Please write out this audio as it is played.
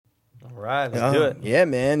right, let's do it. Yeah,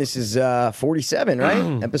 man. This is 47,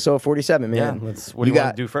 right? Episode 47, man. Yeah, what do you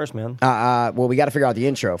want to do first, man? Well, we got to figure out the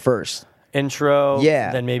intro first. Intro,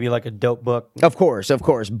 Yeah. then maybe like a dope book. Of course.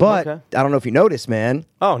 But Okay. I don't know if you noticed, man.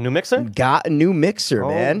 Oh, new mixer? Got a new mixer,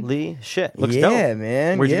 man. Holy shit. Looks Yeah, dope.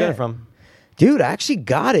 man, Where'd you yeah. get it from? Dude, I actually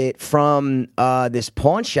got it from this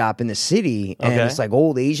pawn shop in the city, and Okay. it's like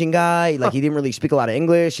old Asian guy. Like he didn't really speak a lot of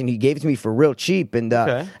English, and he gave it to me for real cheap. And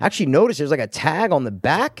Okay. I actually noticed there's like a tag on the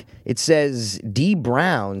back. It says D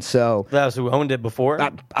Brown. So That was who owned it before?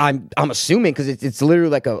 I'm assuming because it's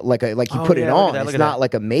literally like he Oh, put yeah, it look on. at that, look It's at not that.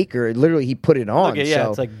 like a maker. Literally, he put it on. Okay, yeah, so,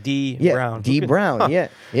 it's like D yeah, Brown. D Okay. Brown. Huh.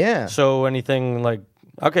 Yeah. So anything like,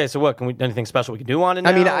 okay, so what? Anything special we can do on it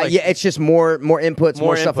now? I mean, Like- yeah, it's just more inputs,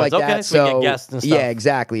 more stuff inputs. like Okay, that. so we can get guests and stuff. Yeah,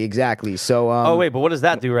 exactly. So, Oh, wait, but what does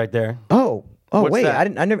that do right there? Oh, What's wait! that? I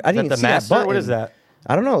didn't Is even that the see master? that button. What is that?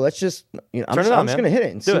 I don't know. Let's just. I'm Turn it on, I'm just man. gonna hit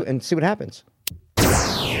it and Do it. see what happens.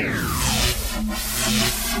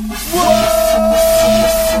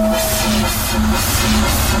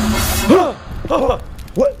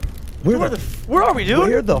 What? Where are we, dude?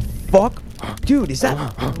 Where the fuck, dude? Is that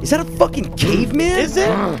a fucking caveman? Is it?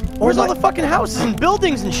 Where's all my- the fucking houses and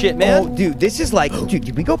buildings and shit, man? Oh, dude, this is like, dude.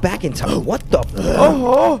 Did we go back in time? What the?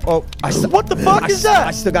 Oh, what the fuck is that?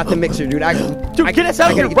 I still got the mixer, dude. Dude, get us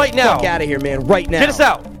out of here right now. Fuck out of here, man! Right now. Get us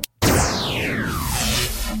out.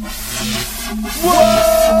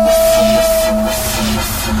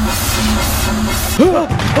 Dude,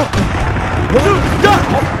 duck!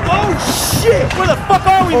 Oh, shit! Where the fuck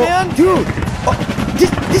are we, man? Dude,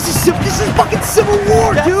 this is fucking Civil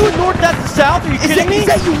War, That's dude. the north, that's the south. Are you kidding me? Is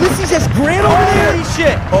that Ulysses S. Grant over there? Holy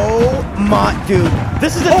shit! Oh my, dude.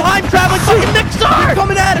 This is a time traveling fucking They're mixer!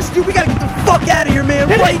 coming at us, dude. We gotta get the fuck out of here, man,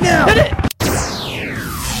 right now. Hit it!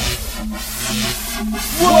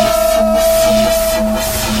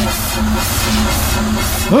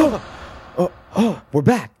 We're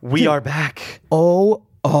back. We are back. Oh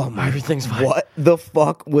my. Everything's fine. What the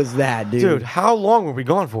fuck was that, dude? Dude, how long were we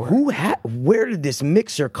gone for? Where did this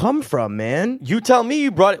mixer come from, man? You tell me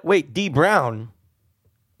you brought it. Wait, D Brown.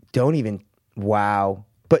 Don't even. Wow.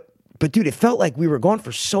 But dude, it felt like we were gone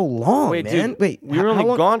for so long, Wait, man. dude. Wait, we were how only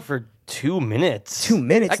long? gone for 2 minutes. 2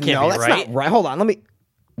 minutes? That can't No, be that's right. not right. Hold on, let me.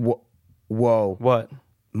 Whoa. What?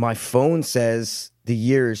 My phone says the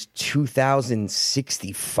year is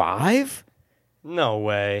 2065. No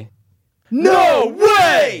way. No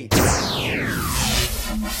way!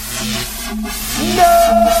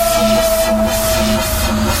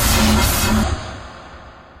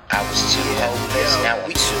 I was too hopeless, now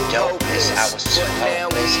I'm too dopeless. I was too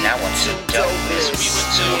hopeless, now I'm too dopeless. We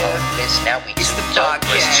were too hopeless, now we too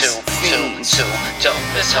dopeless. Too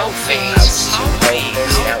dopeless, whole fiends. I was too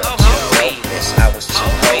hopeless, now I'm too hopeless. I was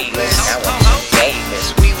too hopeless, now I'm too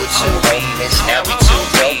hopeless. We were too hopeless, now we too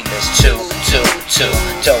dopeless. Too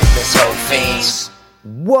dopeless, whole fiends.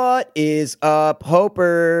 What is up,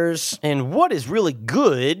 Hopers? And what is really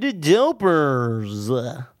good,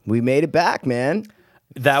 dopers? We made it back, man.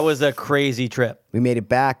 That was a crazy trip. We made it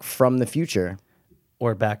back from the future.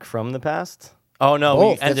 Or back from the past? Oh, no, Both. we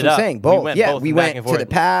That's ended what I'm up. saying. Both. We We back went and to forth. the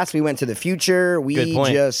past. We went to the future. We Good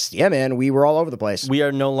point. man. We were all over the place. We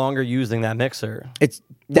are no longer using that mixer. It's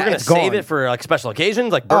We're gonna it's save gone. it for like special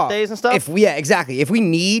occasions, like Oh, birthdays and stuff. Yeah, exactly. If we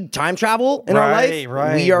need time travel in our life,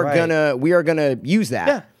 we are gonna use that.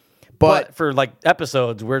 Yeah. But for like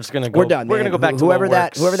episodes, we're just gonna go. we're done. We're man. gonna go back to whoever what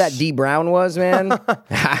that works. D Brown was, man.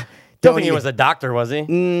 Don't think he was a doctor, was he?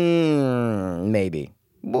 Maybe.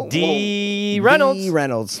 D. Reynolds. D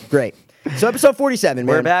Reynolds. Great. So episode 47,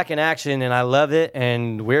 man. We're back in action, and I love it.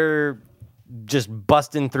 And we're just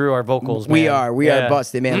busting through our vocals. We man. are Yeah.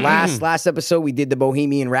 busted, man. Last episode we did the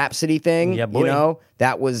Bohemian Rhapsody thing. Yeah, boy. You know,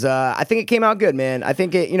 that was I think it came out good, man. I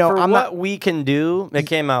think it, For I'm what not we can do, it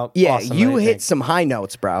came out. Yeah, awesome, you I hit think. some high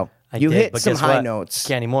notes, bro. I You did, hit but some guess high what? notes.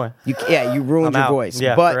 Can't anymore. You ruined I'm your out. voice.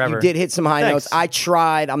 Yeah, but forever. you did hit some high Thanks. notes. I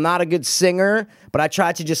tried. I'm not a good singer, but I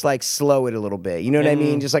tried to just like slow it a little bit. You know what I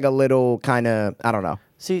mean? Just like a little kind of, I don't know.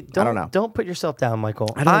 See, don't know. Don't put yourself down, Michael.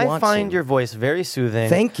 I don't want find to. your voice very soothing.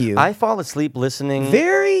 Thank you. I fall asleep listening.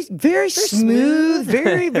 Very, very smooth.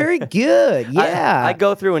 Very, very good. Yeah. I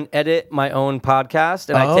go through and edit my own podcast,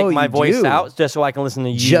 and I Oh, take my you voice do? out just so I can listen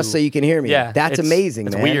to you. just so you can hear me. Yeah, That's it's- amazing,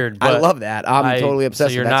 it's man. weird, I but love that. I'm totally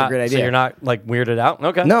obsessed with that. That's a great idea. So you're not like weirded out?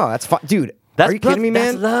 Okay. No, that's fine, dude. That's are you kidding me,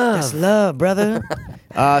 that's man? love. That's love, brother.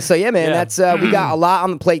 So yeah, man. Yeah. That's we got a lot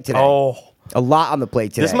on the plate today. Oh, A lot on the plate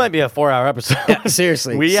today. this might be a 4-hour episode.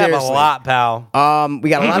 seriously. we have a seriously. lot, pal. We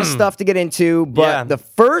got a lot of stuff to get into, but Yeah. the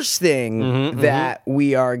first thing that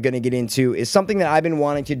we are going to get into is something that I've been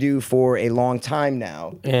wanting to do for a long time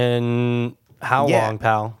now. And How Yeah. long,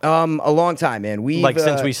 pal? A long time, man. We've Like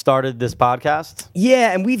since we started this podcast?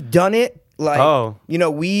 Yeah, and we've done it. Like, Oh. you know,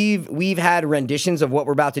 we've had renditions of what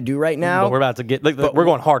we're about to do right now. But we're about to get. We're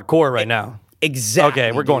going hardcore right now. Exactly.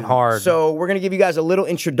 Okay, we're going dude. hard. So we're gonna give you guys a little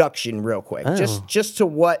introduction, real quick, just to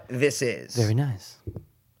what this is. Very nice.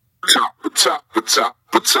 Top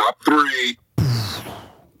three.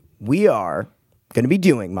 We are gonna be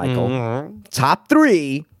doing, Michael, Mm-hmm. top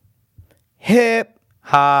 3 hip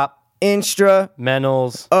Hop, instrumentals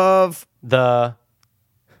Menels, of the.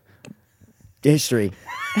 history.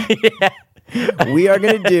 We are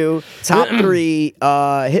gonna do top 3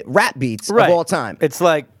 hit rap beats of all time. It's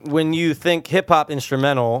like when you think hip hop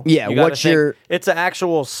instrumental. Yeah, you gotta what's think your- It's an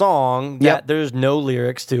actual song that Yep. there's no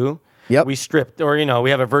lyrics to. Yep. We stripped, or we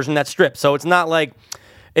have a version that's stripped. So it's not like.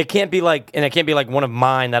 It can't be like one of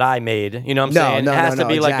mine that I made. You know what I'm No, saying? no, It has no, to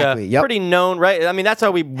be exactly. like a Yep. pretty known, right? I mean, that's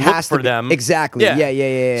how we look Has to for be. them. Exactly.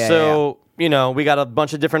 Yeah. So, we got a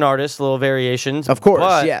bunch of different artists, little variations. Of course,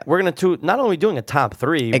 but yeah. We're going to not only doing a top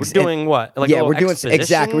 3, we're doing what? Like yeah, a we're doing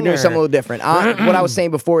exactly. We're doing something a little different. What I was saying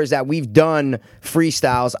before is that we've done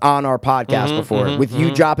freestyles on our podcast before with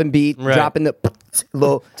you dropping beat, Right. dropping the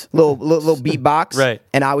little beatbox, Right.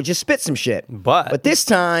 And I would just spit some shit. But this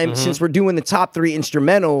time, since we're doing the top 3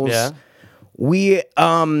 instrumentals, Yeah.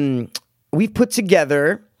 we've put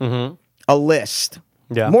together a list.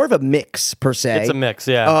 Yeah. More of a mix per se. It's a mix,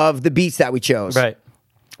 yeah. of the beats that we chose. Right.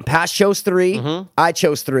 Pass chose 3, I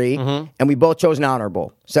chose 3, and we both chose an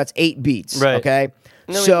honorable. So that's 8 beats. Right. Okay.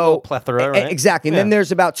 And then we have a So little plethora, right? exactly. And then Yeah.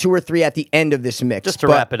 there's about 2 or 3 at the end of this mix. Just to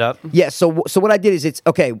wrap it up. Yeah. So what I did is it's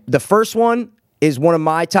okay. The first one is one of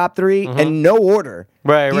my top 3 and no order.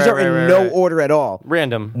 Right, These right, are in right, no right. order at all.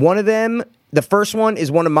 Random. One of them, the first one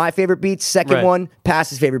is one of my favorite beats. Second Right. one,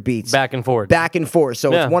 Pass's favorite beats. Back and forth. Back and forth.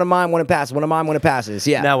 So Yeah. it's one of mine, one of Pass's, one of mine, one of Pass's.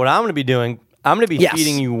 Yeah. Now, what I'm going to be doing, I'm going to be Yes.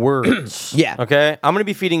 feeding you words. Yeah. Okay? I'm going to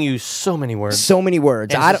be feeding you so many words. So many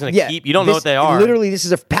words. And it's just gonna keep- you don't know what they are. Literally, this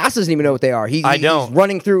is Pass doesn't even know what they are. I don't. He's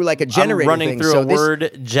running through like a generator I'm running thing. through so a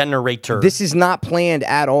word generator. This is not planned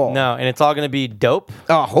at all. No, and it's all going to be dope.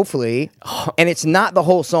 Oh, hopefully. And it's not the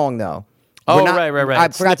whole song though. Oh, We're not- right. I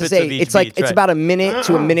forgot to Snippets say of each it's like beat, it's right. about a minute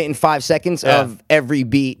to a minute and 5 seconds Yeah. of every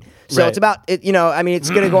beat. So Right. it's about it. I mean, it's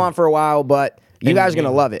gonna go on for a while, but you guys are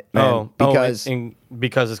gonna love it, man. Because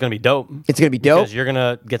because it's going to be dope. it's gonna be dope. Because you're going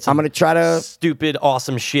to get some I'm gonna try to. stupid,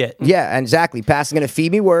 awesome shit. Yeah, exactly. Pass is gonna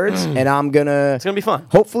feed me words, and I'm gonna. It's going to be fun.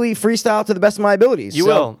 Hopefully, freestyle to the best of my abilities. You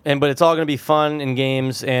So- will, but it's all going to be fun and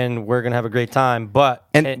games, and we're going to have a great time. But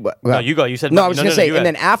no, you go. You said no. I was gonna say, you and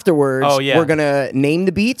had- then afterwards, Oh, yeah. we're gonna name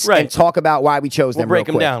the beats Right. and talk about why we chose them. break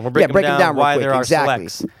real them quick. down. We'll break yeah, break them them down down real why quick. there are exactly.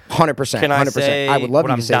 selects. 100%. Can I 100%. say I would love what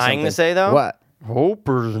you I'm to say dying something. to say though? What?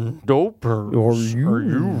 Hopers and dopers. Are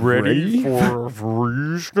you ready for a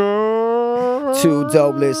freestyle? 2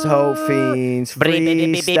 dopeless hoe fiends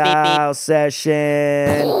freestyle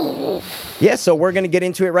session. Yeah, so we're gonna get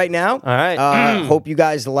into it right now. All right. Hope you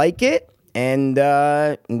guys like it. And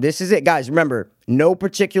this is it, guys. Remember, no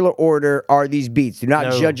particular order are these beats. Do not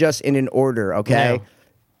No. judge us in an order, okay? No.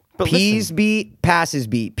 But P's listen. beat, passes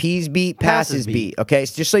beat. P's beat, passes beat. Okay,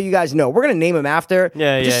 so just so you guys know, we're gonna name them after.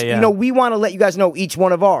 Yeah, just, yeah. we want to let you guys know each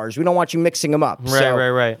one of ours. We don't want you mixing them up.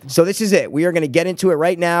 Right. So this is it. We are gonna get into it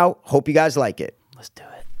right now. Hope you guys like it. Let's do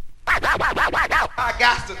it. I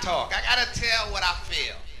got to talk. I got to tell what I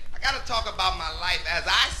feel. I got to talk about my life as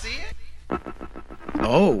I see it.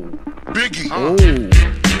 Oh, Biggie. oh,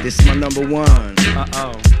 this is my number 1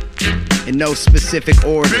 Uh-oh. in no specific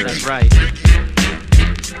order. That's right.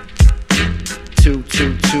 Two,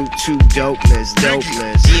 dopeless.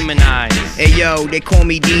 Demonized. Hey yo, they call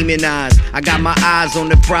me Demon Eyes. I got my eyes on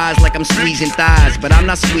the prize like I'm squeezing thighs. But I'm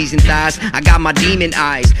not squeezing thighs, I got my demon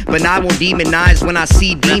eyes. But I won't demonize when I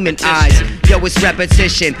see demon eyes. Yo, it's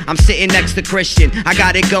repetition, I'm sitting next to Christian. I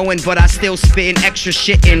got it going, but I still spitting extra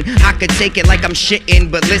shitting. I could take it like I'm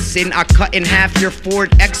shitting, but listen, I cut in half your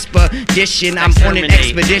Ford Expedition. I'm on an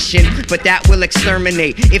expedition, but that will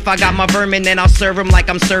exterminate. If I got my vermin, then I'll serve them like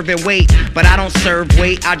I'm serving weight. But I don't serve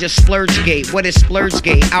weight, I just splurge gate. What is splurge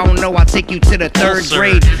gate? I don't know, I'll take you to the 3rd Ulcer.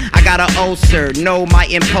 grade. I got an ulcer. No, my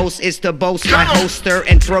impulse is to boast my holster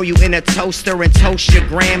and throw you in a toaster and toast your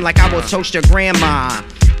gram like I will toast your grandma.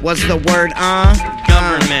 What's the word,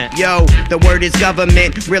 Government. Yo, the word is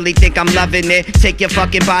government. Really think I'm loving it. Take your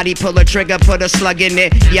fucking body, pull a trigger, put a slug in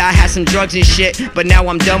it. Yeah, I had some drugs and shit, but now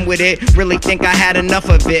I'm done with it. Really think I had enough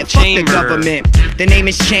of it. Chamber. Fuck the government. The name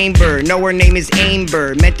is Chamber. No, her name is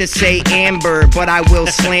Amber. Meant to say Amber, but I will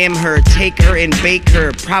slam her. Take her and bake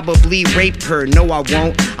her. Probably rape her. No, I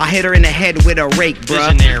won't. I hit her in the head with a rake,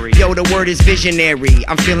 bruh. Visionary. Yo, the word is visionary.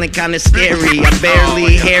 I'm feeling kinda scary. I'm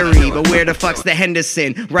barely hairy, but where the fuck's the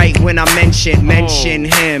Henderson? right when I mention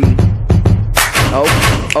him.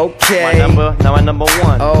 Oh, okay. Now my number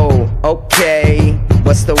one. Oh, okay.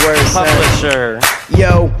 What's the word, son? Publisher.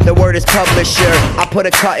 Yo, the word is publisher. I put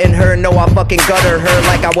a cut in her, no, I fucking gutter her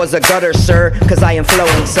like I was a gutter, sir. Cause I am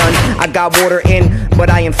flowing, son. I got water in, but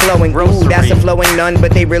I am flowing. Ooh, that's a flowing none,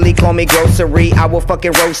 but they really call me grocery. I will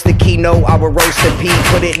fucking roast the key, no, I will roast the P.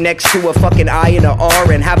 Put it next to a fucking I and a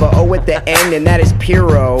R and have a O at the end, and that is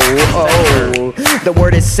puro. Oh, the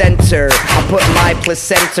word is center. I put my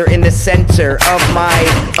placenta in the center of my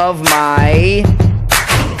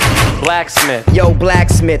Blacksmith. Yo,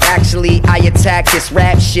 blacksmith, actually I attack this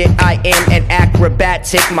rap shit. I am an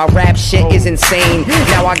acrobatic, my rap shit is insane.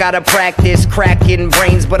 Now I gotta practice cracking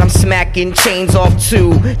brains, but I'm smacking chains off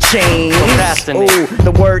 2 chains. Ooh,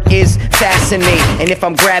 the word is fascinate. And if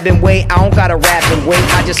I'm grabbing weight, I don't gotta rap and wait.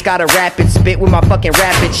 I just gotta rapid spit with my fucking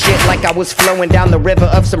rapid shit, like I was flowing down the river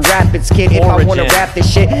of some rapids, kid. If I wanna rap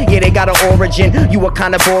this shit, yeah, they got an origin. You were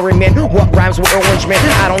kinda boring, man. What rhymes with orange, man?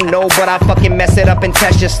 I don't know, but I fucking mess it up and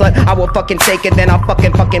test your slut. I will fucking take it, then I'll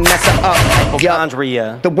fucking mess her up.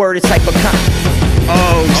 Hypochondria. The word is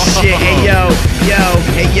Oh shit, hey yo,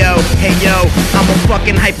 I'm a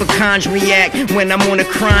fucking hypochondriac. When I'm on a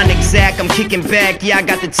chronic Zach, I'm kicking back. Yeah, I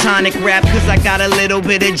got the tonic rap, cause I got a little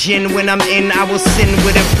bit of gin. When I'm in, I will sin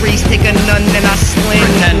with a priest, take a nun, then I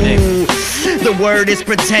sling. Ooh. The word is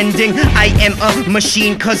pretending. I am a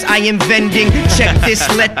machine cause I am vending. Check this,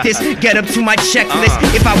 let this get up to my checklist.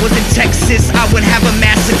 If I was in Texas, I would have a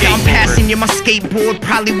massacre. I'm passing you my skateboard,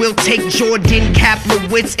 probably will take Jordan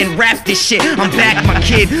Kaplowitz and rap this shit. I'm back, my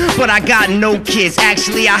kid, but I got no kids.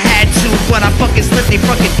 Actually, I had to, but I fucking slipped they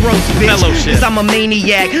fucking throats, bitch. Cause I'm a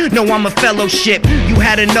maniac, no, I'm a fellowship. You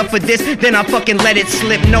had enough of this, then I fucking let it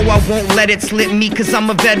slip. No, I won't let it slip me, cause I'm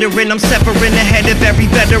a veteran. I'm severing the head of every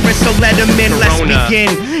veteran, so let him in. Let's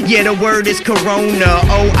begin. Yeah, the word is Corona.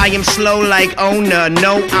 Oh, I am slow like Ona.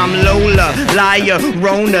 No, I'm Lola, liar,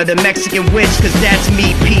 Rona, the Mexican witch, cause that's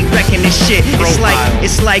me, P, wrecking this shit.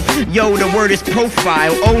 It's like, yo, the word is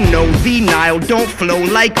profile. Oh no, the Nile don't flow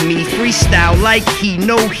like me, freestyle like he.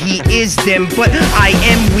 No, he is them, but I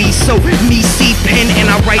am we. So me see pen and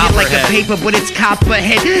I write it like a paper, but it's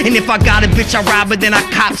copperhead. And if I got a bitch, I rob her, then I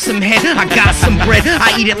cop some head. I got some bread,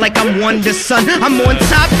 I eat it like I'm Wonder Son. I'm on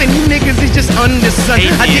top and you niggas is just under son.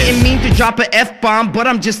 I didn't mean to drop a F-bomb, but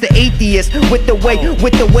I'm just an atheist. With the way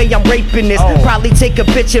I'm raping this. Probably take a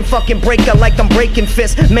bitch and fucking break her like I'm breaking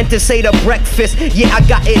fists. Meant to say the breakfast. Yeah, I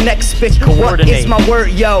got it next, bitch. What is my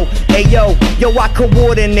word, yo? Hey, yo, I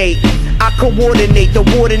coordinate. The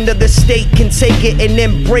warden of the state can take it and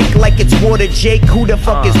then break like it's Water Jake. Who the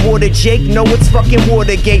fuck is Water Jake? No, it's fucking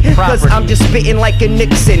Watergate. Cause I'm just spitting like a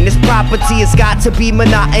Nixon. This property has got to be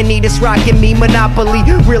monotony. This rockin' me Monopoly.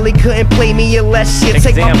 Really couldn't play me unless you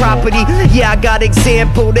take my property. Yeah, I got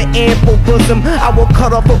example, the ample bosom. I will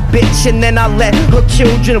cut off a bitch and then I let her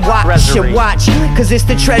children watch. Cause it's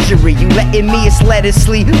the treasury. You letting me, it's lettuce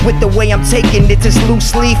leaf. With the way I'm taking it, this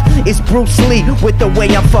loose leaf. It's Bruce Lee. With the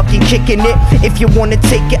way I'm fucking kicking it. If you wanna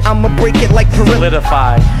take it, I'ma break it like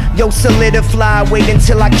solidify. Yo, solidify. Wait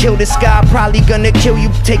until I kill this guy. Probably gonna kill you.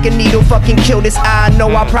 Take a needle, fucking kill this eye. No,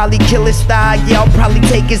 I'll probably kill his thigh. Yeah, I'll probably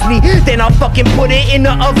take his knee. Then I'll fucking put it in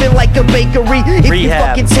the oven like a bakery. If you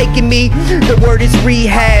fucking taking me, the word is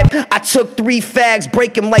rehab. I took 3 fags,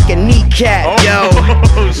 break him like a kneecap.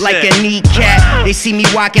 Like a kneecap. They see me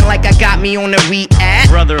walking like I got me on a re-app.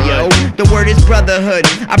 Brotherhood. Yo, the word is brotherhood.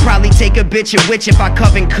 I probably take a bitch a witch if I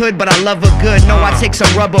coven could, but I love her good. No, I take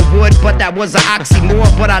some rubber wood, but that was an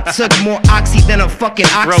oxymoron. But I took more oxy than a fucking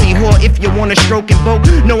oxy whore. If you wanna stroke and boat,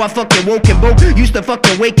 no, I fucking woke and boat. Used to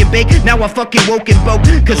fucking wake and bake, now I fucking woke and boat.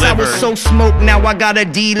 Cause I was so smoked, now I gotta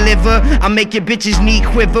deliver. I make your bitch's knee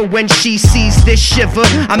quiver when she sees this shiver.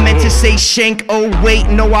 I meant to say shank, oh wait,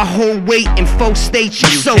 no, I hold weight in 4 states. You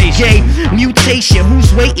so gay, mutation,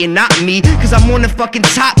 who's waiting? Not me, cause I'm on the fucking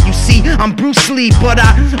top, you see. I'm Bruce Lee, but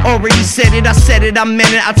I already said it, I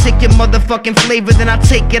meant it. I take your motherfucking flavor, then I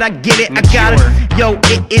take it, I get it, I got it. Yo,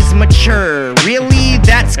 it is mature. Really?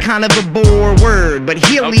 That's kind of a bore word. But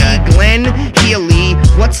Healy, Glenn Healy,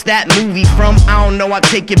 what's that movie from? I don't know, I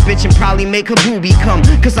take your bitch and probably make her boobie come.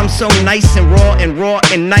 Cause I'm so nice and raw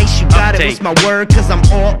and nice. You got it, what's my word? Cause I'm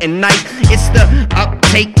all and nice. It's the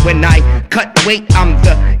uptake when I cut weight. I'm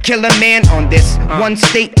the killer man on this one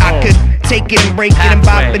state. I could take it and break it and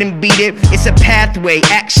bop it and beat it. It's a pathway,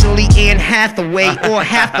 actually Anne Hathaway or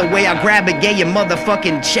Hathaway. I grab it, yeah, your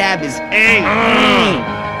motherfucking chab is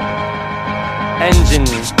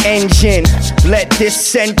Engine. Let this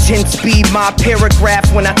sentence be my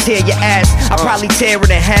paragraph when I tear your ass. I'll probably tear it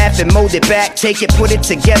in half and mold it back. Take it, put it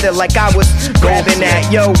together like I was grabbing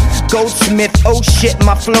at. Yo, Goldsmith, oh shit,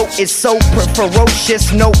 my flow is so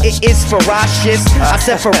ferocious. No, it is ferocious. I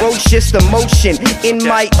said ferocious, the motion in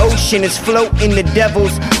my ocean is floating the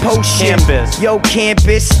devil's potion. Campus. Yo,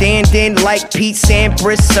 campus, standing like Pete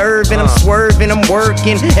Sampras, serving, I'm swerving, I'm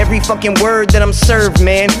working every fucking word that I'm served,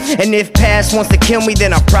 man. And if past wants to kill me,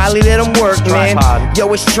 then I'll probably let him work, man.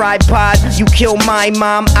 Yo, it's tripod. You kill my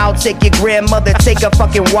mom, I'll take your grandmother. Take a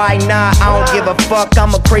fucking why not? I don't give a fuck.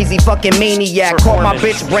 I'm a crazy fucking maniac. Caught my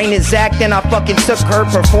bitch brain is acting. I fucking took her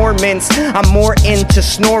performance. I'm more into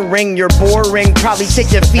snoring. You're boring. Probably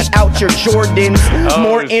take your feet out your Jordans.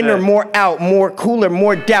 More in or more out. More cooler,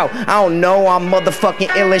 more doubt. I don't know. I'm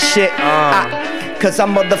motherfucking ill as shit. Cause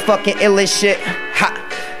I'm motherfucking ill as shit.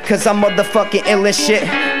 Cause I'm motherfucking ill as shit.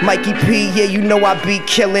 Mikey P, yeah, you know I be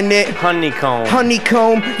killing it.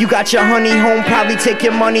 Honeycomb, you got your honey home. Probably take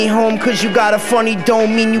your money home. Cause you got a funny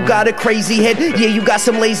dome. Mean you got a crazy head. Yeah, you got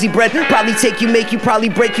some lazy bread. Probably take you, make you, probably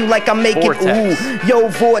break you like I'm making. Vortex. Ooh, yo,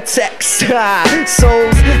 Vortex.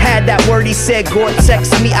 Souls had that word, he said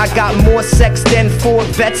Gore-Tex me. I got more sex than 4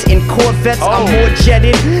 vets in Corvettes. I'm more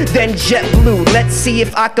jetted than JetBlue. Let's see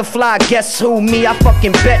if I can fly. Guess who? Me, I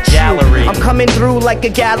fucking bet you. Gallery. I'm coming through like a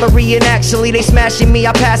gallery, and actually they smashing me.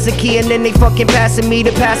 I pass the key and then they fucking passing me.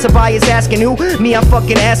 The passerby is asking who? Me, I'm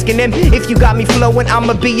fucking asking them. If you got me flowing,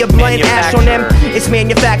 I'ma be a blunt ash on them. It's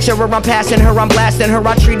manufacturer, I'm passing her, I'm blasting her.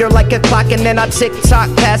 I treat her like a clock and then I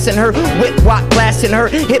tick-tock passing her. Whip-wop blasting her.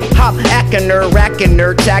 Hip-hop acting her, racking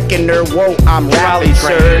her, tacking her. Whoa, I'm rapping,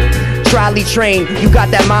 sir. Trolley train, you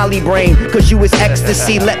got that Molly brain. Cause you is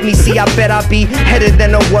ecstasy, let me see, I bet I be header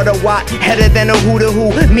than a what a what, header than a who to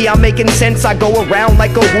who. Me, I'm making sense, I go around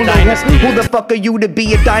like a hula hoop. Who the fuck are you to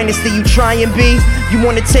be a dynasty? You try and be? You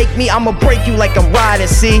wanna take me? I'ma break you like I'm riding,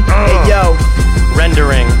 see? Hey yo.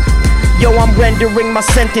 Rendering. Yo, I'm rendering my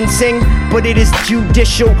sentencing, but it is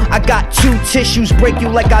judicial. I got 2 tissues, break you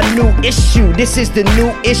like a new issue. This is the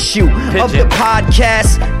new issue of the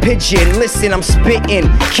podcast. Pigeon, listen, I'm spitting,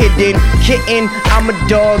 kidding, kitten. I'm a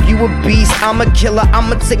dog, you a beast, I'm a killer.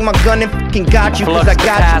 I'ma take my gun and fucking got you, cause I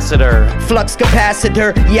got capacitor. you. Flux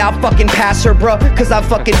capacitor, yeah, I'll fucking pass her, bro, cause I'm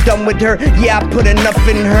fucking done with her. Yeah, I put enough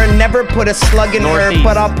in her, never put a slug in her,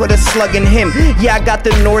 but I'll put a slug in him. Yeah, I got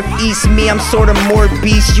the northeast, me, I'm sorta more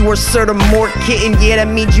beast, you are sorta more kitten, yeah, that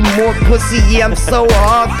means you more pussy. Yeah, I'm so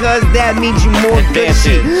hard, cause that means you more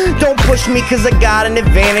gushy. Don't push me, cause I got an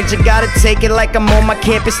advantage. I gotta take it like I'm on my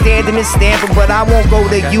campus standing and stamping. But I won't go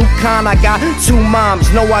to UConn. I got 2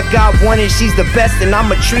 moms. No, I got one and she's the best, and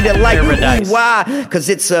I'ma treat it like ooh, why? Cause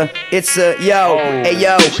it's a yo, hey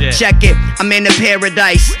yo, check it. I'm in a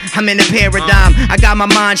paradise, I'm in a paradigm. I got my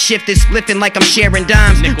mind shifted, spliffing like I'm sharing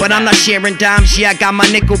dimes. But I'm not sharing dimes, yeah, I got my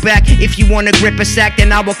nickel back. If you wanna grip a sack,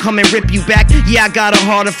 then I will come and rip you back. Yeah, I got a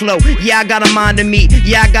heart of flow. Yeah, I got a mind of me.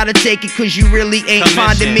 Yeah, I gotta take it cause you really ain't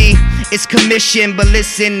finding me. It's commission, but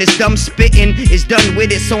listen, this dumb spitting is done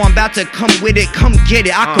with it. So I'm about to come with it, come get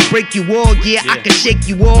it. I can break you all, yeah, I can shake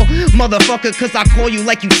you all. Motherfucker, cause I call you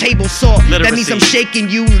like you table saw. That means I'm shaking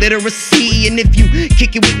you, literacy. And if you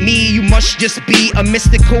kick it with me, you must just be a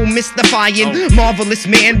mystical, mystifying, marvelous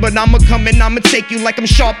man. But I'ma come and I'ma take you like I'm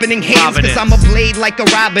sharpening hands. Cause I'm a blade like a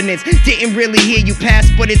Robin's. Didn't really hear you pass,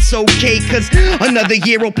 but it's okay. Cause another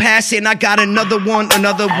year will pass and I got another one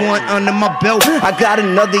under my belt. I got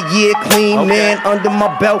another year clean, man, under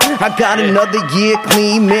my belt. I got another year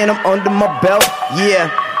clean, man, I'm under my belt. Yeah.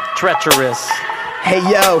 Treacherous. Hey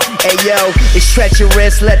yo, it's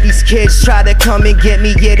treacherous. Let these kids try to come and get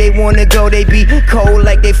me. Yeah, they wanna go, they be cold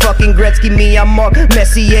like they fucking Gretzky. Me, I'm Mark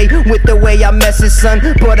Messier with the way I mess it, son.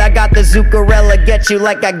 But I got the Zuccarella, get you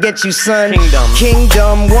like I get you, son.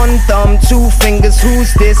 Kingdom, 1 thumb, 2 fingers.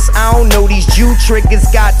 Who's this? I don't know, these Jew triggers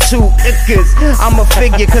got 2 ickers. I'm a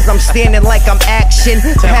figure cause I'm standing like I'm action.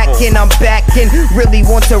 Packing, I'm backing. Really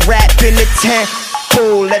want to rap in the tent.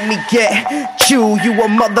 Bull, let me get you. You a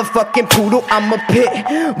motherfucking poodle, I'm a pit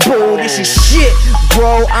bull. This is shit,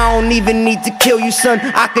 bro. I don't even need to kill you, son.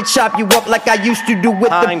 I could chop you up like I used to do with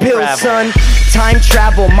the pill, son. Time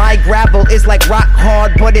travel, my gravel is like rock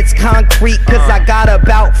hard, but it's concrete. Cause I got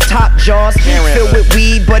about top jaws filled with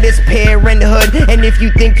weed, but it's parenthood. And if you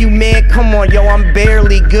think you man, come on, yo, I'm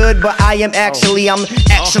barely good, but I am actually, I'm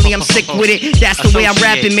sick with it. That's the way I'm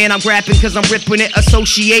rapping, man. I'm rapping cause I'm ripping it.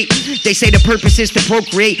 Associate. They say the purpose is to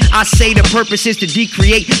procreate. I say the purpose is to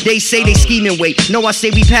decreate. They say they scheming weight. No, I say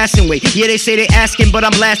we passing weight. Yeah, they say they asking, but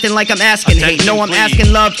I'm lasting like I'm asking hate. No, I'm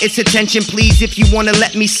asking love. It's attention, please. If you wanna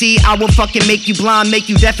let me see, I will fucking make you blind, make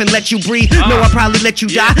you deaf, and let you breathe. No, I'll probably let you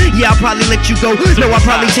die. Yeah, I'll probably let you go. No, I'll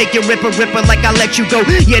probably take your ripper like I let you go.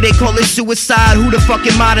 Yeah, they call it suicide. Who the fuck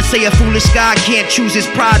am I to say a foolish guy can't choose his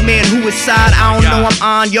pride, man? Who is side? I don't know, I'm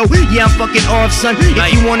on, yo. Yeah, I'm fucking off, son.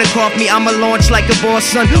 If you wanna call me, I'ma launch like a boss,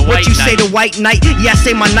 son. What you say, the white knight? Yeah, I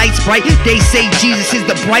say my night's bright. They say Jesus is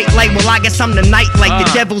the bright light. Well, I guess I'm the night like the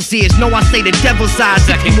devil's ears. No, I say the devil's eyes.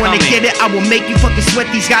 If you wanna get it, I will make you fucking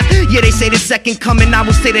sweat these guys. Yeah, they say the second coming. I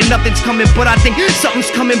will say that nothing's coming, but I think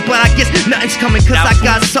something's coming. But I guess nothing's coming, cause I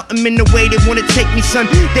got something in the way they wanna take me, son.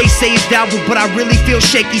 They say it's doubtful, but I really feel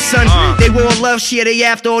shaky, son. They will love shit, they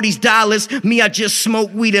after all these dollars. Me, I just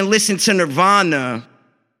smoke weed and listen to Nirvana.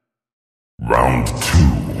 Round 2.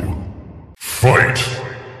 Fight.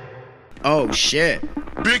 Oh shit.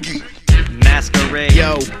 Biggie. Masquerade.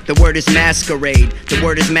 Yo, the word is masquerade. The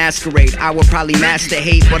word is masquerade. I will probably master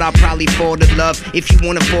hate, but I'll probably fall in love. If you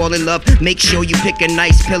wanna fall in love, make sure you pick a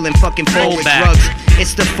nice pill and fucking fall with drugs.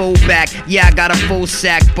 It's the full back. Yeah, I got a full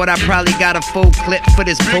sack, but I probably got a full clip for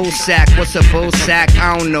this bull sack. What's a bull sack?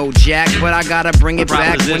 I don't know, Jack, but I gotta bring it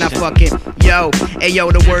back when I fucking. Yo, hey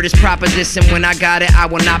yo, the word is proposition. When I got it, I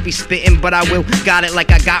will not be spitting, but I will got it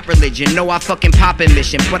like I got religion. No, I fucking poppin'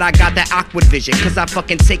 mission, but I got that awkward vision, cause I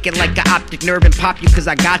fucking take it like an optic nerve and pop you, cause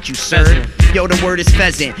I got you, sir. Yo, the word is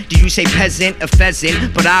pheasant. Did you say peasant? A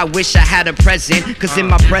pheasant? But I wish I had a present, cause in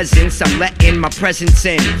my presence, I'm letting my presence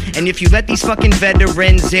in. And if you let these fucking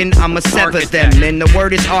veterans in, I'ma sever them. And the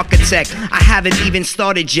word is architect. I haven't even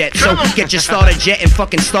started yet, so get your starter jet and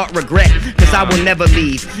fucking start regret, cause I will never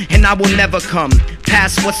leave, and I will never come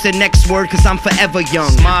past what's the next word, cause I'm forever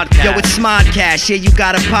young. Smodcast. Yo, it's Smodcast. Yeah, you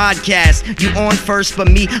got a podcast. You on first, but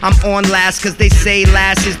me, I'm on last, cause they say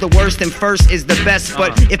last is the worst and first is the best.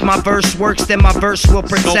 But if my verse works, then my verse will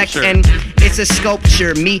protect. Sculpture. And it's a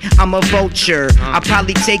sculpture. Me, I'm a vulture. I'll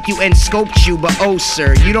probably take you and sculpt you, but oh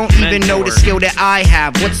sir, you don't even know the skill that I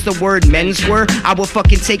have. What's the word? Menswear? I will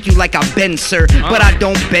fucking take you like I bend, sir. But I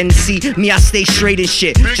don't bend, see. Me, I stay straight and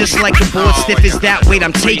shit. Just like the board stiff is that weight,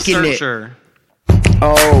 I'm taking it.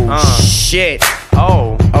 Oh shit.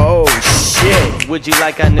 Oh shit. Would you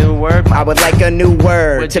like a new word? I would like a new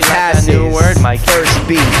word to pass like a new word, Mike? First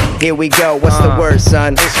beat. Here we go. What's the word,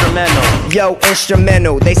 son? Instrumental. Yo,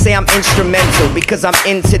 instrumental. They say I'm instrumental because I'm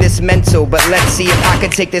into this mental. But let's see if I can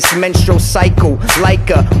take this menstrual cycle like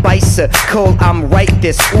a bicycle. I'm right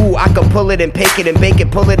this. Ooh, I could pull it and pick it and bake it,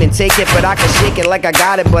 pull it and take it. But I can shake it like I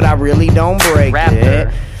got it, but I really don't break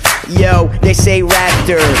it. Yo, they say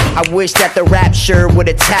raptor. I wish that the rapture would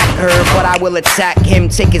attack her, but I will attack him,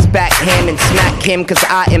 take his backhand and smack him, cause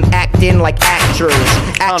I am acting like actors.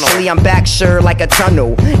 Actually, I'm back sure like a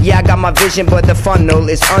tunnel. Yeah, I got my vision, but the funnel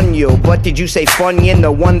is on you. But did you say Funyun?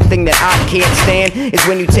 The one thing that I can't stand is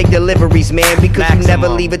when you take deliveries, man, because you never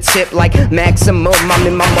leave a tip like maximum. I'm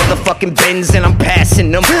in my motherfucking Benz and I'm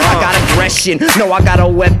passing them. I got aggression, no, I got a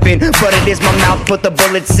weapon, but it is my mouth, put the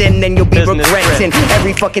bullets in, and you'll be regretting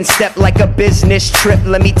every fucking step like a business trip.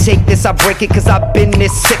 Let me take this, I break it, cause I've been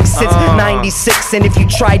this sick since 96. And if you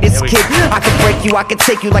try this, kid, I can break you, I can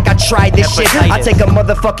take you like I tried this shit. I take a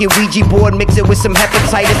motherfucking Ouija board, mix it with some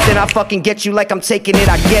hepatitis, then I fucking get you like I'm taking it,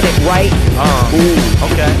 I get it, right?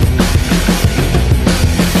 Ooh. Okay.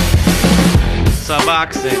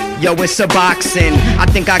 Suboxone. Yo, it's Suboxone. I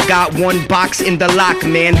think I got one box in the lock,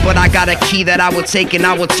 man, but I got a key that I will take and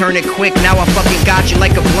I will turn it quick. Now I fucking got you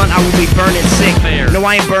like a blunt, I will be burning sick. No,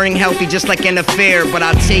 I ain't burning healthy just like an affair, but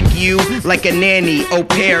I'll take you like a nanny, au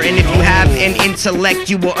pair. And if you have an intellect,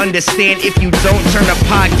 you will understand. If you don't, turn the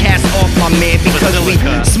podcast off, my man, because we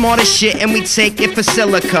smart as shit and we take it for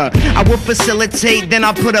silica. I will facilitate, then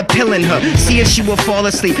I'll put a pill in her. See if she will fall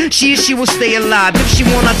asleep, she will stay alive. If she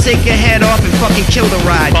won't, I'll take her head off and fucking kill the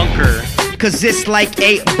ride. Bunker. Cause it's like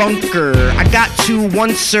a bunker. I got 2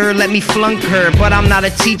 once, sir, let me flunk her. But I'm not a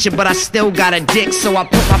teacher, but I still got a dick, so I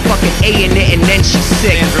put my fucking A in it and then she's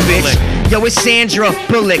sick, bitch. Yo, it's Sandra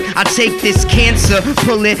Bullock. I take this cancer,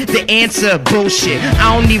 pull it, the answer, bullshit.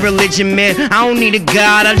 I don't need religion, man, I don't need a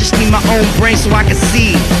God, I just need my own brain so I can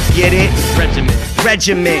see. Get it? Regiment.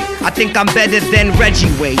 regiment. I think I'm better than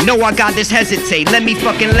Reggie Wade. No, I got this hesitate. Let me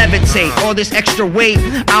fucking levitate. All this extra weight,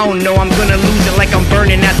 I don't know. I'm gonna lose it like I'm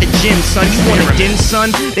burning at the gym, son. You want a dim,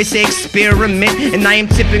 son? They say experiment, and I am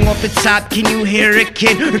tipping off the top. Can you hear it,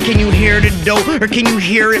 kid? Or can you hear the dough? Or can you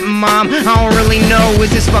hear it, mom? I don't really know.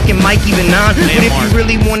 Is this fucking mic even on? But if you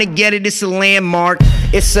really wanna get it, it's a landmark.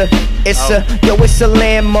 It's a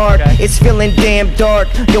landmark. Okay. It's feeling damn dark.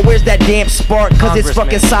 Yo, where's that damn spark? Cause it's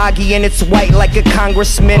fucking soggy and it's white like a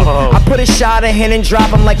congressman. Oh. I put a shot of hen and drop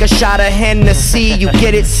him like a shot of Hennessy. You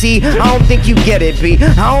get it, see? I don't think you get it, B.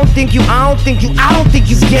 I don't think you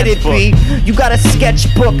get it, B. You got a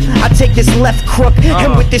sketchbook. I take this left crook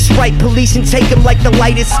and with this right police and take him like the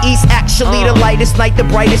lightest east. Actually, the lightest night, the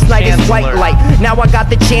brightest night is white light. Now I got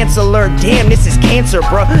the chancellor. Damn, this is cancer,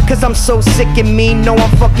 bro. Cause I'm so sick and mean. No,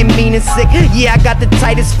 I'm fucking mean and sick. Yeah, I got the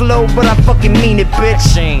tightest flow, but I fucking mean it, bitch.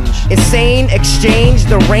 Exchange. Insane exchange.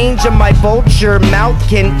 The range of my vulture mouth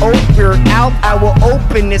can open out. I will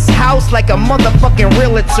open this house like a motherfucking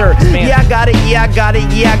realtor. Yeah, I got it. Yeah, I got it.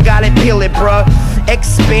 Yeah, I got it. Peel it, bruh.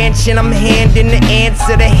 Expansion. I'm handing the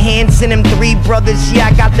answer to Hanson. Them three brothers. Yeah,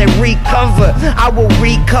 I got that recover. I will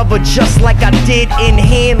recover just like I did in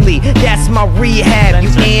Hanley. That's my rehab. You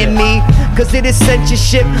and me? Cause it is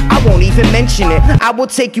censorship. I won't even mention it. I will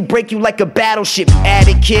take you, break you like a battleship.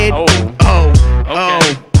 Addict kid.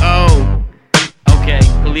 Okay,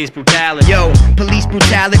 police brutality. Yo, police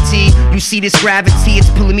brutality. You see this gravity, it's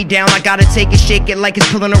pulling me down. I gotta take it, shake it like it's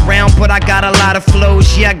pulling around. But I got a lot of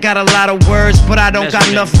flows, yeah, I got a lot of words. But I don't got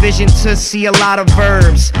enough vision to see a lot of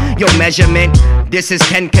verbs. Yo, measurement, this is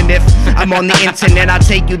Ken Kniff. I'm on the internet, I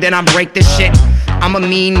take you, then I break this shit. I'm a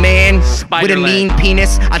mean man with a mean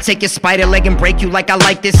penis. I take your spider leg and break you like I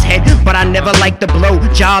like this head. But I never like the blow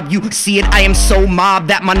job. You see it, I am so mob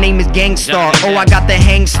that my name is Gangstar. Oh, I got the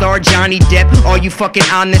hang star, Johnny Depp. Are you fucking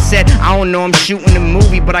on the set? I don't know, I'm shooting a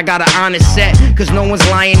movie, but I got an honest set. Cause no one's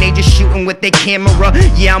lying, they just shooting with their camera.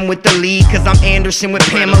 Yeah, I'm with the lead, cause I'm Anderson with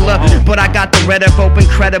Pamela. But I got the red up,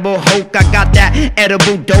 incredible Hulk. I got that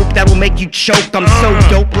edible dope that will make you choke. I'm so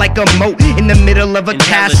dope like a moat in the middle of a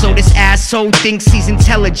castle. This asshole thinks he's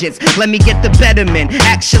intelligence. Let me get the better men.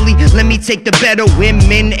 Actually, let me take the better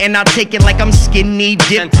women. And I'll take it like I'm skinny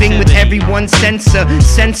dipping with everyone's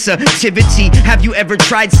sensitivity. Have you ever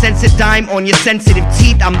tried Sensodyne on your sensitive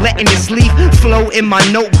teeth? I'm letting this leaf flow in my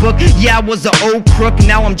notebook. Yeah, I was an old crook.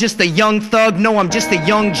 Now I'm just a young thug. No, I'm just a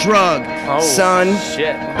young drug. Son.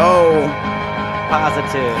 Shit.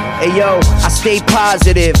 Positive. Hey yo, I stay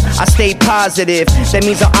positive, I stay positive. That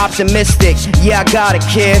means I'm optimistic. Yeah, I got it,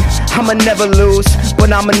 kid. I'ma never lose,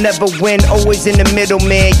 but I'ma never win. Always in the middle,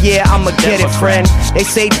 man. Yeah, I'ma get it, friend. They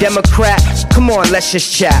say Democrat. Come on, let's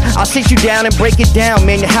just chat. I'll sit you down and break it down,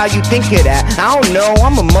 man. How you think of that? I don't know,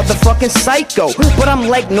 I'm a motherfucking psycho. But I'm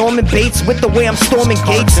like Norman Bates with the way I'm storming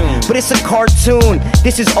gates. But it's a cartoon.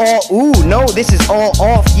 This is all ooh, no, this is all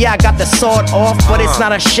off. Yeah, I got the sword off, but it's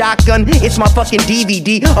not a shotgun. It's my fucking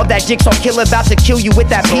DVD of that jigsaw killer about to kill you with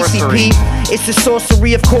that PCP. It's the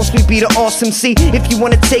sorcery, of course we be the awesome C. If you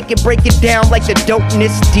wanna take it, break it down like the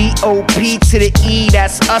dopeness. D-O-P to the E,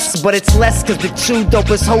 that's us, but it's less cause the two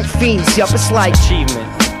dopest hope fiends. Yup, it's like achievement.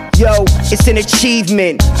 Yo, it's an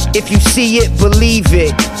achievement. If you see it, believe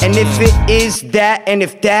it. And if it is that, and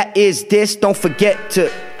if that is this, don't forget to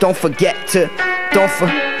kiss. Don't forget to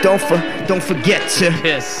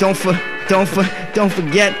kiss.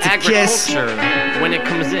 Agriculture, when it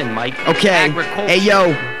comes in, Mike. Okay. Agriculture. Hey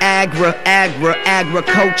yo,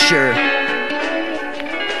 agriculture.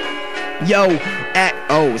 Yo,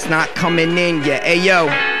 it's not coming in yet. Hey yo.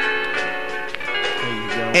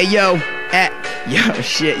 Hey yo, hey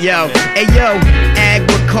yo,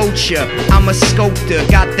 agriculture. I'm a sculptor,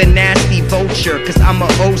 got the nasty vulture, cause I'm a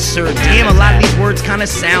oser. Damn, a lot of these words kinda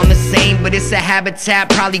sound the same, but it's a habitat.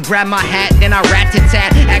 Probably grab my hat, then I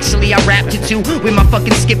rat-a-tat. Actually, I rapped it too, with my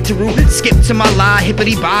fucking skip-to-roo. Skip to my lie,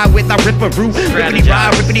 hippity-bye with I rip-a-roo.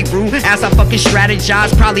 Rippity-rye, rippity-roo, as I fucking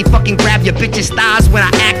strategize. Probably fucking grab your bitch's thighs when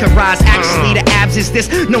I actorize. Actually, the abs is this,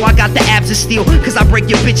 no, I got the abs of steel, cause I break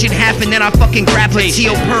your bitch in half and then I fucking grab her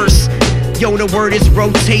teal purse. Yo, the word is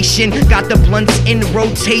rotation. Got the blunts in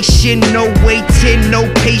rotation. No waiting, no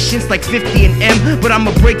patience, like 50 and M. But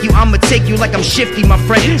I'ma break you, I'ma take you like I'm shifty, my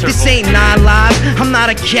friend. This ain't 9 lives. I'm not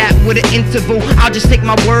a cat with an interval. I'll just take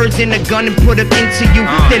my words in a gun and put them into you.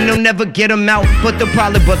 Then they'll never get them out. But they'll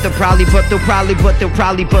probably dig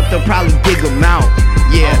them out.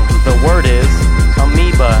 Yeah. The word is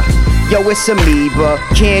amoeba. Yo, it's amoeba.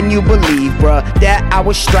 Can you believe, bruh? that I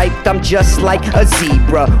was striped, I'm just like a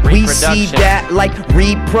zebra. We see Reproduction. that like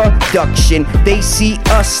reproduction. They see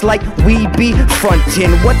us like we be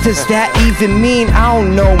frontin'. What does that even mean? I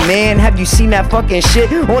don't know, man. Have you seen that fucking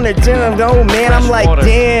shit on the damn? Oh man, I'm Fresh like, water.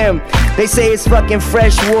 damn. They say it's fucking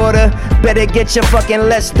fresh water. Better get your fucking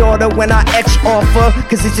less daughter when I etch offer.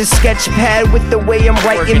 Cause it's a sketch pad with the way I'm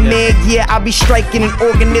writing, man. Yeah, I be striking an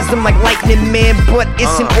organism like lightning, man. But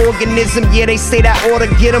it's an organism. Yeah, they say that ought to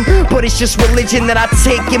get 'em. But it's just religion that I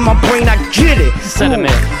take in my brain. I get it.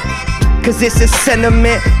 Sentiment. Cause it's a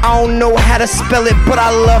sentiment, I don't know how to spell it, but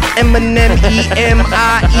I love Eminem,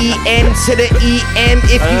 E-M-I-E-N to the E-M.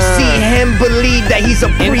 If you see him, believe that he's a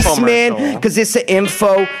priest, man. Infomercial. Cause it's an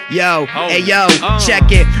info, yo, hey yo,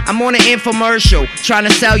 check it. I'm on an infomercial, trying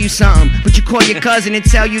to sell you something, but you call your cousin and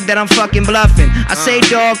tell you that I'm fucking bluffing. I say,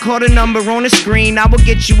 dog, call the number on the screen, I will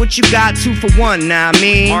get you what you got, 2 for 1, nah, I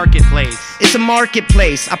mean. Marketplace. It's a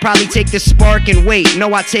marketplace. I probably take the spark and wait.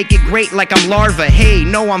 No, I take it great like I'm larva. Hey,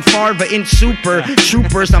 no, I'm farva in super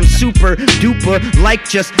troopers. I'm super duper like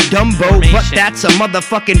just Dumbo. But that's a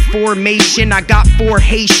motherfucking formation. I got 4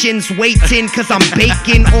 Haitians waiting cause I'm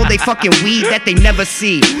baking all they fucking weed that they never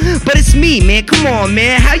see. But it's me, man. Come on,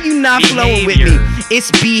 man. How you not flowing with me? It's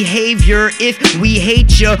behavior. If we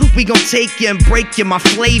hate you, we gon' take you and break you. My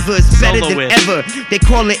flavor's better than Soloist. ever. They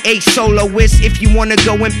call it a soloist. If you wanna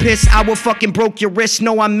go and piss, I will fucking broke your wrist.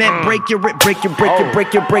 No, I meant break your wrist. Break your wrist.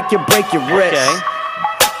 Okay.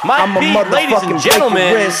 My I'm a beat, ladies motherfucking and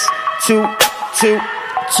gentlemen. break your wrist.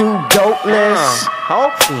 Too dopeness.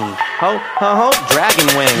 Dragon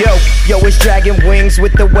wings. Yo, it's dragon wings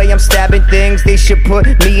with the way I'm stabbing things. They should put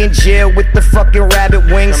me in jail with the fucking rabbit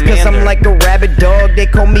wings. Cause I'm Commander. like a rabid dog, they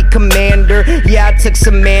call me commander. Yeah, I took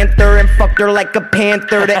Samantha and fucked her like a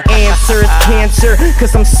panther. The answer is cancer,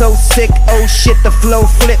 cause I'm so sick. Oh shit, the flow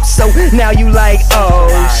flips. So now you like, oh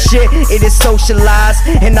shit, it is socialized.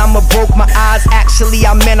 And I'ma broke my eyes. Actually,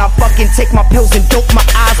 I meant I fucking take my pills and dope my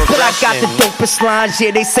eyes. But I got the dopest lines.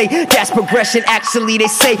 Yeah, they say that's progression. Actually, they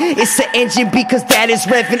say it's an engine because that is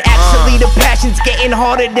revving. Actually, the passion's getting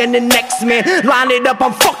harder than the next man. Line it up,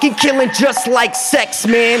 I'm fucking killing just like sex,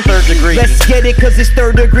 man. Third degree. Let's get it, cause it's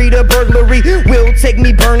third degree to burglary. Will take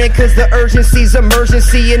me burning, cause the urgency's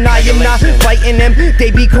emergency. And I am not Regulation. fighting them.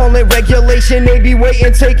 They be calling regulation. They be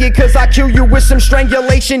waiting, take it, cause I kill you with some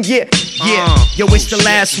strangulation. Yeah. Yo, it's the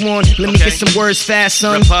last one. Let me get some words fast,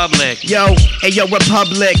 son. Republic. Yo, hey yo,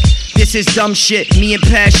 Republic. This is dumb shit. Me and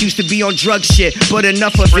Pash used to be on drug shit, but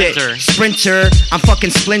enough of Sprinter. it. Sprinter, I'm fucking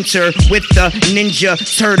Splinter with the Ninja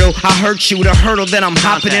Turtle. I hurt you, the hurdle that I'm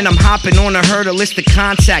hopping in. I'm hopping on the hurdle. It's the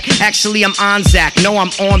contact. Actually, I'm on Zach. No, I'm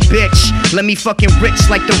on bitch. Let me fucking rich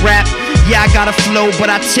like the rap. Yeah, I got a flow, but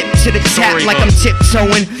I tip to the tap like I'm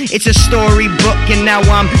tiptoeing. It's a storybook, and now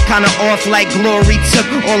I'm kinda off like Glory took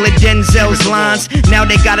all of Denzel's lines. Now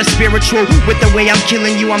they got a spiritual with the way I'm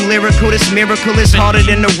killing you. I'm lyrical. This miracle is harder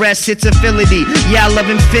than the rest. It's affinity. Yeah, I love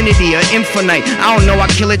infinity or infinite. I don't know, I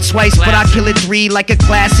kill it twice, but I kill it 3 like a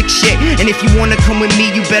classic shit. And if you wanna come with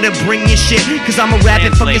me, you better bring your shit. Cause I'm a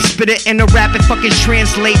rapid fucking spitter and a rapid fucking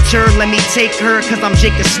translator. Let me take her, cause I'm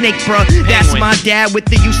Jake the Snake, bruh. That's Penguin. my dad with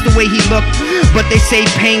the used the way he look. But they say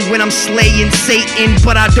penguin, I'm slaying Satan.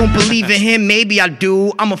 But I don't believe in him, maybe I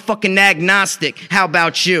do. I'm a fucking agnostic. How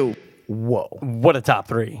about you? Whoa. What a top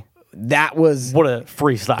 3. That was What a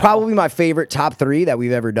freestyle. probably my favorite top 3 that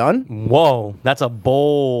we've ever done. Whoa, that's a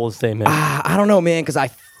bold statement. I don't know, man, because I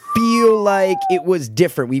feel like it was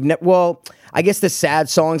different. Well, I guess the sad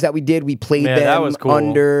songs that we did, we played Yeah, them that was cool.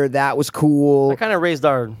 under. That was cool. That kind of raised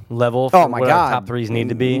our level for Oh my what God! our top 3s need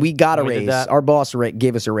to be. We got a when we did raise. that. Our boss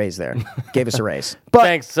gave us a raise there. Gave us a raise. But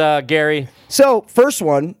Thanks, Gary. so first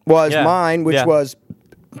one was Yeah, mine, which yeah. was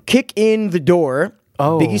 "Kick in the Door."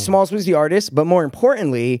 Oh. Biggie Smalls was the artist, but more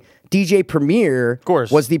importantly, DJ Premier course.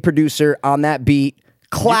 was the producer on that beat.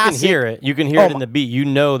 Classic. You can hear it. You can hear Oh it in the beat. You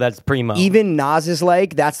know that's primo. Even Nas is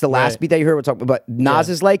like, that's the last Right. beat that you heard. We're talking, but Nas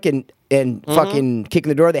is like, and fucking Kicking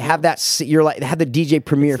the Door. They have that. You're like, they have the DJ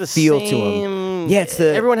Premier It's the feel to same- them. Yeah, it's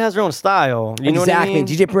the everyone has their own style. You know exactly. what I mean?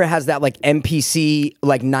 DJ Premier has that like MPC,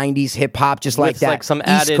 like '90s hip hop, just like With that. like some East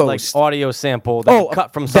added like Coast. audio sample that you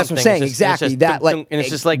cut from something. That's what I'm saying. It's just- Exactly. it's just That dun- like dun- and it's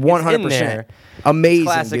just like 100%. It's in there. Amazing,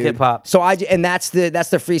 Classic dude. hip-hop. So and that's the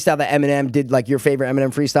freestyle that Eminem did. Like your favorite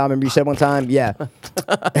Eminem freestyle. Remember you said one time? Yeah.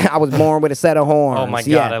 I was born with a set of horns. Oh my God,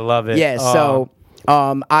 Yeah. I love it. Yeah. Oh. So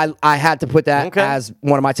I had to put that Okay. as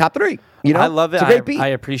one of my top 3. You know, I love it. It's a great beat. I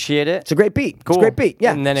appreciate it. It's a great beat. Cool. It's a great beat.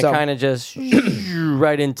 Yeah. And then it So, kind of just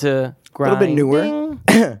right into a little bit newer.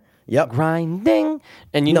 grinding. Yep. Grinding.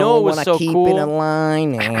 And you no know it was wanna so keep cool. in a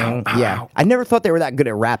line. Yeah, I never thought they were that good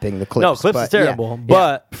at rapping the clips. No, Clips but is terrible, yeah.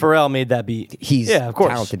 but Pharrell made that beat. He's yeah, of course.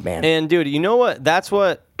 talented, man. And dude, you know what? That's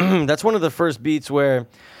that's one of the first beats where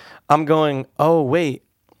I'm going, oh wait,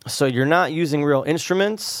 so you're not using real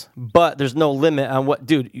instruments, but there's no limit on what,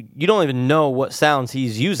 dude. You don't even know what sounds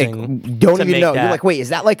he's using. Don't to even make know. that. You're like, wait, is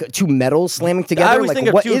that like two metals slamming together? I always like, think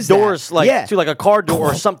of what two is doors, that? like yeah. to like a car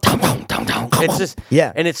door or something. It's just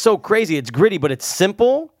and it's so crazy. It's gritty, but it's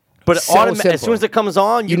simple. But So as soon simple. as it comes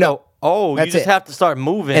on, you know, oh, you That's just it. have to start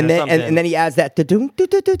moving. and or then something. and then he adds that that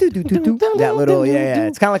little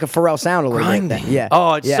It's kind of like a Pharrell sound a little bit. Grinding. Yeah.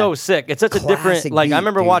 Oh, it's yeah. so sick. It's such a different. Classic Like I beat,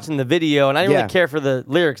 remember dude. watching the video, and I didn't Yeah. really care for the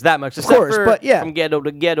lyrics that much. Of course, but yeah. from ghetto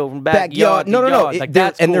to ghetto, from Backyard. backyard. No. to yard. It- Like they're-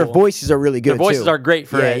 that's and their cool. voices are really good. Their voices too. are great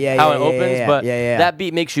for it. Yeah, how yeah, it opens, yeah, but yeah. that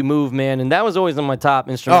beat makes you move, man. And that was always on my top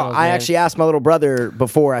instrumentals. Oh, I man. actually asked my little brother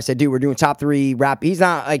before. I said, "Dude, we're doing top 3 rap." He's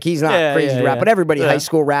not Yeah, crazy to rap, yeah. but everybody Yeah. high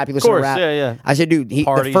school rap. He listens to course, rap. yeah. I said, "Dude," the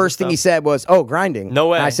Parties first and thing he stuff. said was, "Oh, grinding." No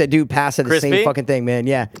way. And I said, "Dude, pass it the Crispy? same fucking thing, man."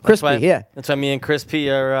 Yeah, That's crispy. why, Yeah, that's why me and Crispy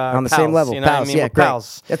are on the pals, same level. You know what I Pals. mean? Yeah, We're great.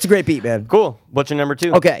 pals. That's a great beat, man. Cool. What's your number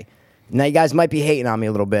 2? Okay, now you guys might be hating on me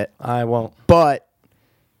a little bit, I won't. but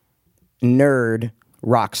Nerd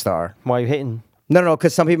Rockstar. Why are you hating? No,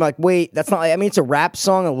 because some people are like, wait, that's not like, I mean, it's a rap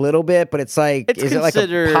song a little bit, but it's like, is it like a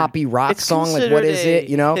considered- poppy rock it's song? Like, what is considered it?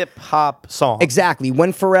 You know? hip hop song. Exactly.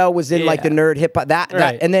 When Pharrell was in like the Yeah. nerd hip hop, that,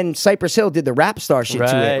 Right. and then Cypress Hill did the rap star shit to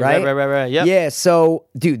it, Right, right? right. Yep. Yeah. So,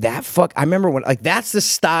 dude, I remember when like that's the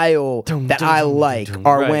style that I like,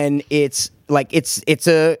 are Right. when it's like it's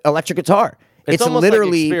a electric guitar. It's almost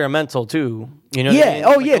literally like experimental too. You know? What I yeah. mean? Oh,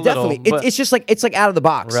 Like yeah, a little, definitely. but- It's just like it's like out of the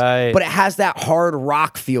box, Right. But it has that hard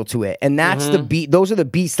rock feel to it, and that's the beat. Those are the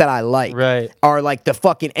beats that I like. Right. Are like the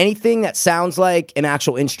fucking anything that sounds like an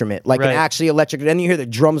actual instrument, like an Right. actually electric. Then you hear the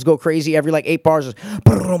drums go crazy every like 8 bars.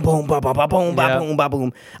 Boom, boom, ba ba ba boom, ba Yeah. boom, ba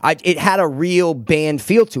boom. It had a real band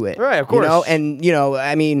feel to it, Right, of You know, course. and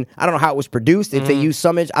I mean, I don't know how it was produced. If they used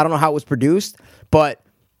some, I don't know how it was produced, but.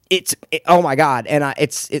 Oh my god, and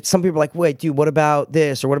it's some people are like, wait, dude, what about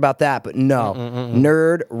this or what about that? But no,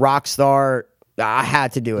 Nerd Rockstar, I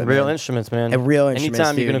had to do it. Real man. instruments, man. Real instruments,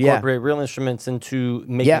 Anytime you can dude, yeah. incorporate real instruments into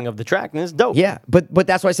making of the track, then it's dope. Yeah, but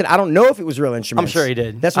that's why I said I don't know if it was real I'm instruments. sure he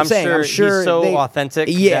did. That's what I'm saying. I'm sure he's so they- authentic.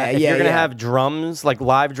 Yeah, that if yeah, you're gonna yeah. have drums, like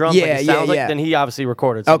live drums, Yeah, like it yeah, sounds like, yeah. then he obviously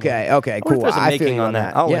recorded. Something. Okay, I wonder cool. if there's a I feel making you on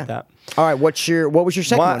that. I yeah. like that. All right, what was your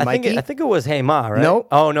second Well, one, Mikey? I think it was Hey Ma, right? Nope.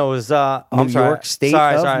 Oh no, it was I'm New sorry. York State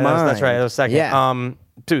sorry, of sorry. That's right. That was second. Yeah.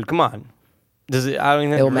 Dude, come on. Does it? I don't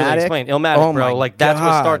even have to really Illmatic? explain. Illmatic, Oh bro. my Like that's what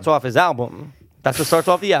God. starts off his album. That's what starts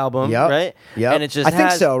off the album, Yep. right? Yep. And it just I think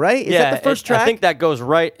has- so, right? Is yeah, that the first I track? think that goes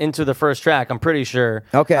right into the first track. I'm pretty sure.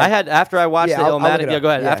 Okay. I had after I watched Yeah, the I'll look Illmatic. it Yeah, up. go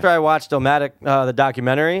ahead. Yeah. After I watched Illmatic, the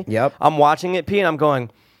documentary. Yep. I'm watching it, P, and I'm going,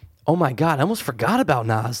 oh my God, I almost forgot about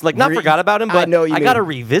Nas. Like, not forgot about him, I but know what you got to mean.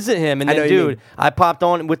 revisit him. And I know then, what you dude, mean. I popped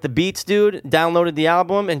on with the beats, dude, downloaded the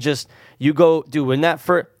album, and just, you go, dude, when that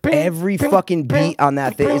first. Every fucking beat on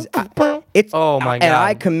that thing is it's. Oh, my And God.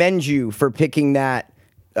 I commend you for picking that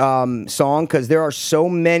song because there are so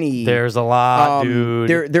many. There's a lot, dude.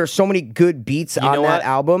 There are so many good beats You on know that what?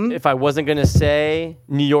 album. If I wasn't going to say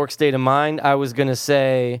New York State of Mind, I was going to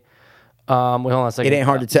say. Wait, hold on a second. It ain't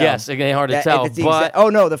hard to tell. Yes, it ain't hard to That- tell. it's the But exact- oh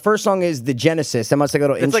no, the first song is the Genesis. That must like a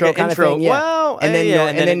little it's intro like an kind intro. of thing. Yeah. Well, and then yeah,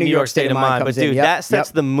 and then New York State of Mind But comes in. dude, Yep, that sets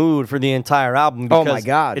yep. the mood for the entire album. Oh, Because my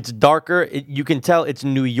God. it's darker. You can tell it's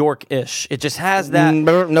New York-ish. It just has that.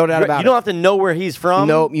 No doubt about You don't it. have to know where he's from.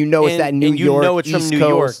 Nope, you know it's that New and you York, know it's from East New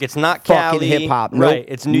York. Coast, It's not fucking Cali hip-hop. Nope, right?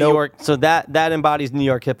 It's New nope. York. So that embodies New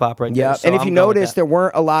York hip hop right there. Yeah, So and if I'm you going with notice, that. there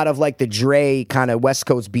weren't a lot of like the Dre kind of West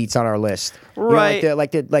Coast beats on our list. You know, Right.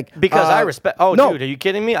 because I respect. Oh, no. dude, are you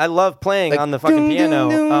kidding me? I love playing Like, on the fucking dun, piano.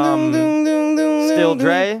 dun, dun, dun, dun, dun, Still dun,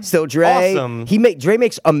 Dre? dun. Still Dre. Awesome. Dre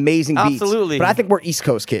makes amazing beats. Absolutely. But I think we're East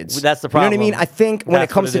Coast kids. That's the You know what I problem. mean? I think when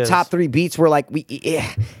That's it comes what it to is. top 3 beats, we're like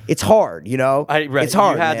it's hard, you know? Right. It's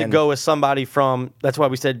hard. You had to man. go with somebody from. That's why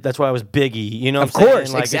we said. That's why I was Biggie. You know, what Of I'm saying?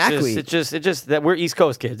 course, Like, exactly. It's just that we're East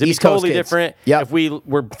Coast kids. It'd East be Coast totally kids. different Yep. if we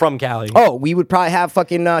were from Cali. Oh, we would probably have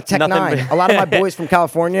fucking Tech Nothing Nine. but- A lot of my boys from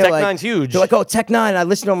California, Tech like, Nine's huge. They're like, "Oh, Tech Nine." I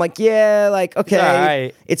listen to them, like, yeah, like, okay, all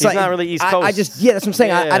right. It's He's like not really East I Coast. just, yeah, that's what I'm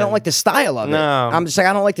saying. I Yeah. don't like the style of it. No. I'm just like,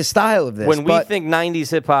 I don't like the style of this. when we but think '90s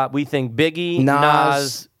hip hop, we think Biggie,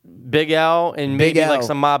 Nas, Big L, and Big maybe L. like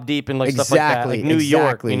some Mobb Deep and like stuff like that, Exactly, like New York.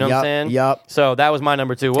 exactly. You know what I'm Yup, saying? yup. So that was my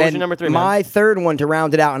number 2. What was and your number 3? my man? third one to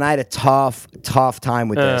round it out, and I had a tough time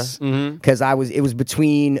with this because it was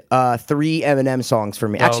between 3 Eminem songs for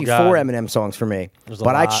me. Actually, God. 4 Eminem songs for me. a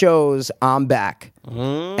But I lot. chose "I'm Back."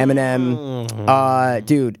 Eminem,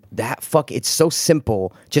 dude, it's so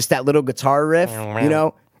simple. Just that little guitar riff, you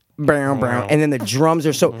know. Brown, brown, and then the drums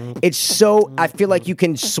are so. It's so. I feel like you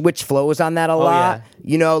can switch flows on that a lot. yeah.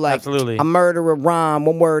 You know, like Absolutely. I murder a rhyme,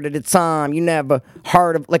 one word at a time. You never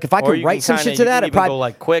heard of like if I Or could you write can some kinda, shit to you that, can it even probably go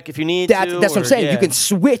like quick if you need that's to. what I'm or- saying. yeah. You can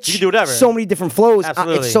switch. You can do whatever. So many different flows.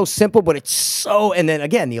 Absolutely. It's so simple, but it's so. And then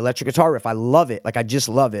again, the electric guitar riff. I love it. Like I just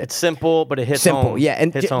love it. It's simple, but it hits Simple, home. yeah.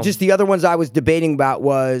 And Hits home. just the other ones I was debating about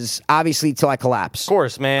was obviously "Till I Collapse." Of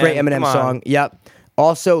course, man. Great Eminem Come on. song. Yep.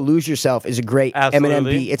 Also, "Lose Yourself" is a great Eminem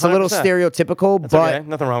Absolutely. beat. It's a little 100%. stereotypical, That's but okay.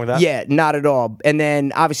 Nothing wrong with that. Yeah, not at all. And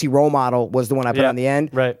then obviously "Role Model" was the one I put Yeah, on the end.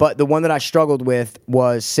 right. But the one that I struggled with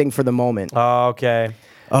was "Sing for the Moment." Oh, okay.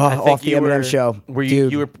 Oh, I think off the you Eminem were- show. Were you,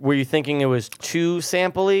 Dude. were you thinking it was too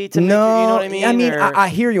sampley to No, make it, you know what I mean? Or- I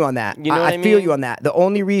hear you on that. You know what I I feel mean? you on that. The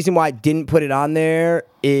only reason why I didn't put it on there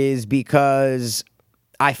is because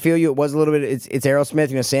I feel you. It was a little bit. It's Aerosmith,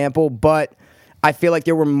 you know, sample, but I feel like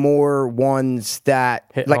there were more ones that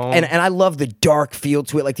Hit like, home. and I love the dark feel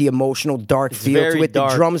to it, like the emotional dark feel very to it.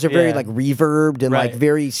 dark, The drums are very yeah. like reverbed and like Right.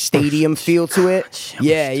 very stadium feel to it.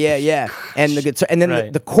 Yeah. And the guitar, and then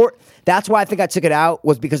Right. the chord. That's why I think I took it out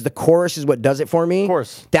was because the chorus is what does it for me. Of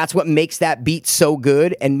course. That's what makes that beat so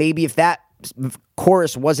good. And maybe if that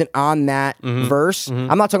chorus wasn't on that verse,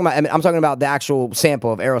 I'm not talking about. I'm talking about the actual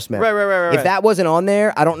sample of Aerosmith. Right. If that wasn't on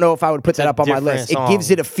there, I don't know if I would put that a up on my different list. It gives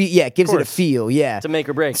song. it a feel. Yeah, it gives it a course. feel. Yeah, It's a make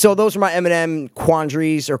or break. So those are my Eminem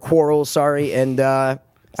quandaries or quarrels. Sorry, and I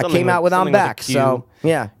Something came out with "I'm something with a Back." Q. So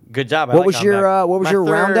yeah. Good job. I What like was I'm your, Back. what was My your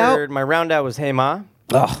round out? third- My round out was Hey Ma.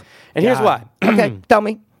 Oh, And here's why. Okay, tell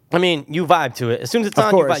me. I mean, you vibe to it. As soon as it's Of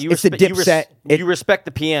on, course. you vibe. It's the Dipset. You respect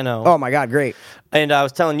the piano. Oh my God, great. And I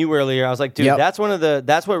was telling you earlier, I was like, dude, Yep.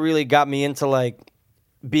 that's what really got me into like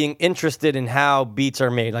being interested in how beats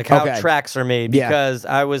are made, like how Okay. tracks are made. Yeah. Because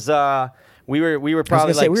I was we were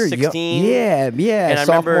probably say, like we were young. 16. Yeah, And I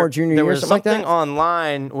sophomore, remember junior there year, was something like something that.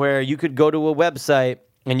 online where you could go to a website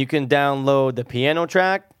and you can download the piano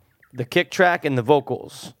track, the kick track, and the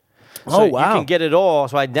vocals. So Oh, wow. You can get it all.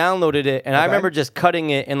 So I downloaded it, and I Okay. remember just cutting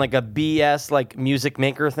it in like a BS like Music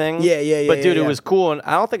Maker thing. Yeah, But dude, yeah. it was cool, and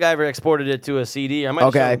I don't think I ever exported it to a CD. I might have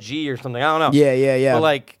Okay. done G or something. I don't know. Yeah. But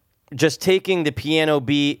like just taking the piano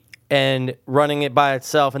beat and running it by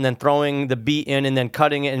itself, and then throwing the beat in, and then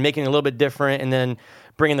cutting it and making it a little bit different, and then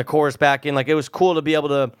bringing the chorus back in. Like it was cool to be able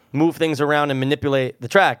to move things around and manipulate the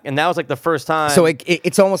track. And that was like the first time. So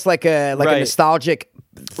it's almost like a Right. nostalgic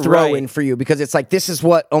throw in Right. for you because it's like this is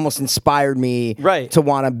what almost inspired me Right. to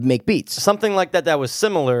want to make beats. something like that was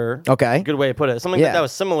similar. Okay. Good way to put it. Something Yeah. like that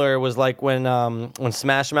was similar was like when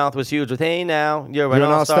Smash Mouth was huge with Hey Now, You're an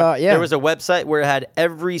an All-Star. All-Star, yeah. There was a website where it had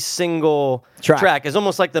every single Track. It's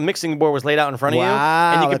almost like the mixing board was laid out in front of you.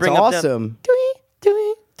 Wow, And you could that's bring awesome. up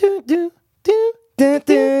but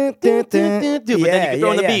then you could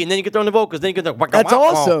throw in the beat, and then you could throw in the vocals, then you could throw. That's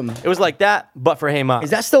awesome. It was like that, but for Hey Ma.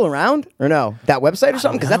 Is that still around or no? That website or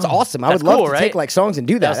something? Because that's awesome. I That's would love cool, to right? take like songs and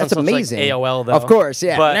do that. was That's on such, like, amazing. AOL though, Of course,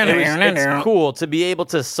 yeah. But it's cool to be able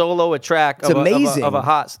to solo a track of amazing. of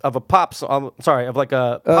a pop song. Sorry, of like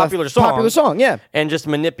a popular song. Popular song, yeah. And just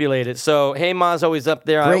manipulate it. So Hey Ma's always up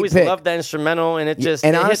there. I Great always pick. loved that instrumental, and it just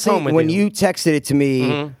And it hits honestly, home with when you texted it to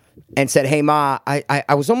me and said, "Hey Ma,"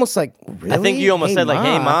 I was almost like, "Really?" I think you almost said, like,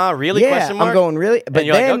 "Hey, Ma, really?" Yeah, Question mark? I'm going really, but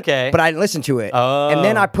you're like, then, okay. but I didn't listen to it, and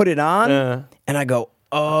then I put it on, Uh. and I go,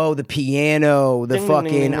 "Oh, the piano, the Ding, ding,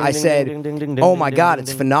 fucking." ding, I ding, said, ding, ding, ding, ding, "Oh my ding, God, ding,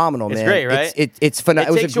 it's ding. phenomenal, It's man! great, right? It's phenomenal. It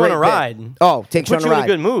It was takes a you on great a bit. ride. Oh, takes Puts you you on a in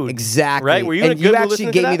a ride. good mood, Exactly. right? Were you in and a good you mood actually listening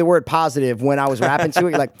to gave me that? the word positive when I was rapping to it.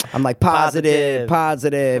 You're like, I'm like Positive.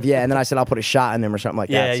 positive, yeah. And then I said I'll put a shot in them or something like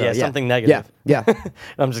Yeah, that. So, yeah, something negative. Yeah.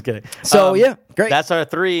 I'm just kidding. So, yeah, great. That's our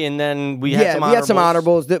 3, and then we had some We had some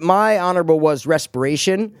honorables. honorables. My honorable was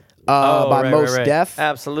Respiration by Mos Def.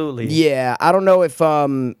 Absolutely. Yeah, I don't know if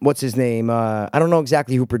what's his name? I don't know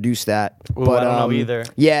exactly who produced that. Ooh, but I don't know either.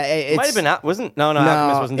 Yeah, it's Might have been out. Wasn't Alchemist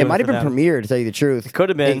no, wasn't it doing might it have for been them. premiered. To tell you the truth, It could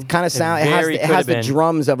have been. It kind of It sound. It has very it could has have the been.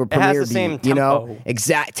 drums of a It has premiere the same beat. You know, tempo.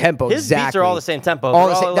 exact tempo. His exactly. beats are all the same tempo. All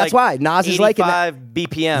They're the same- that's why Nas is like it. 85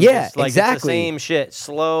 BPM. Yeah, It's like exactly. It's the same shit,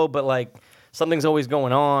 slow, but like something's always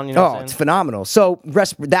going on. You know what Oh, I'm it's saying? phenomenal. So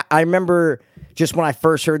that I remember just when I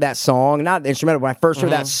first heard that song, not the instrumental, when I first heard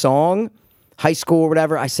Mm-hmm. that song, high school or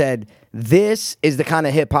whatever, I said, this is the kind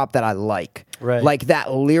of hip hop that I like. Right. Like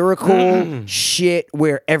that lyrical shit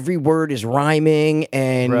where every word is rhyming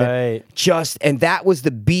and Right. and that was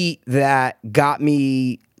the beat that got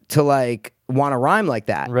me to like want to rhyme like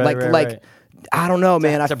that. Right, right. I don't know,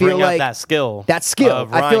 man. I to feel bring out like that skill. That skill.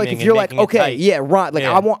 of I feel like rhyming if and you're like, making it okay, tight. yeah, rhyme. Like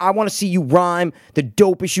Yeah. I want to see you rhyme the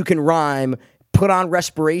dopest you can rhyme. Put on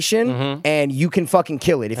Respiration, and you can fucking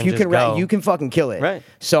kill it. If And you just can, go. you can fucking kill it. Right.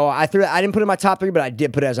 So I didn't put it in my top 3, but I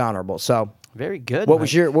did put it as honorable. So Very good. what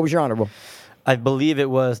Mike. was your honorable? I believe it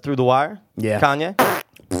was Through the Wire. Yeah. Kanye.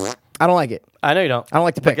 I don't like it. I know you don't. I don't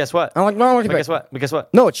like to But pick. guess what? I don't like to But pick. guess what? But guess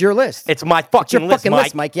what? No, it's your list. It's my fucking It's your list, fucking Mike.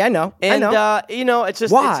 list, Mikey. I know. And I know. it's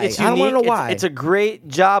just Why? It's I don't unique. wanna know why. It's a great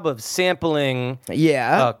job of sampling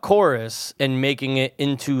Yeah. a chorus and making it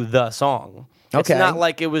into the song. Okay. It's not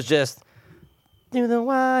like it was just Through the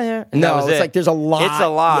Wire. And No, that was it's it. like there's a lot. It's a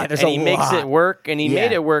lot. Yeah, there's and a he makes lot. it work, and he Yeah.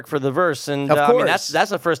 made it work for the verse. And Of I mean, course. that's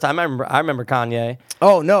the first time I remember Kanye.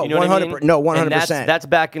 Oh no, You know what I 100%. mean? No, And 100%. That's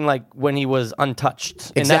back in like when he was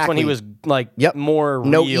untouched, and that's when he Exactly. was like Yep. more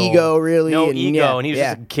No real. ego, really, no and ego, yeah, and he was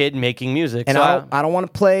yeah. just a kid making music. And so I don't want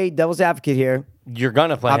to play devil's advocate here, you're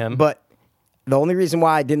gonna play him, but the only reason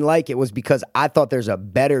why I didn't like it was because I thought there's a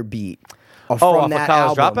better beat from off of that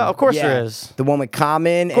College album. Dropout? Of course Yeah. there is. The one with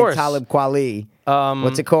Common and course. Talib Kweli.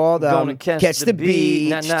 What's it called? Gonna catch the beat.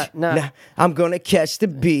 Nah. I'm gonna catch the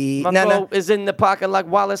beat. my flow is in the pocket like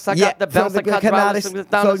Wallace. I got the bounce. I got Wallace.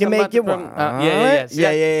 So you make it one. Yeah.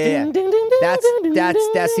 Yeah.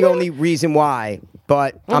 That's the only reason why.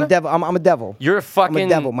 But I'm devil. I'm a devil. You're a fucking I'm a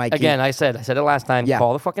devil, Mikey. Again, I said it last time. Yeah.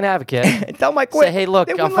 Call the fucking advocate. Tell my quit. Say, hey, look,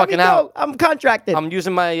 They I'm wouldn't let me fucking out. go. I'm contracted. I'm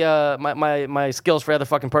using my my skills for other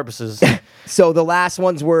fucking purposes. So the last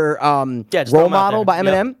ones were just throw Role 'em out Model by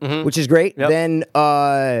there. Eminem, Yep. Mhm. which is great. Yep. Then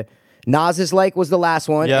Nas's Like was the last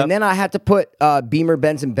one. Yep. And then I had to put Beamer,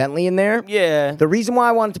 Benz, and Bentley in there. Yeah. The reason why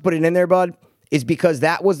I wanted to put it in there, bud, is because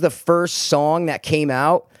that was the first song that came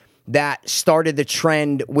out that started the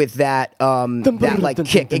trend with that like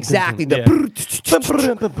kick. Exactly.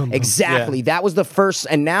 Exactly. Yeah. That was the first,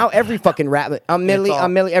 and now every fucking rap, I'm Millie,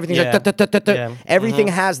 everything's Yeah. like da-da-da-da-da. Yeah. Everything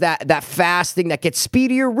has that fast thing that gets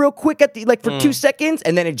speedier real quick at the like for 2 seconds,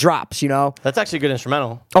 and then it drops. You know. That's actually a good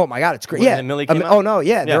instrumental. Oh my god, it's great. When Yeah. the Millie came out? Oh no,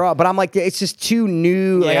 yeah, they're Yeah. all. But I'm like, it's just too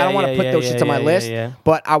new. Like I don't want to put those shits on my list. Yeah.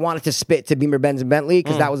 But I wanted to spit to Beamer, Benz, and Bentley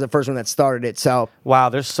because that was the first one that started it. So Wow,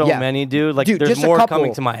 there's so Yeah. many, dude. Like, Dude, there's just a more couple.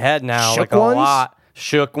 coming to my head now. Shook like ones? a lot.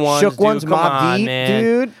 Shook ones. Shook dude, ones, come Mobb on, Deep, man.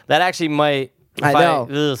 dude. That actually might. I know.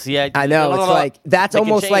 I I know it's like that's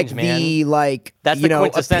almost like the like That's you the know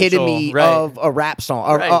quintessential, epitome right. of a rap song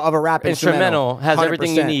or Right. of a rap Instrumental has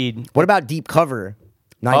everything you 100%. need. What about Deep Cover?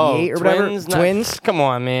 98 or whatever. Twins. Twins. Come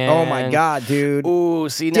on, man. Oh my god, dude. Ooh,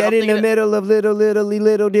 see now. Dead in the middle of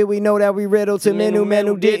little did we know that we riddled to men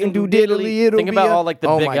who didn't do diddly. It'll Think be about a- all like the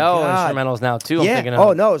Oh Big my L God. instrumentals now too. I'm Yeah. thinking of.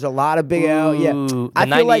 Oh no, there's a lot of Big L. Yeah. Ooh, I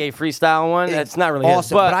the feel 98 like freestyle one. It's not really awesome,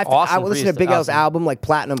 his, but I awesome listen to freestyle. Big L's Awesome. album, like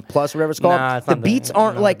Platinum Plus, whatever it's called. Nah, it's the not beats that-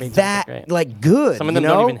 aren't no, like the beats aren't that, great. like good. Some of them you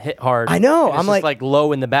know? don't even hit hard. I know. And it's I'm just, like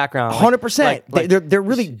low in the background. 100%. They're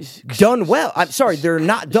really done well. I'm sorry, they're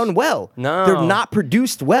not done well. No. They're not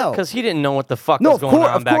produced well. Because he didn't know what the fuck No, was of going course,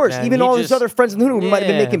 on of back course. then. Even He all his just- other friends in the hood who might have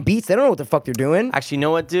been Yeah. making beats, they don't know what the fuck they're doing. Actually, you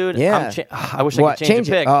know what, dude? Yeah. I wish I What? could change Change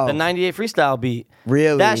a it? pick. Oh. The 98 freestyle beat.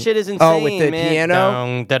 Really? That shit is insane, Oh, with the man.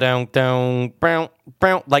 piano? Dun, dun, dun, brown,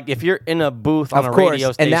 brown. Like, if you're in a booth on Of a course, radio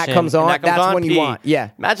and station. that comes on, that's when you P, want- yeah.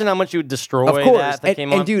 Imagine how much you would destroy Of course. that if that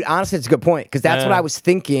came And on. dude, honestly, it's a good point because that's what Yeah. I was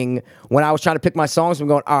thinking when I was trying to pick my songs. I'm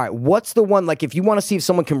going, all right, what's the one, like, if you want to see if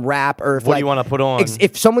someone can rap or if, What do like, you wanna put on?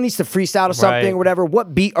 If someone needs to freestyle to something Right. or whatever,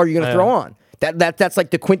 what beat are you going to Yeah. throw on? That's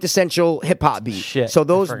like the quintessential hip hop beat. Shit, so I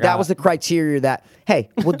that forgot. was the criteria that, hey,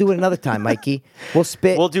 we'll do it another time, Mikey. We'll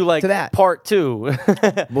spit We'll do, like, to that. part 2.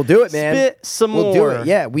 We'll do it, man. Spit some We'll do more. it.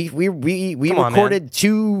 Yeah, we Come on, recorded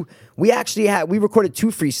two. We actually we recorded 2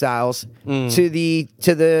 freestyles Mm. to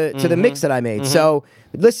the mix that I made. So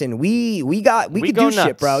listen, we could go do nuts.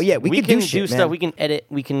 shit, bro. Yeah, we could can do shit, man. stuff. We can edit.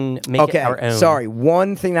 We can make Okay, it our own. sorry.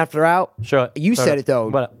 One thing after out. Sure. You Sure. said it though.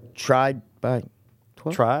 What? Tried by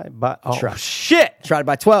 12. Try, but oh Try. shit! Tried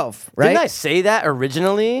by 12. Right. Didn't I say that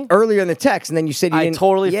originally? Earlier in the text, and then you said you I didn't.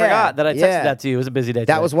 totally Yeah, forgot that I texted yeah. that to you. It was a busy day.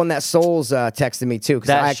 That today. was one that Souls texted me too because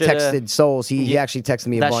That I shoulda- texted Souls. He Yeah, actually texted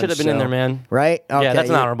me a that bunch. shoulda been in so- there, man. Right? Okay, that's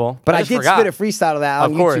honorable. But I I just did forgot. spit a freestyle of that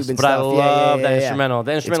on Of course, YouTube and but I stuff. love yeah, that yeah. instrumental.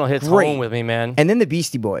 The instrumental It's hits great. home with me, man. And then the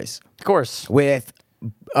Beastie Boys Of course. with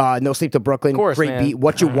No Sleep Till Brooklyn. Of course, great man. beat.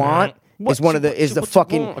 What You Want What is one of you- the is the what you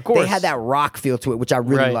fucking. want, of They course. had that rock feel to it, which I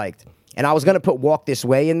really Right. liked. And I was gonna put Walk This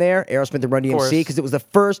Way in there, Aerosmith and Run course. DMC, because it was the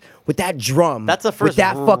first with that drum. That's the with first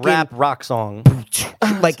that fucking rap rock song.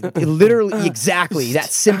 like literally exactly that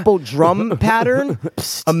simple drum pattern,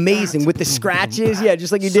 amazing with the scratches. Yeah,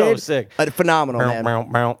 just like you So did. sick. Phenomenal,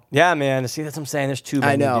 man. Yeah, man. See, that's what I'm saying. There's too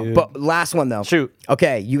many. I know. dude. But last one though. Shoot.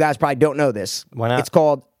 Okay, you guys probably don't know this. Why not? It's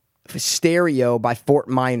called Stereo by Fort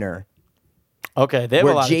Minor. Okay, they have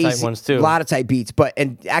a lot of tight ones too. A lot of tight beats, but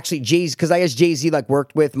and actually Jay-Z, because I guess Jay-Z like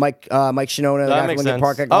worked with Mike Shinoda, the guy That from makes Linkin sense.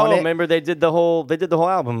 Park. Oh, remember they did the whole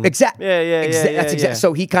album. Exactly. Yeah. That's exact.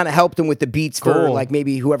 So he kind of helped him with the beats for Cool. like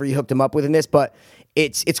maybe whoever he hooked him up with in this. But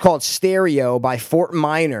It's called Stereo by Fort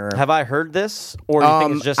Minor. Have I heard this, or do you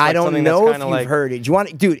think it's just like I don't something know that's if kind you've of like? heard it. Do you want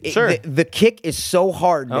it? Dude, Sure. the kick is so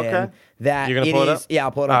hard, man, Okay. that You're gonna pull it up? Yeah,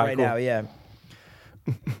 I'll pull it up All right right, now, yeah.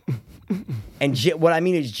 And what I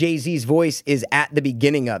mean is Jay-Z's voice is at the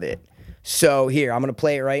beginning of it. So here, I'm going to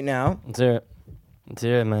play it right now. Let's hear it. Let's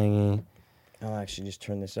hear it, Mikey. I'll actually just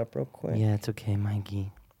turn this up real quick. Yeah, it's okay,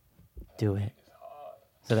 Mikey. Do it.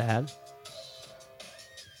 Is that an ad?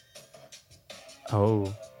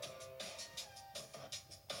 Oh.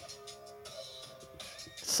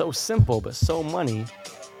 So simple, but so money.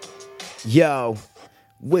 Yo,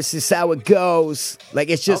 this is how it goes. Like,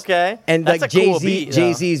 it's just... Okay. And That's like a cool beat, though.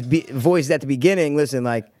 Jay-Z's voice at the beginning, listen,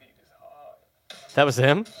 like, That was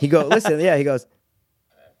him? he goes...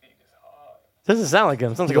 Doesn't sound like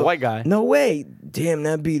him. Sounds like a white guy. No way. Damn,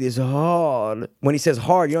 that beat is hard. When he says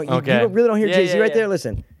hard, you Okay. really don't hear Yeah, Jay-Z yeah, right yeah. there.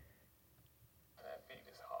 Listen.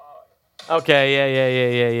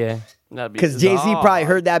 Okay, yeah. Because Jay-Z probably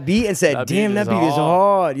heard that beat and said, That beat damn, that is beat is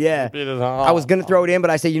hard. Yeah. beat is I was going to throw it in,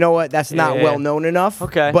 but I said, you know what? That's not Yeah. well known enough.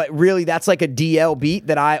 Okay. But really, that's like a DL beat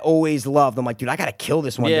that I always loved. I'm like, dude, I got to kill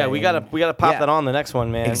this one. Yeah, day. we gotta pop Yeah. that on the next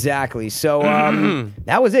one, man. Exactly. So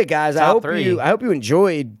that was it, guys. I Top hope three. you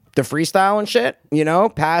enjoyed the freestyle and shit. You know,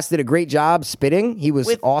 Pass did a great job spitting. He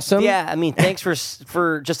was awesome. Yeah, I mean, thanks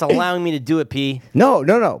for just allowing me to do it, P. No.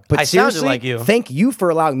 But I sounded seriously, like you. thank you for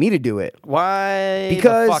allowing me to do it. Why?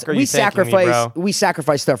 Because the fuck are we you thanking me, sacrifice bro? we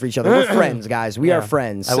sacrifice stuff for each other. We're friends, guys. We Yeah. are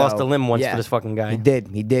friends. I lost so, a limb once yeah. for this fucking guy. He did.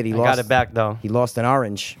 He I lost got it back though. He lost an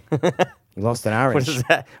orange. He lost an orange. What is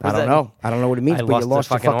that? I What's don't that know. I don't know what it means, I but lost you lost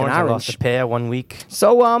the your fucking fucking orange. I lost orange. a pair 1 week.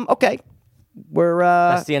 So okay. We're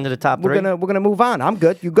That's the end of the top we're three. gonna move on. I'm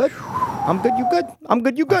good. You good? I'm good. You good? I'm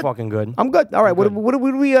good. You good? I'm fucking good. I'm good. All right. good. What are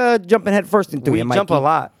we jumping head first into? We here, jump a Mikey?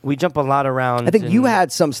 lot. We jump a lot around. I think you and-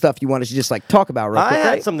 had some stuff you wanted to just like talk about real I quick, had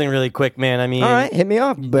right? something really quick, man. I mean, All right, hit me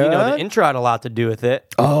up, you bud. know, the intro had a lot to do with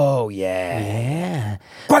it. Oh yeah. Yeah.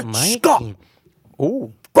 Great Mikey. Scott.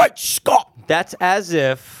 Ooh. Great Scott. That's as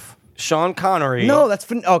if Sean Connery No, that's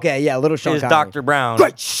okay. Yeah, little Sean is Connery. Dr. Brown.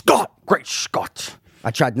 Great Scott. Great Scott. I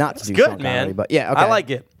tried not to do Good, Sean man. Connery, but yeah, okay. I like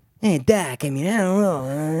it. Hey, Doc. I mean, I don't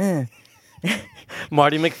know.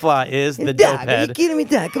 Marty McFly is the dope Doc, are you head. kidding me,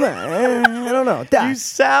 Doc? Come on. I don't know, Doc. You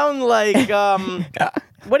sound like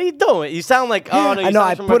what are you doing? You sound like oh no. You I know.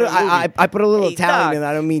 sound I from put like a movie. I put a little Hey, Italian Doc. in.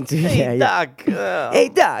 I don't mean to. Hey yeah, yeah. Doc. Hey,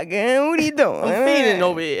 Doc. What are you doing? I'm feeding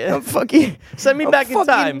over here. I'm fucking. Send me I'm back in fucking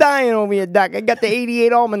time. dying over here, Doc. I got the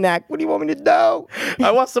 '88 almanac. What do you want me to do?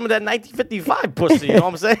 I want some of that 1955 pussy. You know what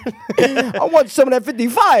I'm saying? I want some of that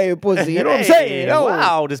 55 pussy. You know what I'm Hey, saying? Oh,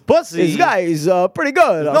 wow, this pussy. This guy is pretty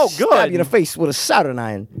good. I'll No stab good. you in the face with a soldering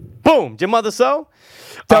iron. Boom. Did your mother sew?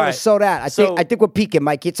 Tell All her right. so that. I So- think we're peaking,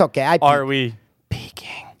 Mike. It's okay. I peak. Are we peaking?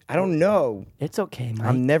 I don't know. It's okay, Mike.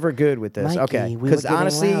 I'm never good with this. Mikey, okay, we were because getting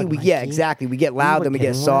honestly, loud, yeah, Mikey. exactly. We get loud, were then we get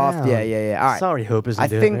getting soft. loud. Yeah. All right. Sorry, Hoopers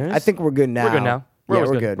and I think we're good now. We're good now. We're yeah, always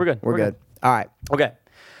we're good. good. We're good. We're We're good. good. All right. Okay.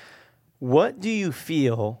 What do you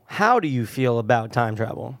feel? How do you feel about time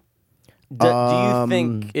travel? Do you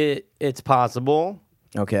think it's possible?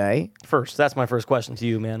 Okay. First, that's my first question to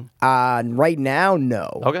you, man. Right now,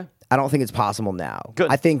 no. Okay. I don't think it's possible now.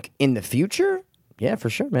 Good. I think in the future, yeah, for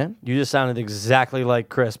sure, man. You just sounded exactly like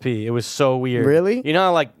Chris P. It was so weird. Really? You know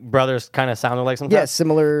how like brothers kind of sounded like sometimes? Yeah,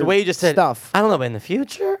 similar The way you just said stuff. I don't know, but in the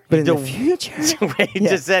future? But in the The- future, the way you Yeah.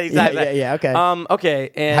 just said Yeah, exactly yeah, that. yeah, okay. Okay.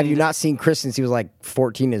 And have you not seen Chris since he was like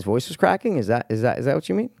 14? His voice was cracking. Is that what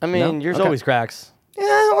you mean? I mean, No? yours Okay. always cracks. Yeah,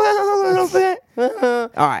 well, a little bit.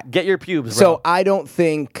 All right. Get your pubes, So bro. I don't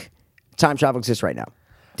think time travel exists right now.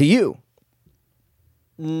 Do you?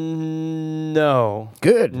 No.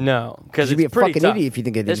 Good. No. Because You'd be it's a pretty fucking tough. idiot if you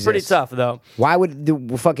think it It's pretty exists. tough, though, Why would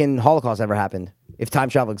the fucking Holocaust ever happen if time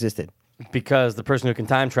travel existed? because the person who can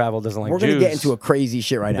time travel doesn't like We're Jews. gonna get into a crazy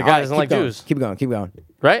shit right now. The guy All right, doesn't keep like going. Jews. Keep going. Keep going.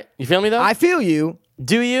 Right? You feel me, though? I feel you.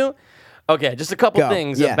 Do you? Okay, just a couple Go.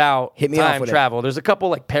 things Yeah. about Hit me off time with it. travel. There's a couple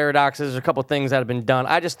like paradoxes, a couple things that have been done.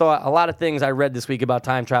 I just thought a lot of things I read this week about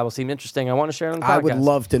time travel seemed interesting. I want to share on the podcast. I would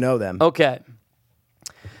love to know them. Okay.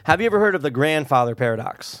 Have you ever heard of the grandfather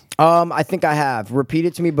paradox? I think I have. Repeat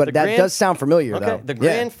it to me, but that grand- does sound familiar, Okay, though. the Yeah.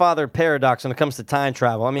 grandfather paradox when it comes to time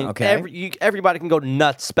travel. I mean, Okay. everybody can go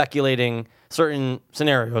nuts speculating certain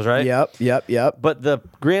scenarios, right? Yep. But the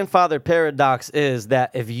grandfather paradox is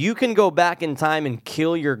that if you can go back in time and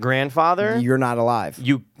kill your grandfather, You're not alive.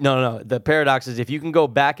 no. The paradox is if you can go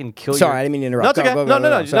back and kill. Sorry, your, I didn't mean to interrupt. No, it's Go, okay. go, go,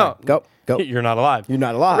 no. go, sorry. Go. You're not alive. You're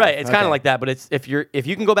not alive. Right. It's kind Okay. of like that, but it's if you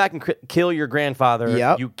can go back and kill your grandfather,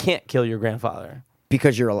 Yep. you can't kill your grandfather.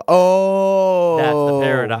 Because you're alive. Oh. That's the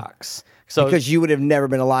paradox. So Because you would have never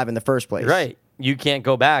been alive in the first place. right. you can't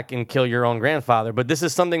go back and kill your own grandfather. But this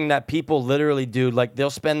is something that people literally do. Like, they'll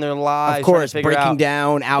spend their lives Of course, trying to figure breaking out,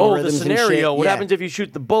 down algorithms oh, the and scenario. shit. What Yeah. happens if you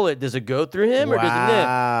shoot the bullet? Does it go through him or does it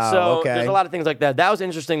Wow, hit? So okay. there's a lot of things like that. That was an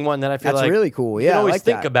interesting one that I feel That's like really cool. you Yeah, can I always like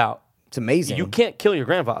think that. about. It's amazing. You can't kill your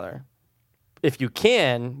grandfather. If you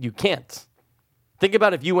can, you can't. Think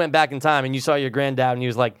about if you went back in time and you saw your granddad and he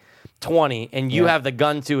was like 20 and you Yeah. have the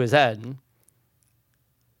gun to his head.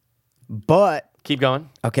 But, Keep going.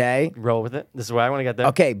 okay. Roll with it. This is where I want to get there.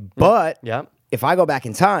 Okay, but Yeah. if I go back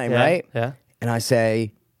in time, Yeah. right? Yeah. And I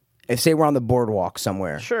say, say we're on the boardwalk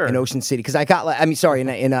somewhere, Sure. in Ocean City, because I got like,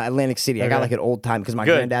 in Atlantic City, I got Okay. like an old time because my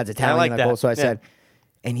Good. granddad's I Italian. like that. So I Yeah. said,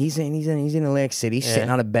 and he's in Atlantic City, sitting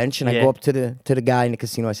on a bench, and I Yeah. go up to the guy in the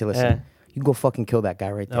casino. I say, listen, Yeah. you can go fucking kill that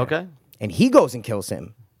guy right there. Okay. And he goes and kills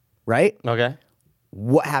him, right? Okay.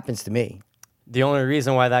 What happens to me? The only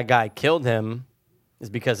reason why that guy killed him is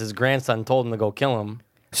because his grandson told him to go kill him.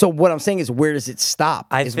 So what I'm saying is, where does it stop?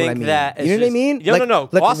 I is what think mean. that you it's know what I just- mean. No, no.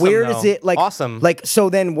 Like Awesome, where though. does it like Awesome. Like so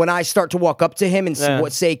then when I start to walk up to him and Yeah.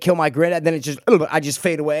 say kill my granddad, then it just I just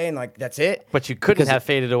fade away and like that's it. But you couldn't Because- have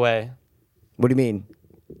faded away. What do you mean?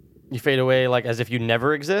 You fade away like as if you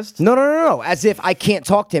never exist. No. As if I can't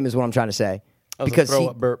talk to him is what I'm trying to say. That was a Because throw he,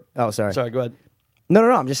 up burp. Oh, sorry. Sorry, go ahead. No.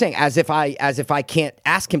 I'm just saying as if I can't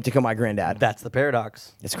ask him to kill my granddad. That's the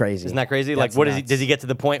paradox. It's crazy. Isn't that crazy? That's Like, what is he? nuts. Does he get to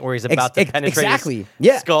the point where he's about to penetrate exactly. his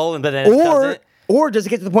Yeah. skull, and but then it doesn't? Or does it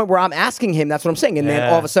get to the point where I'm asking him? That's what I'm saying, and then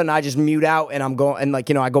Yeah. all of a sudden I just mute out and I'm going and like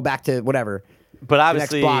I go back to whatever. But next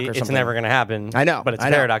obviously, block or it's something. never going to happen. I know, but it's I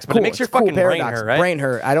a know. paradox. But Cool, it makes your it's cool fucking brain paradox. hurt, right? Brain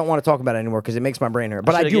hurt. I don't want to talk about it anymore because it makes my brain hurt.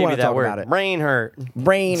 But I Should've do gave want you to that talk word. about it. Brain hurt.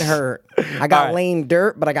 Brain hurt. I got right. lame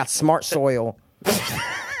dirt, but I got smart soil.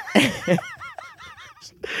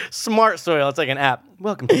 Smart soil. It's like an app.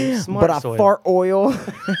 Welcome to Smart But I Soil. fart oil.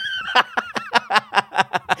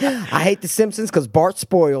 I hate The Simpsons because Bart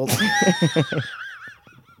spoiled.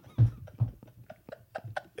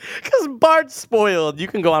 Because Bart's spoiled. You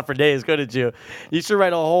can go on for days, couldn't you? You should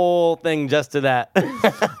write a whole thing just to that.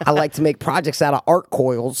 I like to make projects out of art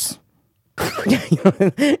coils.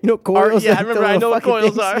 you know coils? yeah, I Like the remember. I little know what fucking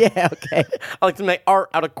coils things? are. Yeah, okay. I like to make art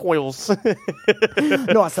out of coils.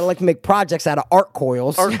 No, I said I like to make projects out of art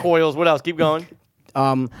coils. Art coils. What else? Keep going.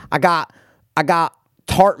 I got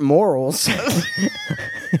tart morals.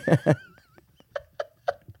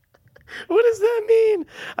 What does that mean?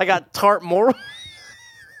 I got tart moral.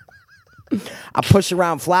 I push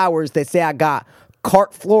around flowers. They say I got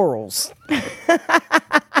cart florals.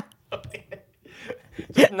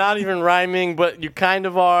 Not even rhyming, but you kind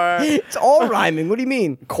of are. It's all rhyming. What do you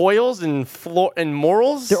mean? Coils and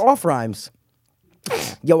morals. They're off rhymes.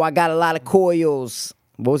 Yo, I got a lot of coils.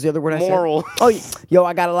 What was the other word I Moral. said? Oh, yo,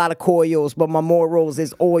 I got a lot of coils, but my morals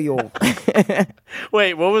is oil.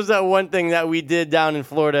 Wait, what was that one thing that we did down in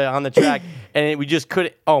Florida on the track, and we just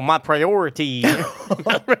couldn't? Oh, my priority.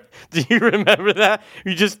 Do you remember that?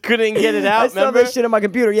 You just couldn't get it out. I saw remember? that shit on my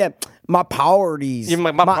computer. Yeah, my priorities. Yeah,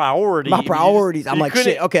 my priority. My You just- priorities. I'm you like, shit.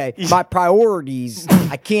 couldn't- Okay, my priorities.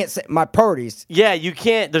 I can't say my priorities. Yeah, you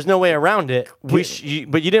can't. There's no way around it. But you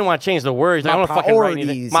didn't want to change the words. My I don't fucking write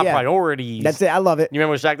anything. priorities, My yeah. priorities. That's it. I love it. You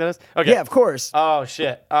remember what track that is? Okay. Yeah, of course. Oh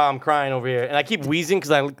shit! I'm crying over here, and I keep wheezing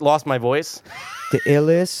because I lost my voice. The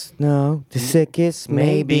illest, no. The sickest,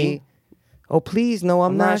 maybe. Oh, please, no,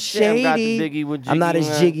 I'm not shit. I'm shady. not the Biggie with I'm not Jiggy, as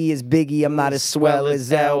man. jiggy as Biggie. I'm not as swell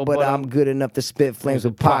as L, but I'm good enough to spit flames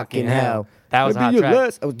with Pac in hell. That was a hot Maybe track. you're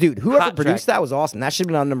less- Oh, dude, whoever Hot produced track. that was awesome. That should have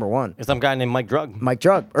been on number one. It's some guy named Mike Drug. Mike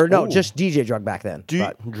Drug. Or no, Ooh. just DJ Drug back then.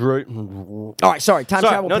 But- All All right, sorry. Time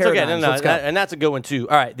travel no, it's okay. paradigms. No, Let's go. and that's a good one too.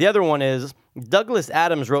 All right, the other one is Douglas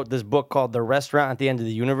Adams wrote this book called The Restaurant at the End of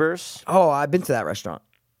the Universe. Oh, I've been to that restaurant.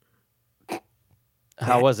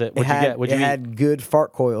 How was it? What'd you get? What'd it you eat? had good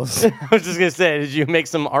fart coils. I was just gonna say, did you make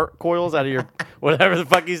some art coils out of your whatever the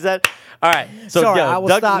fuck you said? All right, so Sorry, yo, I will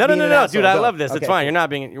Doug, stop no, being an dude, asshole. I Go. love this. Okay, it's fine. cool. You're not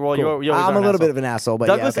being well. Cool. You always I'm are a an little bit asshole. of an asshole, but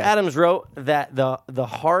Douglas yeah, okay. Adams wrote that the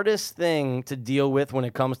hardest thing to deal with when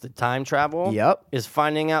it comes to time travel Yep. is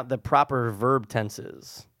finding out the proper verb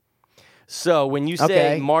tenses. So when you say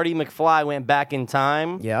Okay. Marty McFly went back in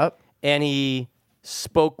time, Yep. and he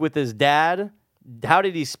spoke with his dad, how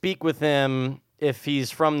did he speak with him if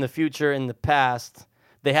he's from the future and the past?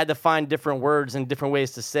 They had to find different words and different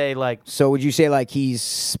ways to say, like, So would you say like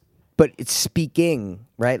but it's speaking,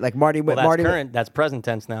 right? Like Marty. well, that's Marty. current. That's present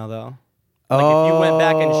tense now, though. Like if you went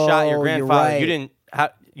back and shot your Oh, you're grandfather, right. you didn't.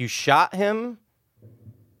 You shot him.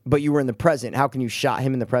 but you were in the present. How can you shot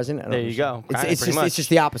him in the present? I don't There you go. understand. Kinda, It's pretty just much. it's just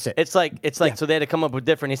the opposite. It's like so they had to come up with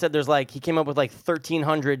different. He said he came up with like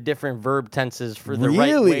 1,300 different verb tenses for the right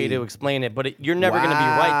Really? way to explain it. But you're never gonna be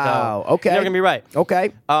right Wow. though. Okay. You're never gonna be right.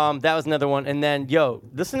 Okay. That was another one. And then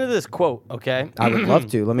listen to this quote. Okay. I would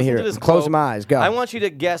love to. Let me hear Listen to it. this Close quote. my eyes. Go. I want you to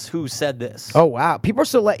guess who said this. Oh wow! People are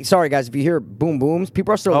still sorry guys if you hear boom booms.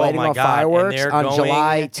 People are still Oh, lighting my off God, and fireworks they're on going-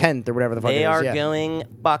 July 10th or whatever the fuck They it is. are yeah. going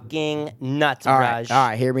fucking nuts, All right, Raj. all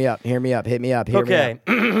right. Hear me up. Hear me up. Hit me up. Hear me Okay.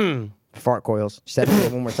 up. Fart coils. Said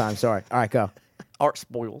it one more time. Sorry. All right, go. Art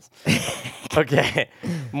spoils. Okay.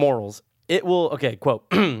 Morals. Quote,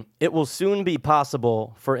 it will soon be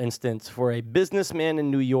possible, for instance, for a businessman in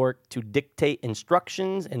New York to dictate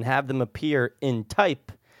instructions and have them appear in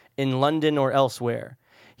type in London or elsewhere.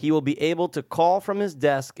 He will be able to call from his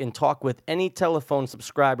desk and talk with any telephone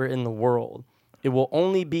subscriber in the world. It will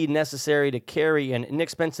only be necessary to carry an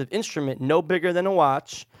inexpensive instrument no bigger than a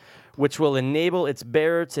watch, which will enable its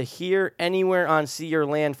bearer to hear anywhere on sea or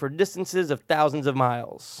land for distances of thousands of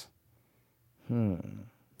miles.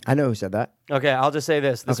 I know who said that. Okay, I'll just say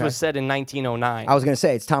this. This Okay. was said in 1909. I was gonna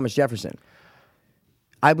say it's Thomas Jefferson.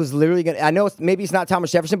 I was literally gonna. I know maybe it's not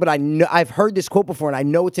Thomas Jefferson, but I know I've heard this quote before, and I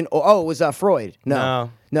know it's in. Oh, it was Freud. No,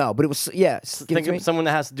 but it was Give it Think to me. of someone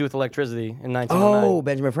that has to do with electricity in 1909. Oh,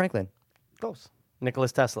 Benjamin Franklin. Close.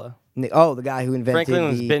 Nicholas Tesla. Oh, the guy who invented Franklin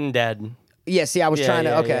has the. been dead. Yeah, see, I was trying to.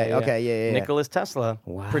 Yeah, Okay, yeah. Nicholas Tesla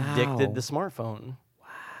predicted the smartphone.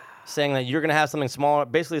 Saying that you're going to have something smaller,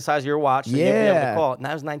 basically the size of your watch, and you'll be able to Yeah. call it. And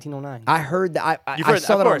that was 1909. I heard that. You've I heard-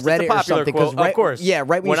 saw of that course, on it's a Reddit or popular something. quote. Right, of course. Yeah,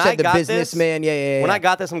 right when you I said the got this- businessman. Yeah. When I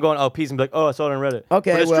got this, I'm going, peace, and be like, I saw it on Reddit.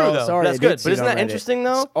 Okay, but it's well, true, though. sorry, That's I did good. see But it isn't on that Reddit. interesting,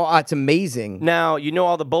 though? Oh, it's amazing. Now, you know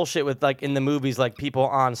all the bullshit with, like, in the movies, like, people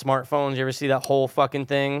on smartphones. You ever see that whole fucking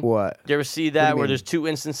thing? What? You ever see do that you where mean? there's two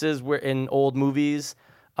instances where in old movies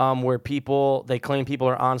where they claim people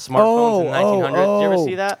are on smartphones in the 1900s? You ever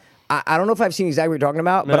see that? I don't know if I've seen exactly what you're talking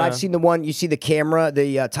about, but No. I've seen the one. You see the camera.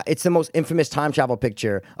 It's the most infamous time travel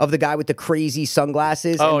picture of the guy with the crazy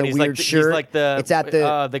sunglasses and the he's weird like shirt. He's like the. It's at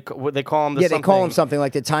the. they call him the. They call him something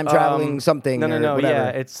like the time traveling something. No, or whatever. yeah,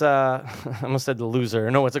 it's I almost said the loser.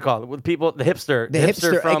 No, what's it called? With people, the hipster, The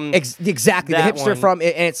hipster from exactly the that hipster one. from, and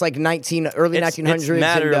it's like early It's 1900s.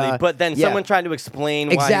 mad and, early, but then yeah. someone tried to explain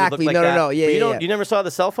why Exactly. he would No, look no, like that. no. Yeah, But you yeah, don't. yeah. You never saw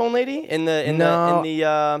the cell phone lady in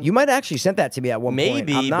the You might have actually sent that to me at one point.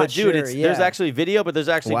 maybe, I'm not but dude, sure. there's actually video, but there's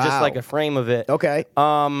actually just Wow. like a frame of it. Okay.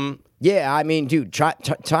 Yeah, I mean, dude,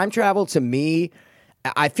 time travel to me,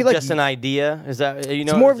 I feel like Just an idea. Is that you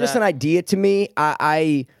know? it's more is of just that- an idea to me.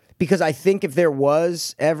 I because I think if there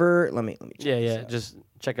was ever, let me. Check Yeah, this yeah. out. Just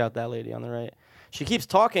check out that lady on the right. She keeps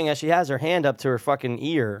talking as she has her hand up to her fucking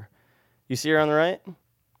ear. You see her on the right?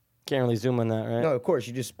 Can't really zoom on that, right? No, of course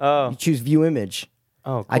you just Oh. you choose view image.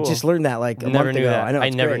 Oh, cool. I just learned that like a never month knew ago. that. I know.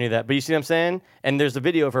 it's never great. knew that. But you see what I'm saying? And there's a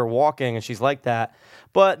video of her walking, and she's like that.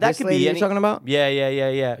 But that This could lady be you're any, talking about?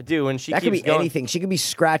 Yeah. Dude, and she That keeps could be going, anything. She could be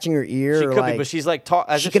scratching her ear. She or could like, be, but she's like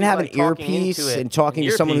as she if can she's, have like, an talking earpiece into it. and talking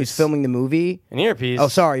to someone who's Earpiece. filming the movie. An earpiece. Oh,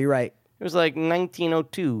 sorry, you're right. It was like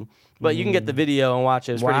 1902. But you can get the video and watch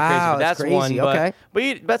it. It's pretty crazy. Wow, But that's that's one. crazy. But, Okay.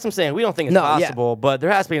 but that's what I'm saying. We don't think it's No, yeah. possible, but there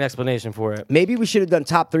has to be an explanation for it. Maybe we should have done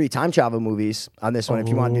top 3 time travel movies on this one if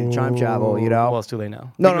you want to do the time travel. You know. Well, it's too late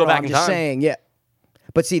now. No, We can no, go back I'm in just time. saying, yeah.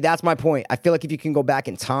 But see, that's my point. I feel like if you can go back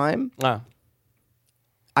in time, Ah.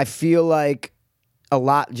 I feel like a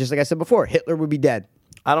lot, just like I said before, Hitler would be dead.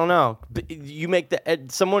 I don't know. But you make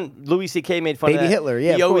someone Louis C.K. made fun of Baby that. Hitler,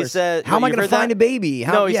 yeah, He of always course. said, How am I you gonna heard find that? a baby?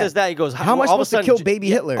 No, he yeah. says that. He goes, How am I all of a supposed to sudden, kill baby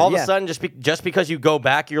Hitler? All of Yeah. a sudden, just because you go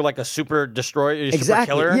back, you're like a super destroyer, you're a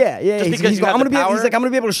Exactly. super killer. Yeah. Just He's because you going, have the power. he's like, I'm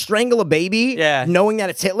gonna be able to strangle a baby. Yeah. Knowing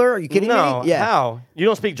that it's Hitler. Are you kidding no, me? Yeah. how? You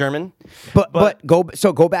don't speak German. But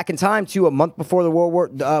go back in time to a month before the World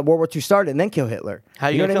War II started, and then kill Hitler. How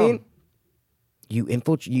you you know gonna what I kill mean? him? You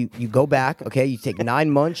infiltrate. You go back. Okay, you take 9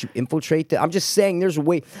 months. You infiltrate. I'm just saying, there's a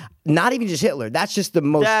way. Not even just Hitler. That's just the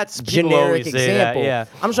most People generic always say that, example. yeah.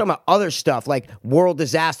 I'm just talking about other stuff like world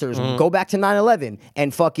disasters. Go back to 9/11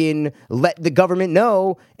 and fucking let the government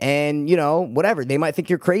know, and whatever. They might think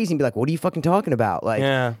you're crazy and be like, "What are you fucking talking about?" Like,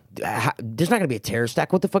 Yeah. there's not gonna be a terror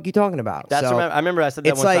stack. What the fuck are you talking about? That's So, I remember I said that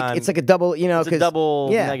it's one like time. it's like a double, It's a 'cause- double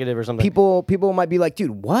negative or something. People might be like,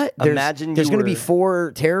 dude, what? Imagine there's you going to be were-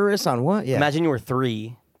 4 terrorists on what? Yeah. Imagine you were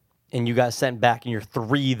 3 and you got sent back and you're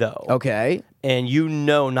 3 though. Okay. And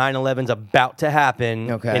 9/11's about to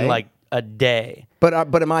happen Okay. in like a day. But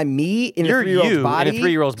am I me in You're a 3-year-old's you in a body?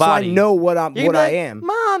 3-year-old's So body. I know what You're gonna be I like, am.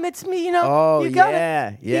 Mom, it's me. You know. Oh, you gotta, yeah,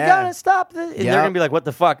 You yeah. gotta stop this. And Yeah. they're gonna be like, "What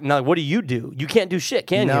the fuck?" No, what do? You can't do shit,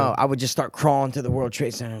 can No, you? I would just start crawling to the World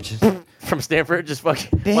Trade Center. And just, From Stanford, just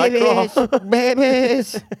fucking like babies, crawl.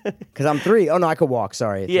 babies. Because I'm 3. Oh no, I could walk.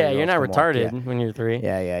 Sorry. Yeah, you're 3-year-olds not can walk, retarded yeah. when you're 3.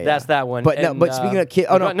 Yeah. That's that one. But no, And, but speaking of kids,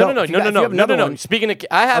 oh no, no. if you have another one- Speaking of,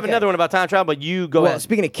 I have Okay. another one about time travel, but you go Well, ahead.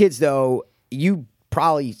 speaking of kids, though, you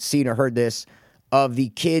probably seen or heard this of the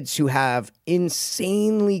kids who have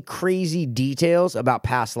insanely crazy details about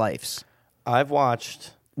past lives, I've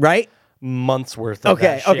watched right? months worth of Okay,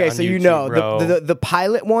 that shit on so you YouTube, know bro. the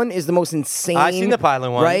pilot one is the most insane. I've seen the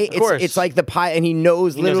pilot one, right? of course. It's like the pilot, and he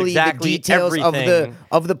knows literally exactly the details everything.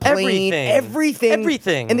 of the plane,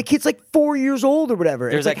 Everything. And the kid's like 4 years old or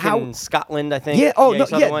whatever. There's it's like in Scotland, I think. Yeah, oh, you no,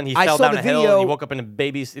 saw yeah, the one. He I fell saw down the a hill. video. And he woke up in a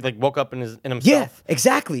baby's, woke up in himself. Yeah,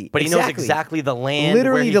 exactly. But he knows exactly the land,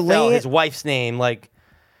 Literally where he the fell, land- his wife's name, like.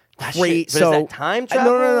 That Great. shit. But So is that time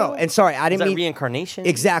travel? No. And sorry, I Is didn't that mean reincarnation.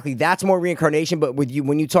 Exactly. That's more reincarnation. But with you,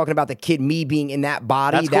 when you're talking about the kid, me being in that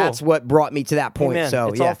body, That's cool. that's what brought me to that Hey, point. man, so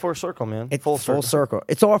it's yeah, all full circle, man. it's full circle.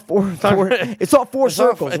 It's all it's all four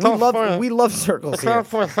circles. We love circles It's here. all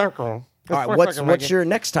full circle. All right, what's your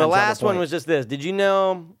next time? The travel last one point? was just this. Did you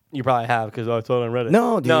know? You probably have because I told on Reddit.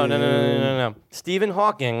 No, dude. No. Stephen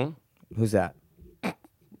Hawking. Who's that?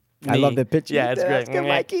 I Me. love the picture. Yeah, it's That's great. good,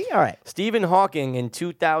 Mikey. All right, Stephen Hawking in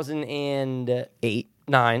 2009 8.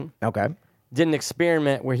 Okay. did an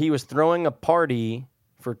experiment where he was throwing a party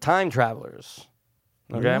for time travelers.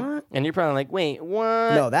 Okay, What? and you're probably like, wait,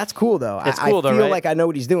 what? No, that's cool though. It's I cool, though, feel right? like I know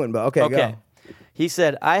what he's doing, but okay, Okay. go. He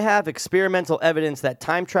said, I have experimental evidence that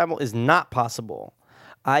time travel is not possible.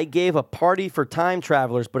 I gave a party for time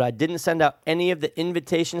travelers, but I didn't send out any of the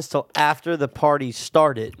invitations till after the party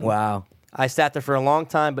started. Wow. I sat there for a long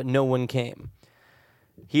time, but no one came.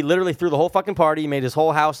 He literally threw the whole fucking party, made his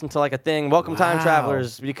whole house into like a thing. Welcome time Wow.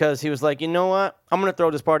 travelers, because he was like, you know what? I'm going to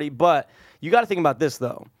throw this party. But you got to think about this,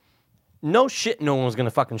 though. No shit, no one was going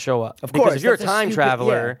to fucking show up. Of Because course, if you're a that's a time stupid-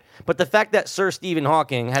 traveler, but the fact that Sir Stephen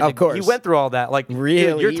Hawking had Of to, course. he went through all that. Like, Really,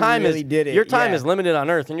 dude, your he time really is did it, your time yeah. is limited on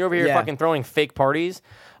Earth, and you're over here Yeah. fucking throwing fake parties.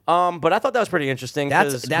 But I thought that was pretty interesting.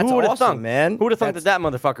 That's 'cause who would've awesome, thunk? man. Who would have thought that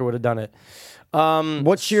motherfucker would have done it?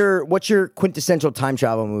 What's your quintessential time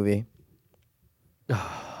travel movie?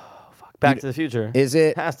 Back to the Future. Is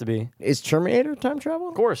it? Has to be. Is Terminator time travel?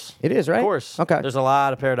 Of course. It is, right? Of course. Okay. There's a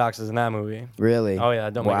lot of paradoxes in that movie. Really? Oh, yeah.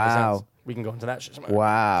 It don't make any Wow. sense. We can go into that shit tomorrow.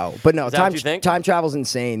 Wow. But no, Is that what you think? time travel's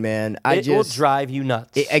insane, man. It will drive you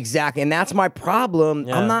nuts. Exactly, and that's my problem.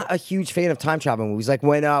 Yeah. I'm not a huge fan of time travel movies. Like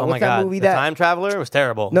when oh my what's that God. movie The that Time Traveler was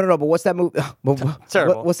terrible. No, but what's that movie?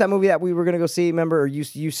 Terrible. What's that movie that we were gonna go see? Remember, or you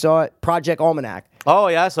saw it? Project Almanac. Oh,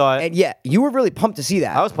 yeah, I saw it. And yeah, you were really pumped to see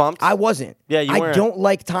that. I was pumped. I wasn't. Yeah, you I weren't. don't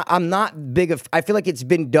like time. I'm not big of. I feel like it's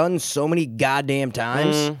been done so many goddamn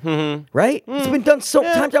times. Mm-hmm. Right? It's been done so.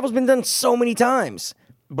 Time travel's been done so many times.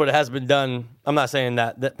 But it has been done. I'm not saying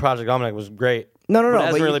that Project Almanac was great. No, But it but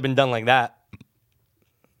hasn't you- really been done like that.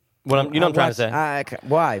 You know what I'm trying to say?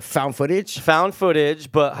 Why? Found footage? Found footage,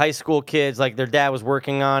 but high school kids, like their dad was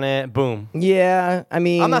working on it. Boom. Yeah, I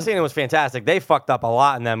mean, I'm not saying it was fantastic. They fucked up a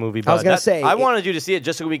lot in that movie. But was gonna say, I wanted you to see it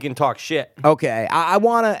just so we can talk shit. Okay,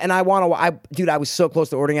 dude, I was so close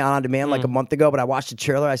to ordering it on demand like a month ago, but I watched the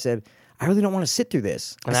trailer. I said, I really don't want to sit through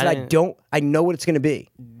this. I And said, I I didn't- don't. I know what it's going to be.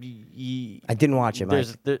 I didn't watch it,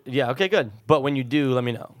 Mike. Yeah, okay, good. But when you do, let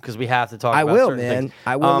me know because we have to talk. I about will, certain man. things.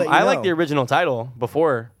 I will let you I like know. the original title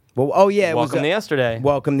before. Well, oh yeah, it Welcome was to Yesterday.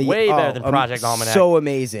 Welcome to way better than Project Almanac. So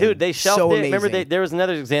amazing, dude. They shelved so it. Remember, amazing. there was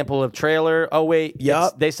another example of trailer. Oh wait,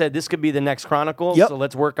 Yup. they said this could be the next Chronicles. Yup. So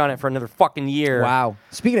let's work on it for another fucking year. Wow.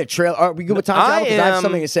 Speaking of trailer, are we good with time travel? Because I have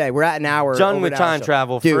something to say. We're at an hour. Done over with an hour, time so-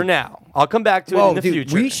 travel Dude, for now. I'll come back to it Whoa, in the dude,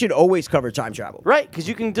 future. we should always cover time travel. Right, because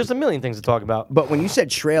you can. There's a million things to talk about. But when you said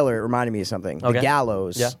trailer, it reminded me of something. The Okay.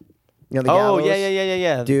 Gallows. Yeah. You know the Oh Gallows?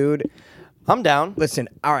 yeah. Dude, I'm down. listen.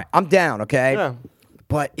 All right, I'm down. Okay. Yeah.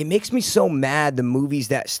 But it makes me so mad the movies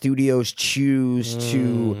that studios choose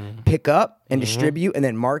to pick up and distribute and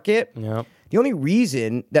then market. Yep. The only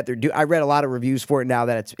reason that they're I read a lot of reviews for it now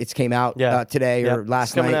that it's came out Yeah. today or Yep. last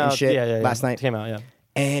It's coming night and out. shit. Yeah. Last night It came out. Yeah.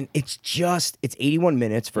 and it's 81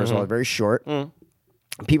 minutes. First of all, very short.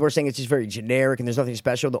 People are saying it's just very generic and there's nothing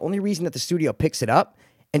special. The only reason that the studio picks it up,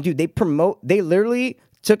 and dude, they literally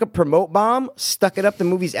took a promote bomb, stuck it up the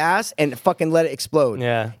movie's ass, and fucking let it explode.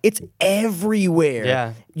 Yeah. It's everywhere.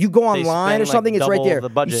 Yeah. You go They online or spend, like, something, it's right double there. the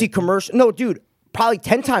budget. You see commercial. No, dude, probably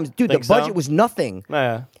 10 times. Dude, Think the budget so? was nothing.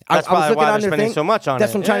 Yeah. That's I was probably looking why on they're their spending thing. so much on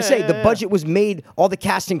That's it. what I'm trying to say. The Yeah. budget was made. All the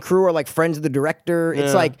cast and crew are like friends of the director.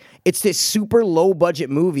 It's Yeah. like it's this super low budget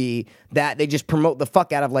movie that they just promote the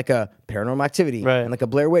fuck out of, like a Paranormal Activity Right. and like a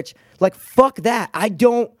Blair Witch. Like fuck that. I'll You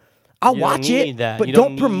don't watch need it, that. but You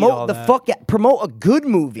don't don't need all promote the that. fuck out. Promote a good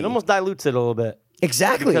movie. It almost dilutes it a little bit.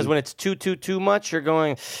 Exactly. Because when it's too much, you're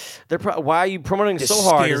going. Why are you promoting The so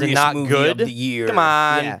hard? Is it scariest not movie good? of the year. Come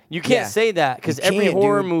on, Yeah. you can't Yeah. say that because You every can't,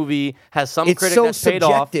 horror dude. movie has some It's critic so that's paid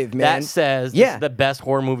off subjective, man. that says this Yeah. is the best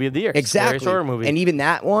horror movie of the year. Exactly. Scariest horror movie. And even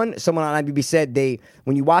that one, someone on IMDb said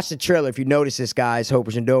when you watch the trailer, if you notice this, guys,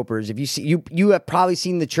 Hopers and Dopers, if you see you have probably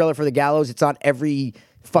seen the trailer for The Gallows. It's on every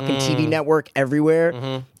fucking TV network everywhere,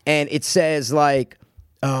 and it says like,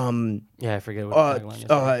 yeah, I forget what the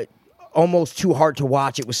tagline is. Almost too hard to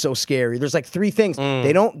watch. It was so scary. There's like three things.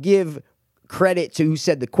 They don't give credit to who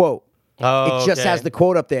said the quote. Oh, It just okay. has the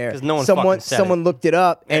quote up there. 'Cause no one fucking said someone it. looked it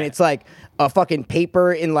up, and Yeah. it's like a fucking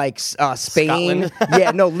paper in like Spain. Scotland?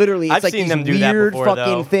 Yeah, no, literally, it's I've like seen these them do that weird before, fucking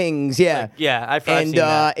though. things. Yeah, Like, yeah, I've and seen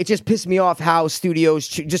that. it just pissed me off how studios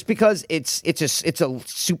just because it's a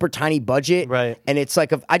super tiny budget, Right. And it's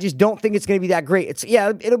like I just don't think it's gonna be that great.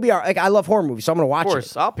 It'll be all right. Like I love horror movies, so I'm gonna watch Of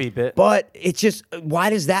course, it. I'll peep it. But it's just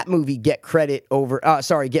why does that movie get credit over?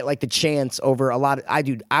 Get like the chance over a lot of.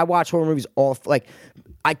 I watch horror movies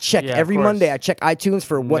I check Yeah, of every course. Monday. I check iTunes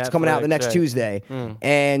for what's coming out the Netflix, next right. Tuesday,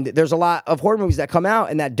 and there's a lot of horror movies that come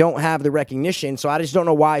out and that don't have the recognition. So I just don't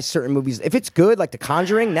know why certain movies, if it's good, like The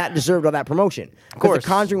Conjuring, that deserved all that promotion. Because course. The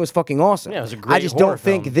Conjuring was fucking awesome. Yeah, it was a I great just horror don't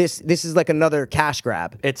think film. this is like another cash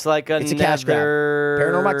grab. It's like It's a cash grab.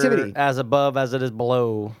 Paranormal Activity. as above as it is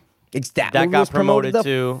below. It's that That movie got was promoted promoted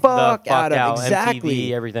the to fuck the out fuck of out, exactly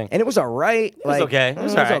MTV, everything. and it was alright. It was okay. It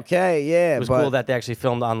was alright. okay. Yeah, It was but cool that they actually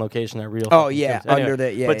filmed on location at real. Oh, fucking yeah, shoots. Anyway, under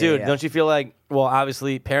the- yeah, But yeah, dude, yeah. don't you feel like? Well,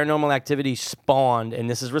 obviously, Paranormal Activity spawned, and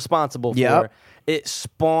this is responsible for. Yep. It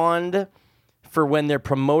spawned for when they're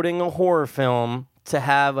promoting a horror film to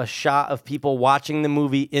have a shot of people watching the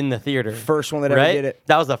movie in the theater. First one that ever right? did it.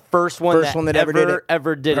 That was the first one. that ever did it.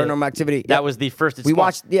 Ever did it. Paranormal Activity. That Yep. was the first. It We spawned.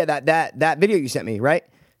 watched that video you sent me, right?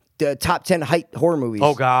 The top 10 height horror movies.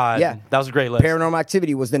 Oh God. Yeah. That was a great list. Paranormal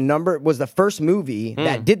Activity was the first movie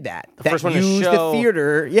that did that. The first one to used show- the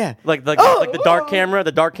theater. Yeah. Like the dark camera,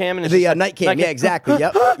 the dark cam, and it's the just night cam. Yeah, exactly.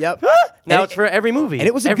 Yep. Yep. Now And it's for every movie, and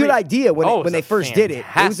it was a good idea when they first did it.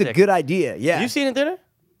 It was a good idea. Yeah. You seen it, did it?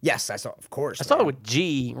 Yes, I saw. Of course. I saw it with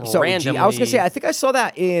G I saw it with G. randomly. I was gonna say I think I saw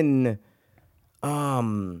that in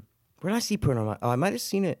where did I see Paranormal? Oh, I might have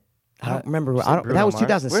seen it. I don't remember. That was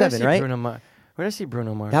 2007, right? Where did I see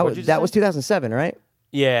Bruno Mars? That What'd was you just say? 2007, right?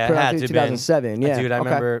 Yeah, it had to 2007, been. yeah, Dude, I okay.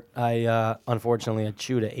 remember I unfortunately I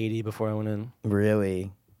chewed at 80 before I went in.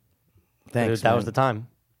 Really? Thanks. Dude, that was man. the time.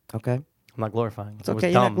 Okay. I'm not glorifying. It's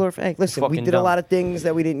okay. You're not glorifying. Hey, listen, we Fucking did a dumb. lot of things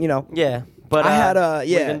that we didn't, Yeah, but I had what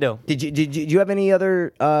you yeah. gonna do? Did you have any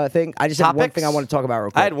other thing? I just have one Topics? thing I want to talk about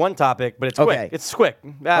real quick. I had one topic, but it's Okay. quick. It's quick.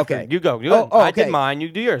 After, Okay. you go. Oh, oh, I did okay. mine. You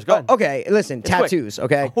do yours. Go ahead. Okay, listen, quick. tattoos.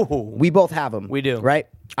 Okay, Oh. we both have them. We do. right?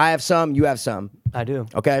 I have some. You have some. I do.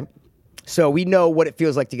 Okay, so we know what it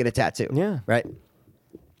feels like to get a tattoo. Yeah. Right.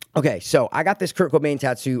 Okay, so I got this Kurt Cobain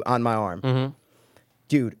tattoo on my arm, Mm-hmm.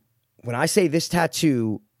 dude. When I say this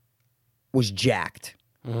tattoo was jacked.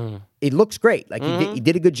 It looks great. Like he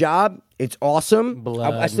did a good job. It's awesome.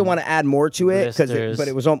 I still want to add more to it blisters. but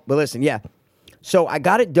it was on. But listen, yeah. So I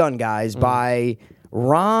got it done, guys, by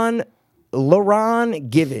LaRon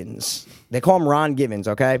Givens. They call him Ron Givens,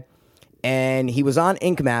 okay? And he was on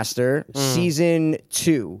Ink Master season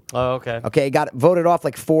 2. Oh, okay. Okay, got voted off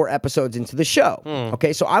like 4 episodes into the show. Hmm.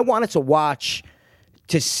 Okay, so I wanted to watch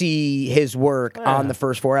to see his work on the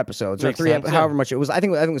first 4 episodes Makes or 3, sense, yeah. however much it was. I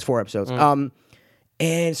think it was 4 episodes.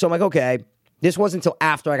 And so I'm like, okay, this wasn't until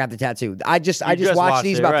after I got the tattoo. I just just watched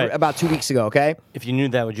these it, about right. about 2 weeks ago. Okay, If you knew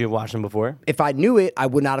that, would you have watched them before? if I knew it, I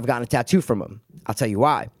would not have gotten a tattoo from him. I'll tell you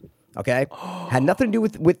why. Okay, had nothing to do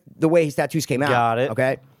with the way his tattoos came out. Got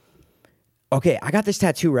it. Okay, I got this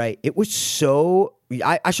tattoo right. It was so.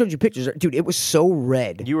 I showed you pictures, dude. It was so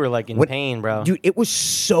red. You were like in pain, bro. Dude, it was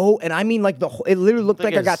so, and I mean, like it literally looked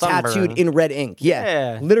like I a got sunburn. tattooed in red ink.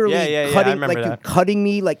 Yeah, Yeah. literally Yeah, I cutting, remember like that. cutting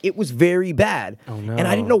me, like it was very bad. Oh, no. And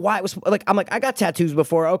I didn't know why it was like. I'm like, I got tattoos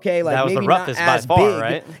before. Okay, like That was the maybe roughest not by as far, big.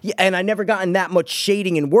 right? Yeah, and I never gotten that much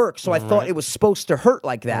shading in work, so I thought it was supposed to hurt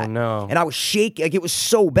like that. Oh, no. And I was shaking, like it was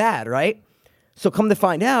so bad, right? So come to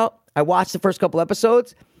find out, I watched the first couple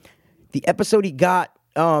episodes. The episode he got.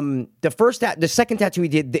 The second tattoo he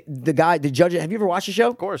did, the guy, the judge. Have you ever watched the show?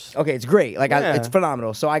 Of course. Okay, it's great. Like Yeah. it's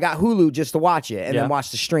phenomenal. So I got Hulu just to watch it, and Yeah. then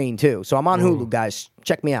watch the Strain too. So I'm on Hulu, guys.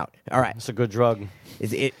 Check me out. All right, It's a good drug.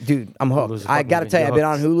 dude, I'm hooked. Hulu's I fucking gotta good. tell you, I've been You're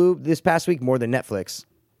on Hulu this past week more than Netflix.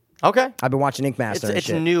 Okay. I've been watching Ink Master. and It's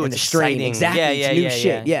shit. new. And It's the Strain. exciting. Exactly. Yeah, it's yeah, new yeah,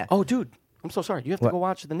 shit. yeah. Yeah. Oh, dude, I'm so sorry. You have to What? go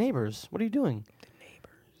watch The Neighbors. What are you doing? The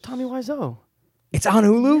Neighbors. Tommy Wiseau. It's on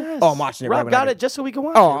Hulu. Yes. Oh, I'm watching it. Rob right got whenever. it just so we can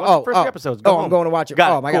watch it. Watch the first few episodes. Go I'm home. going to watch it.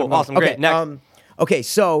 Got oh it. my Cool. God. Awesome. Great. Next. Okay,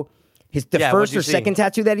 so the Yeah, first what'd you or see? second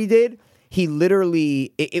tattoo that he did, he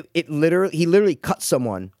literally cut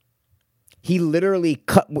someone. He literally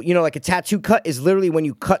cut. Like a tattoo cut is literally when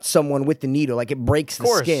you cut someone with the needle, like it breaks the Of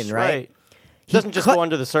course, skin, right? It doesn't just go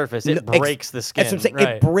under the surface. It breaks the skin. That's what I'm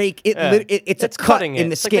saying. Right. It's a cut cutting in it.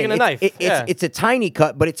 the It's like skin. taking a knife. Yeah. It's a tiny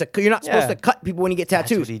cut, but you're not supposed Yeah. to cut people when you get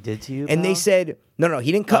tattoos. what he did to you, And they pal? said, no,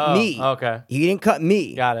 he didn't cut Oh, me. okay. He didn't cut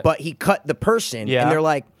me. Got it. But he cut the person. Yeah. And they're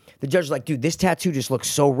like, the judge is like, dude, this tattoo just looks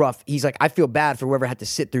so rough. He's like, I feel bad for whoever had to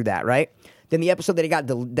sit through that, right? Then the episode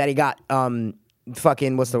that he got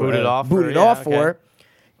fucking what's the word? Booted off Booted for, off yeah, for. okay.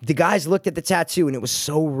 The guys looked at the tattoo and it was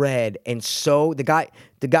so red and so the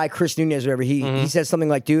guy Chris Nunez, whatever, he said something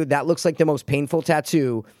like, dude, that looks like the most painful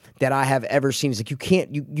tattoo that I have ever seen. He's like, you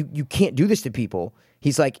can't do this to people.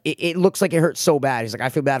 He's like, it looks like it hurts so bad. He's like, I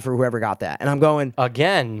feel bad for whoever got that. And I'm going,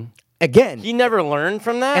 Again. again. He never learned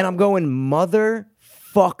from that? And I'm going,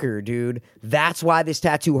 motherfucker, dude. That's why this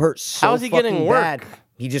tattoo hurts so How is he getting fucking work? bad.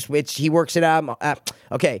 He works at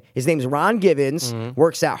okay, his name's Ron Givens,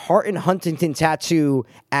 works at Hart and Huntington Tattoo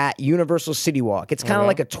at Universal City Walk. It's kind of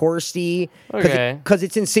like a touristy, Okay. because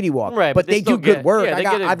it's in City Walk. Right, but but they they do still good get- work. yeah, they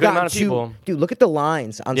get a I've good gotten amount of people. Dude, look at the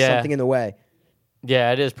lines on Yeah. Something in the Way.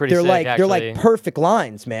 Yeah, it is pretty They're sick, like actually. they're like perfect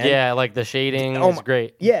lines, man. Yeah, like the shading Oh is my-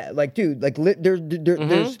 great. Yeah, like dude, like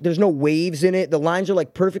there's no waves in it. The lines are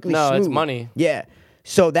like perfectly No, smooth. it's money. Yeah.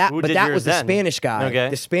 So that, Who but did that yours was the then? Spanish guy. Okay.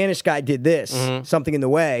 The Spanish guy did this, Something in the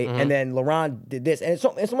Way, and then Laurent did this, and it's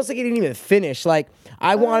almost like he didn't even finish. Like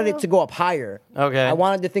I wanted it to go up higher. Okay. I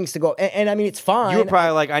wanted the things to go, and I mean it's fine. You were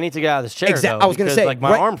probably like, I need to get out of this chair. Exactly. Though, I was gonna because, say, like,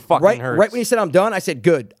 my arm fucking hurts. Right when you said I'm done, I said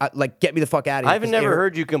good. Like get me the fuck out of here. I've never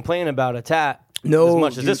heard you complain about a tat No, as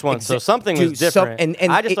much as dude, this one. So something dude, was different. and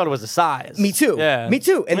I just it- thought it was the size. Me too. Yeah. Me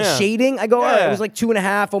too. And the Yeah. shading, I go, all right, Yeah. it was like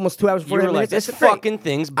 2.5, almost 2 hours, 40 were like, minutes. I this said, great. fucking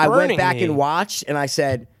thing's I went burning back me. and watched, and I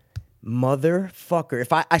said, motherfucker.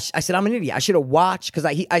 If I said, I'm an idiot. I should have watched, because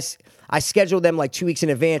I scheduled them like 2 weeks in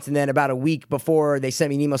advance, and then about a week before, they sent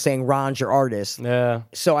me an email saying, Ron's your artist. Yeah.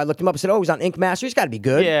 So I looked him up and said, oh, he's on Ink Master. He's got to be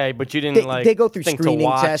good. Yeah, but you didn't They go through think to screening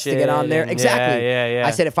watch tests to get on it there. and- Exactly. Yeah.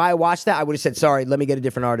 I said, if I watched that, I would have said, sorry, let me get a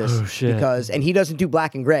different artist. Oh, shit. And he doesn't do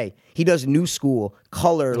black and gray. He does new school,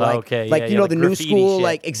 color, like, Okay, like yeah, you yeah, know, like the new graffiti school, shit.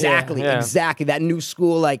 like, exactly, Yeah. exactly. That new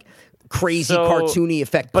school, like, crazy So- cartoony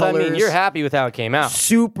effect But colors. I mean, you're happy with how it came out.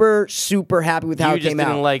 Super, super happy with how You it just came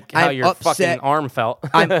didn't out. like how I'm your upset. fucking arm felt.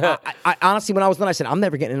 I honestly, when I was done, I said, I'm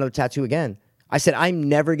never getting another tattoo again. I said, I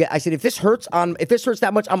said, if this hurts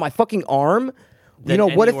that much on my fucking arm, Then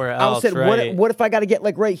what if anywhere I else, said, right. what if I got to get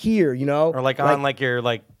like right here, or like on like your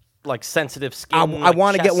like sensitive skin. I like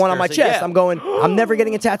want to get chest one on my or so- chest. yeah. I'm going, I'm never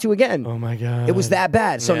getting a tattoo again. Oh my god. It was that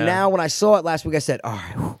bad. So Yeah. now when I saw it last week, I said, all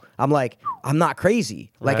right, whew. I'm like, I'm not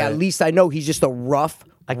crazy. Like Right. at least I know he's just a rough,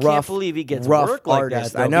 I rough, can't believe he gets rough work like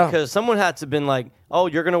artist. that. Though, I know. because someone had to been like, "Oh,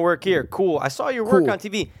 you're gonna work here. Cool. I saw your work Cool. on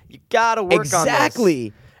TV. You gotta work on this."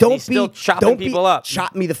 Exactly. And he's still chopping people up.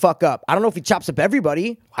 Chop me the fuck up. I don't know if he chops up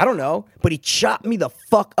everybody. I don't know, but he chopped me the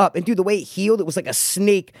fuck up. And dude, the way it healed, it was like a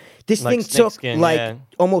snake. This Like thing snake took skin, like yeah.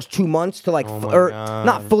 almost 2 months to like, Oh my or God.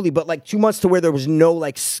 not fully, but like 2 months to where there was no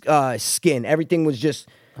like skin. Everything was just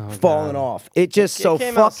falling off. It just It so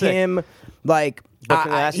came out fuck sick. him. Like But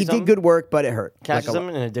can I ask he you did something? good work, but it hurt. Can I Like ask you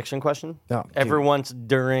something? An addiction question? Oh, dude. Ever once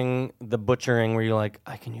during the butchering where you're like,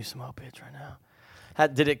 I can use some opiates right now?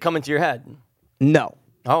 Did it come into your head? No.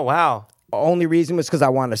 Oh wow. Only reason was because I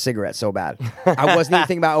wanted a cigarette so bad. I wasn't even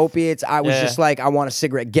thinking about opiates. I was Yeah. just like, I want a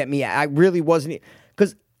cigarette. Get me. I really wasn't.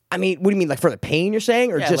 Because, I mean, what do you mean? Like for the pain you're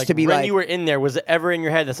saying? Or Yeah, just like to be when like. you were in there, was it ever in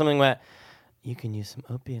your head that something went, you can use some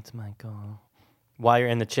opiates, Michael, while you're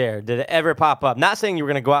in the chair? Did it ever pop up? Not saying you were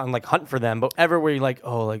going to go out and like hunt for them, but ever where you're like,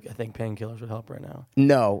 oh, like I think painkillers would help right now?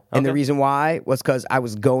 No. And the Okay. reason why was because I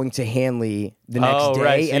was going to Hanley the next Oh, day.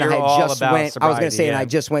 right. So and I you're had all just about went. I was going to sobriety, say, and yeah. I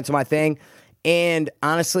just went to my thing. And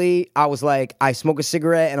honestly, I was like, I smoke a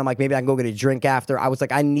cigarette and I'm like, maybe I can go get a drink after. I was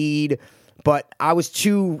like, I need. But I was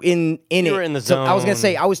too in You it. were in the So I was gonna zone.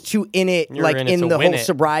 say I was too in it, You were like in it in to the win whole it.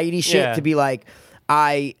 sobriety shit, Yeah. to be like,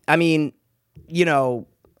 I mean, you know,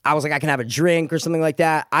 I was like, I can have a drink or something like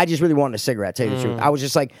that. I just really wanted a cigarette. Tell you the truth, Mm. I was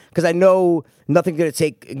just like, because I know nothing's gonna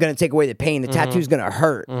take away the pain. The Mm-hmm. tattoo's gonna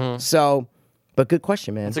hurt. So, but good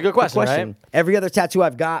question, man. It's a good question, right? Every other tattoo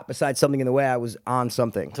I've got besides Something in the Way, I was on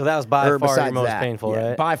something. So that was by Or far your besides most that. painful, Yeah,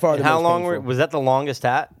 right? by far And the how most long painful. was that? The longest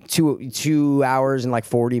tat? 2 hours and like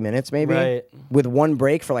 40 minutes, maybe. Right. With one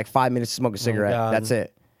break for like 5 minutes to smoke a cigarette. God. That's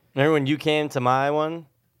it. Remember when you came to my one?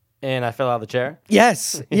 and I fell out of the chair.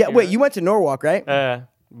 Yes. Yeah. Wait, you went to Norwalk, right?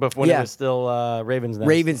 But when Yeah. it was still Ravens Nest.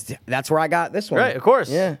 Ravens. That's where I got this one. Right, of course.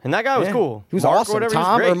 Yeah. And that guy was Yeah. cool. He was Mark or awesome. whatever, he was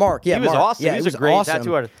Tom great. or Mark? Yeah, he was Mark. awesome. Yeah, he was he a was great awesome.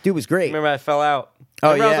 tattoo artist. Dude was great. Remember I fell out.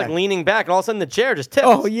 Oh, Remember I was yeah. like leaning back, and all of a sudden the chair just tipped.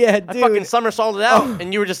 Oh, yeah, I dude. fucking somersaulted out,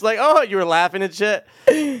 and you were just like, oh, you were laughing and shit.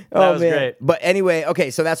 That was great. But anyway, okay,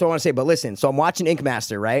 so that's what I want to say. But listen, so I'm watching Ink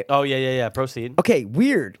Master, right? Oh, yeah. Proceed. Okay,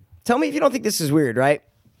 weird. Tell me if you don't think this is weird, right?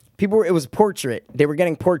 It was portrait. They were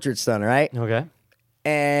getting portraits done, right? Okay.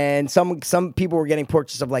 And some people were getting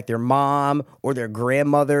portraits of like their mom or their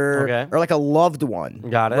grandmother Okay. or like a loved one.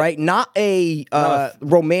 Got it. Right? Not a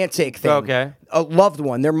romantic thing. Okay. A loved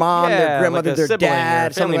one. Their mom, their grandmother, like a their sibling or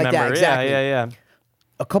dad, something family like that. member. Exactly. Yeah.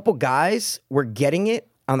 A couple guys were getting it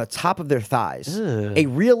on the top of their thighs. A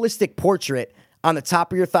realistic portrait on the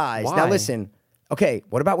top of your thighs. Now Why? listen, okay,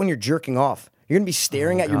 what about when you're jerking off? You're gonna be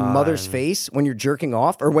staring at your mother's face when you're jerking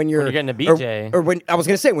off, or when you're getting a BJ. or when I was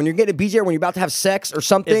gonna say when you're getting a BJ, or when you're about to have sex or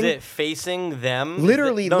something. Is it facing them?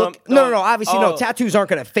 Literally, Is it- look. No. Obviously, no. Oh, Tattoos aren't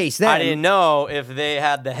gonna face them. I didn't know if they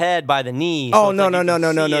had the head by the knee. Oh, so it's no, like no, you no, can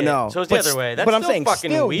no, no, see no, it. no. So it's the But other way. That's but I'm still saying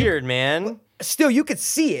fucking still, weird, man. Still, you could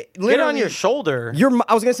see it. Get Literally, on your shoulder.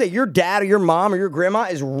 I was gonna say your dad or your mom or your grandma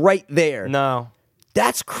is right there. No.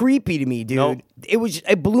 That's creepy to me, dude. Nope.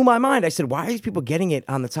 It blew my mind. I said, why are these people getting it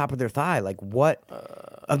on the top of their thigh? Like what?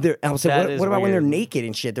 I was like, that what is about when they're weird. naked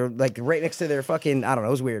and shit? They're like right next to their fucking. I don't know.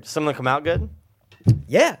 It was weird. Some of them come out good.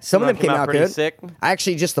 Yeah, some of them Some came out pretty good. sick. I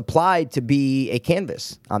actually just applied to be a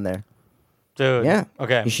canvas on there. Dude. Yeah.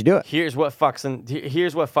 Okay. You should do it. Here's what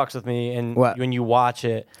fucks with me and What? when you watch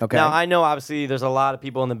it. Okay. Now I know obviously there's a lot of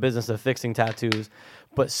people in the business of fixing tattoos,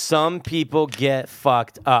 but some people get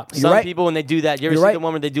fucked up. Some right. people when they do that, you ever You're see right. the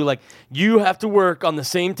one where they do like, you have to work on the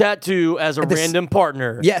same tattoo as a the s- random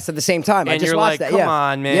partner. Yes, at the same time. I And just you're watched like, that. come yeah.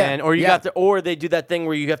 on, man. Yeah. Or you yeah. got to, or they do that thing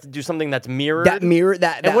where you have to do something that's mirrored. That mirror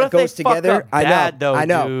that And what if goes they fuck together. up bad, though, I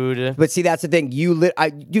know. dude? But see, that's the thing.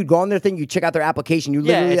 Dude, go on their thing. You check out their application. You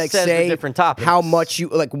Yeah, literally it like says the say different topics. how much you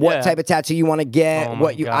like, what Yeah. type of tattoo you want to get. Oh my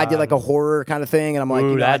What you? I did like a God. horror kind of thing, and I'm like, Ooh,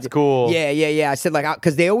 you know, that's cool. Yeah. I said like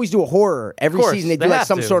because they always do a horror every course, season. They do they like have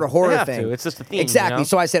some to. sort of horror They have thing. to. It's just a theme, you Exactly. know?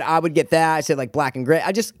 So I said I would get that. I said like black and gray.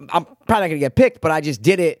 I'm probably not gonna get picked, but I just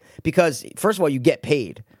did it because first of all, you get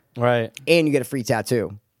paid Right. and you get a free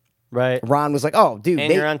tattoo. Right. Ron was like, "Oh, dude,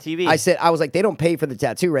 And you're on TV. I was like, "They don't pay for the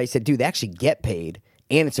tattoo, right?" He said, "Dude, they actually get paid,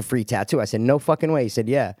 and it's a free tattoo." I said, "No fucking way." He said,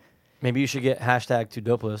 "Yeah." Maybe you should get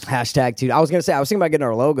 #2dopeless. Hashtag, dude. I was gonna say, I was thinking about getting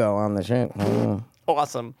our logo on the shit.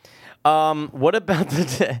 Awesome. What about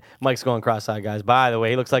the Mike's going cross-eyed, guys? By the way,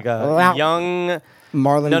 he looks like a Wow. young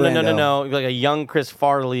Marlon No, Brando. like a young Chris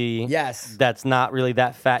Farley. Yes. That's not really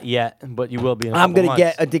that fat yet, but you will be in a I'm couple gonna get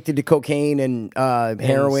months. addicted to cocaine and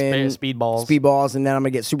heroin, speedballs. and then I'm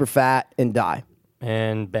gonna get super fat and die.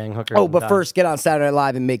 and bang hookers. Oh, and but die. first, get on Saturday Night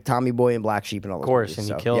Live and make Tommy Boy and Black Sheep and all those. Of course, movies. and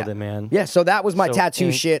you So, killed yeah. it, man. Yeah, so that was my So tattoo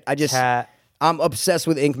Ink shit. I'm obsessed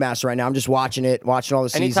with Ink Master right now. I'm just watching it, watching all the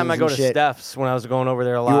seasons. Anytime I go and to shit. Steph's when I was going over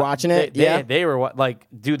there a lot, watching it? They, Yeah. they were like,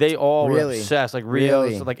 dude, they all Really? were obsessed. Like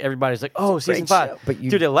Really? So like everybody's like, oh, It's a season great 5, show, but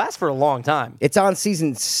dude, it lasts for a long time. It's on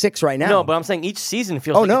season 6 right now. No, but I'm saying each season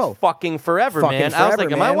feels Oh, like no. it's fucking forever, Fucking man. I was forever,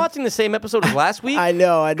 like, am I man. watching the same episode as last week? I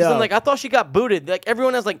know. 'Cause I'm like, I thought she got booted. Like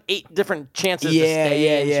everyone has like 8 different chances to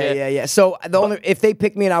stay. and shit. Yeah. So if they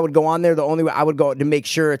pick me and I would go on there, the only way I would go to make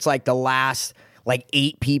sure it's like the last like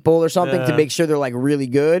 8 people or something to make sure they're like really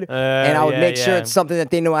good, and I would make sure it's something that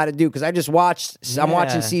they know how to do. Because I just watched. I'm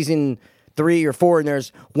watching Yeah. season 3 or 4, and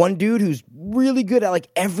there's one dude who's really good at like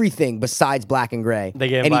everything besides black and gray. They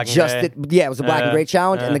gave him and black he and just gray? did. Yeah, it was a black and gray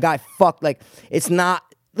challenge, and the guy fucked like it's not.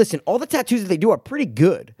 Listen, all the tattoos that they do are pretty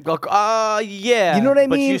good. Yeah. You know what I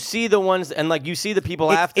But mean? you see the ones, and like you see the people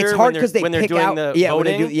It's after hard when 'cause they when they're pick doing out- the yeah, when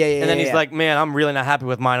they voting. do- yeah, and then yeah, he's yeah. like, man, I'm really not happy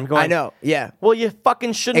with mine. I'm going, I know. Yeah. Well, you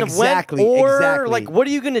fucking shouldn't Exactly, have went. Or exactly. like, what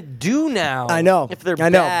are you gonna do now? I know. If they're I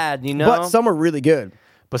know. bad, you know. But some are really good.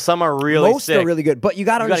 But some are really Most sick. are really good. But you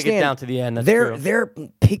got to You gotta understand. get down to the end, that's they're true. they're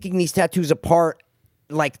picking these tattoos apart.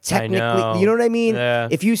 Like technically, know. you know what I mean? Yeah.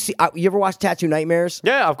 If you see, you ever watch Tattoo Nightmares?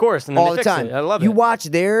 Yeah, of course. And then All they the fix time. It. I love it. You watch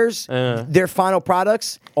theirs, their final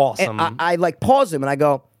products. Awesome. And I like pause them and I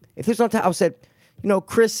go, if there's no time, I said, you know,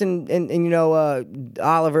 Chris and you know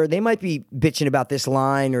Oliver, they might be bitching about this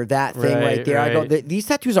line or that thing right there. I go, right. these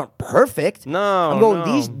tattoos aren't perfect. No, I'm going,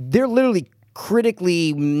 no. they're literally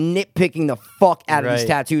critically nitpicking the fuck out of these Right.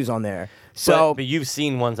 tattoos on there. So but you've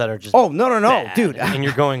seen ones that are just Oh, no, bad, dude. and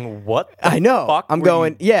you're going, what? The I know. Fuck I'm were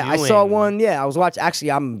going. you Yeah, I saw doing? one. Yeah, I was watching.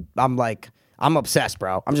 Actually, I'm like, I'm obsessed,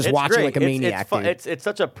 bro. I'm just It's watching great. like a maniac. It's, dude. it's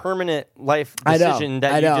such a permanent life I know, decision I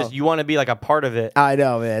that know. you want to be like a part of it. I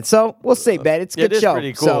know, man. So we'll see, man. It's a Yeah, good it is show.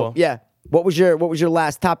 pretty So cool. yeah. What was your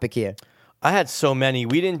last topic here? I had so many.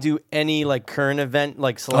 We didn't do any like current event,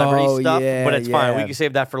 like celebrity Oh, stuff, yeah, but it's fine. We yeah. can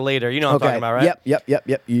save that for later. You know what I'm talking about, right?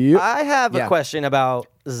 Yep. I have a Yeah. question about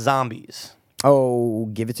zombies. Oh,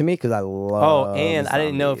 give it to me because I love. Oh, and I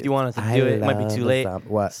didn't know if you wanted to I do it. It might be love too late.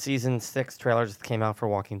 What? Season 6 trailer just came out for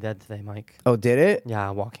Walking Dead today, Mike. Oh, did it? Yeah,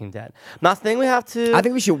 Walking Dead. Nothing we have to. I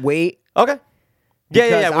think we should wait. Okay. Yeah.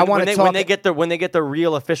 Because I wanna When talk- they get the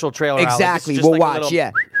real official trailer Exactly. out. Like, We'll like watch. a little,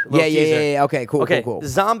 Yeah. little teaser. Yeah. Okay. Cool. Okay. Cool.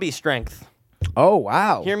 Zombie strength. Oh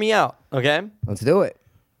wow. Hear me out. Okay. Let's do it.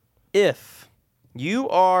 If you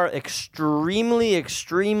are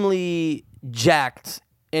extremely jacked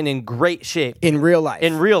and in great shape In real life.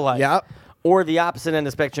 Yep. or the opposite end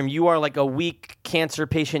of the spectrum, you are like a weak cancer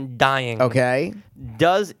patient dying. Okay.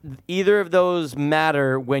 Does either of those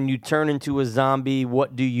matter when you turn into a zombie?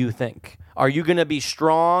 What do you think? Are you going to be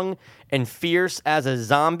strong and fierce as a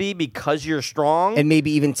zombie because you're strong? And maybe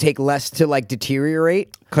even take less to like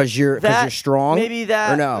deteriorate because you're strong. Maybe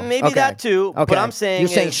that. Or no. Maybe Okay. that too. Okay. But I'm saying you're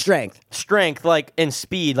saying is strength. strength, like and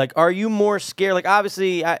speed. Like, are you more scared? Like,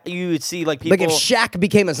 obviously, you would see like people. Like if Shaq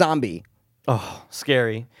became a zombie. Oh,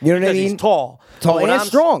 scary. You know what I Because mean? He's tall. Tall But what and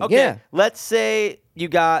strong, Okay, yeah. let's say you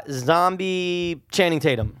got zombie Channing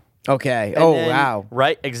Tatum. Okay. And Oh then- wow.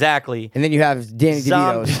 Right. Exactly. And then you have Danny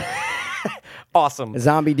Zombie- DeVito's. Awesome.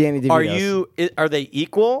 Zombie Danny DeVito's. Are they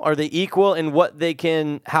equal? Are they equal in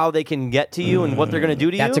how they can get to you and what they're going to do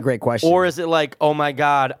to you? That's a great question. Or is it like, oh my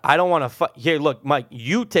God, I don't want to Here, look, Mike,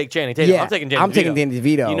 you take Channing Tatum. Yeah, I'm taking Danny I'm DeVito. taking Danny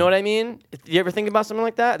DeVito. You know what I mean? You ever think about something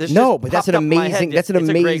like that? This No, just but that's popped an up in my head. amazing- that's an It's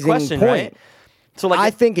a great amazing question, point. right? So like, I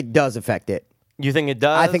think it does affect it. you think it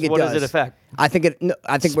does? I think it what does. does it affect? I think it. No,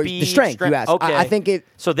 I think the Speed, strength. strength. You asked. Okay. I think it.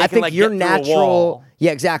 So they I can, think like, your get through a natural. wall.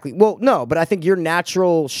 Yeah, exactly. Well, no, but I think your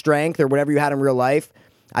natural strength or whatever you had in real life,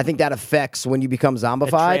 I think that affects when you become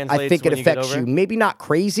zombified. I translates think it when you get affects over you. it? Maybe not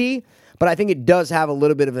crazy, but I think it does have a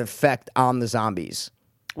little bit of an effect on the zombies.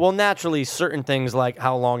 Well, naturally, certain things like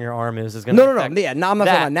how long your arm is going to No. affect Yeah, no, I'm not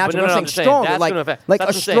that. talking about natural. But I'm I'm saying stronger, That's like- gonna affect, like that's a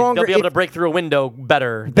what I'm saying. stronger- They'll be able to if- break through a window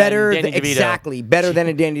better than Danny DeVito. Exactly. Better than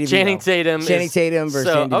a Danny DeVito. Channing Tatum. Channing Tatum versus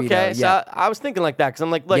so, Danny DeVito. Okay, so yeah. I was thinking like that because I'm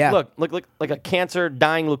like, Yeah. look, like a cancer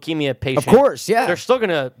dying leukemia patient. Of course, yeah. They're still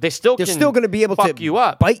gonna They're can still going to be able fuck to you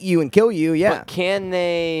up. bite you and kill you. Yeah. But can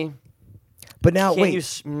they? But now, Can wait.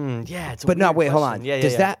 you? Yeah, it's a But now, weird wait, hold question. on. Yeah,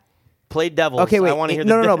 Does that? play devils? Okay, wait. I want to hear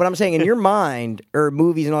No. But I'm saying in your mind or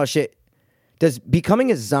movies and all that shit, does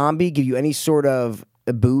becoming a zombie give you any sort of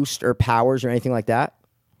a boost or powers or anything like that?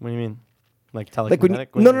 What do you mean? Like Like when telekinetic?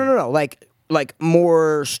 What do you mean? no. Like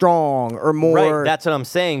more strong or more. Right, that's what I'm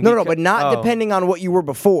saying. No, but not oh. depending on what you were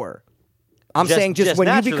before. I'm Just- saying just just when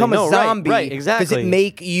you naturally. become a No, right, zombie, right, does exactly. it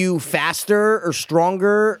make you faster or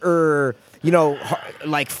stronger or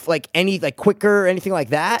like any like quicker or anything like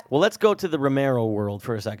that? Well, let's go to the Romero world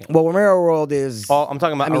for a second. Well, Romero World is. I'm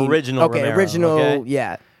talking about I mean, original Okay, Romero, original. okay?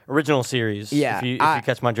 Yeah, Original series. yeah. If you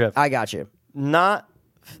catch my drift. I got you. not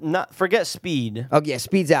forget speed. Oh yeah,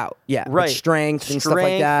 speed's out. Yeah, but Right, strength and stuff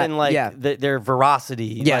like that. and like yeah. their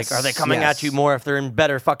veracity. Yes, Like, are they coming yes. at you more if they're in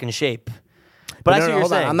better fucking shape? But I no, see no, what you're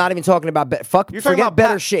hold on. saying. I'm not even talking about fuck. You're talking Forget about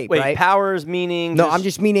better shape, wait, right? powers meaning. No, I'm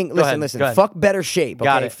just meaning. Go Listen, ahead, listen. go ahead. Fuck better shape.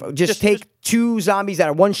 Got Okay? it. Just take two zombies that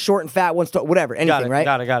are one short and fat, one's whatever, anything, right?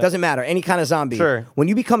 got it. Doesn't matter. Any kind of zombie. Sure. When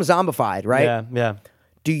you become zombified, right? Yeah.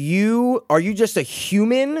 Are you just a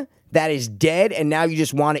human that is dead and now you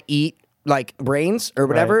just want to eat like brains or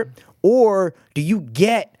whatever? Right. Or do you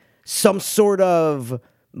get some sort of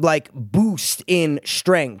like boost in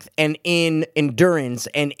strength and in endurance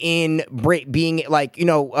and in being like,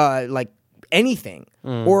 like anything?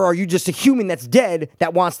 Mm. Or are you just a human that's dead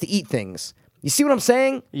that wants to eat things? You see what I'm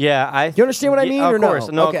saying? Yeah, You understand what I mean, Of or no? course,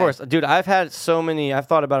 no, Okay. of course, dude. I've had so many. I've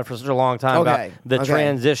thought about it for such a long time Okay, about the okay.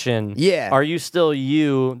 transition. Yeah. Are you still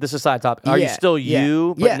you? This is side topic. Are you Yeah, still yeah,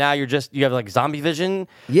 you? But yeah. now you have like zombie vision.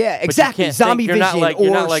 Yeah, but you exactly. can't Zombie think. You're not vision like,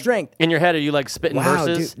 you're or not like, strength. In your head, are you like spitting Wow,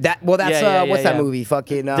 verses? dude. What's that movie?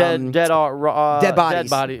 Fucking Dead Dead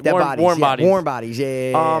bodies. Bodies. Warm yeah. bodies. Warm bodies.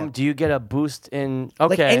 Yeah. Do you get a boost in? Okay.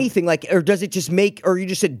 Like anything, or does it just or are you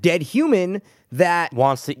just a dead human that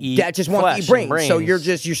Wants to eat that just wants to flesh eat brains? and So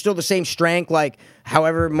brains. you're still the same strength, like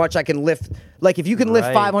however much I can lift. Like if you can lift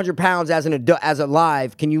Right. 500 pounds as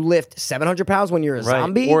alive, can you lift 700 pounds when you're a Right.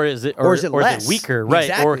 zombie? Or is it less? weaker? Right.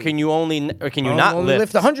 Exactly. Or can you not only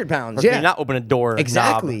lift 100 Or pounds? can Yeah, you not open a door?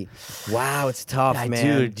 exactly. Wow, it's tough, Knob? man.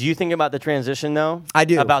 Dude, do you think about the transition though? I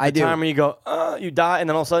do, About the I do. time when you go, you die, and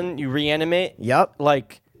then all of a sudden you reanimate. Yep.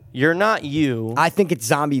 Like you're not you. I think it's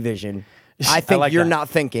zombie vision. I think like you're that. not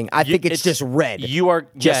thinking. I think it's just red. You are.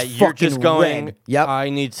 Just You're just fucking going. red. Yep. I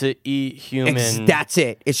need to eat human. That's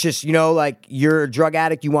it. It's just, like you're a drug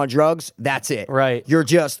addict, you want drugs, that's it. Right. You're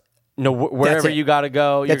just wherever it. you got to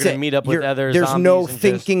go, you're That's going to it. meet up with other There's zombies. no and just-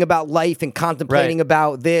 thinking about life and contemplating Right.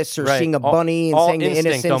 about this or Right. seeing a All- bunny and all saying the instinct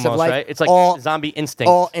innocence almost, of life. right? It's like all, zombie instinct.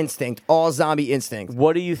 All instinct. All zombie instinct.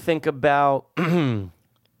 What do you think about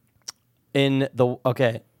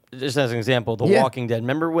okay, just as an example, The Yeah. Walking Dead.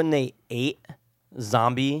 Remember when they ate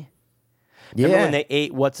zombie? Remember Yeah. when they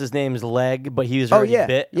ate what's his name's leg, but he was Oh already yeah.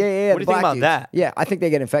 bit? Yeah. What do you the think black about dudes. that? Yeah, I think they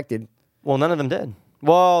get infected. Well, none of them did.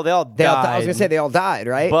 Well, they all They died. all, I was gonna say they all died,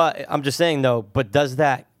 right? But I'm just saying though. But does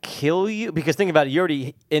that kill you? Because think about it. You're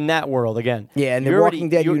already in that world again. Yeah, in the You're Walking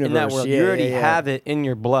Dead you're in that universe. world. Yeah, you already yeah. have it in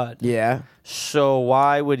your blood. yeah. So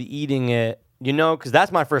why would eating it? Because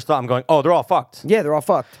that's my first thought. I'm going, oh, they're all fucked. Yeah, they're all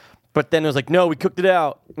fucked. But then it was like, no, we cooked it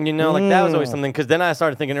out. Like that was always something. Because then I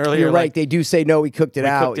started thinking earlier, You're right. like, They do say no. We cooked it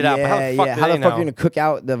out. cooked it out, but Yeah, how the fuck yeah. do How they the fuck are know? you gonna cook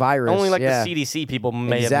out the virus? only like yeah. the CDC people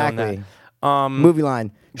may exactly. have known that. Movie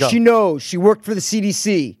line. Go. She knows. She worked for the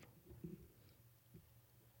CDC.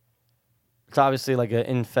 It's obviously like an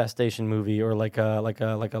infestation movie or like a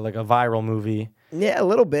viral movie. Yeah, a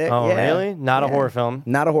little bit. Oh, yeah. really? Not a horror film.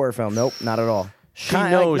 Not a horror film. Nope, not at all. She Kinda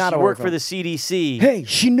knows not she a horror worked for film. the CDC. Hey,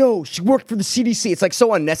 she knows. She worked for the CDC. It's like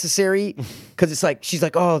so unnecessary because it's like she's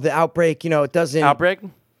like, oh, the outbreak. It doesn't Outbreak?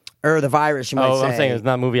 or the virus. You might say. I'm saying it's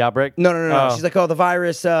not movie Outbreak. No. Oh. She's like, oh, the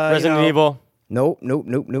virus. Resident Evil. Nope. Not a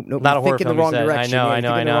You're horror thinking film, the you wrong said. direction. I know, Yeah, I you're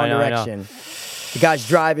know, thinking I the know, wrong I know. direction. The guy's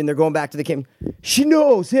driving. They're going back to the camp. She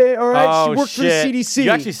knows. Hey, all right. Oh, she worked shit. for the CDC. You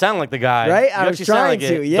actually sound like the guy. Right? You I was actually sound trying like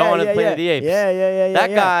to. it. Yeah, Dawn of yeah, Planet yeah. of the Apes. Yeah.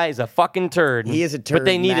 That guy is a fucking turd. He is a But turd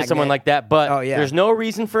they needed magnet. someone like that. But Oh, yeah. there's no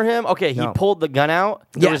reason for him. Okay, he No. pulled the gun out.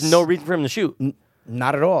 There was Yes. no reason for him to shoot.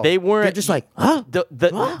 Not at all. They weren't. They're just like, huh?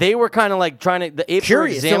 They were kind of like trying to. The apes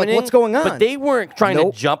Curious. were They're like, examining. what's going on? But they weren't trying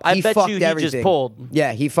Nope. to jump. I He bet fucked you he everything. just pulled.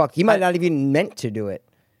 Yeah, he fucked. He might not even meant to do it.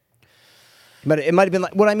 But it might have been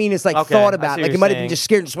like what I mean is like Okay, thought I about. see Like what it might have you're been just saying.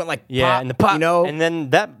 scared and just went like Yeah, pop, and the pop. you know. And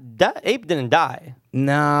then that ape didn't die.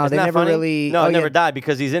 No, Isn't they that never funny? really. No, oh, it never yeah. died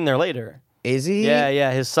because he's in there later. Is he?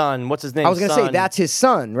 Yeah, his son. What's his name? I was gonna say that's his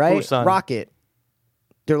son, right? Whose son? Rocket.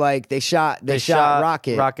 They're like they shot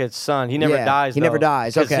Rocket. Rocket's son. He never Yeah, dies. he never though.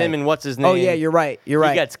 dies, 'Cause okay. him and what's his name? Oh yeah, you're right. You're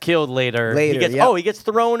right. He gets killed later. Later, He gets, yep. he gets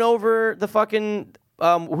thrown over the fucking.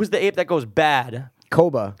 Who's the ape that goes bad?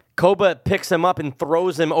 Koba. Koba picks him up and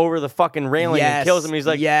throws him over the fucking railing and Yes, kills him. He's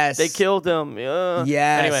like, yes. they killed him. Yeah.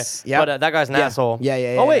 Yes, Anyway, yep. but that guy's an Yeah. asshole.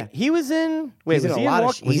 Yeah. Oh wait, he was in. Wait, He's was in he a lot in of.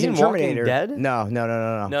 Was He's he in in Walking Terminator. Dead? No.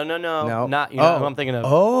 No. Not you oh. know who I'm thinking of.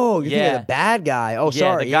 Oh, you're Yeah. thinking of the bad guy. Oh, Yeah,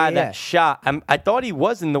 sorry. the guy yeah. that shot. I thought he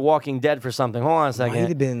was in The Walking Dead for something. Hold on a second. Might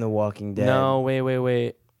have been in The Walking Dead. No,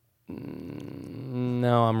 wait.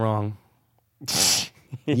 No, I'm wrong.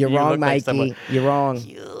 You're You wrong, look like someone- Mikey. You're wrong.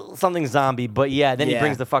 Something zombie, but yeah, then he Yeah.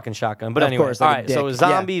 brings the fucking shotgun. But Of anyway, course, all like a right. So dick.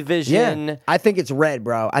 zombie Yeah. vision. Yeah. I think it's red,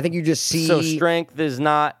 bro. I think you just see. So strength is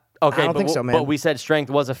not okay. I don't but, think so, man. But we said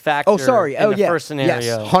strength was a factor. Oh, sorry. In Oh, the yeah. first scenario.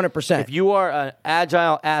 Yes, 100%. If you are an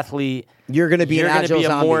agile athlete, You're gonna be you're an gonna agile be a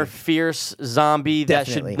zombie. more fierce zombie that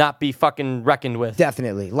Definitely. should not be fucking reckoned with.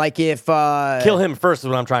 Definitely. Like if Kill him first is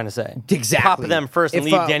what I'm trying to say. Exactly. Pop them first and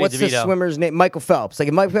If, leave Danny what's DeVito. the swimmer's name? Michael Phelps. Like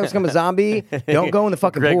if Michael Phelps become a zombie, don't go in the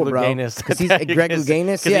fucking Greg pool, bro. Louganis. Because he's Greg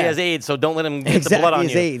Louganis. Because Yeah. he has AIDS, so don't let him get Exactly. the blood on He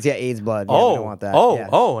has you. AIDS. Yeah, AIDS blood. Yeah, we don't want that.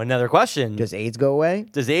 Yeah. Another question. Does AIDS go away?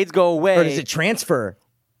 Does AIDS go away? Or does it transfer?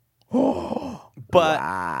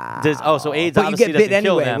 But so AIDS But you obviously get bit doesn't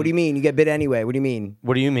kill anyway. them. What do you mean? You get bit anyway. What do you mean?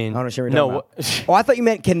 What do you mean? I don't know what you're No, talking about. Oh, I thought you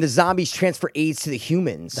meant can the zombies transfer AIDS to the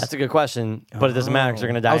humans? that's a good question, but it doesn't matter because they're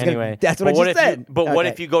gonna die I was gonna- anyway. that's what But I just if you- said. But what Okay.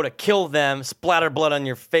 if you go to kill them, splatter blood on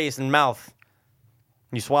your face and mouth,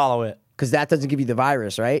 you swallow it? Because that doesn't give you the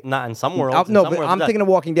virus, right? Not in some worlds. In No, some but worlds I'm it does. thinking of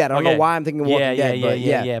Walking Dead. I don't know Okay. why I'm thinking of Walking Dead. But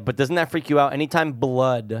yeah. But doesn't that freak you out? Anytime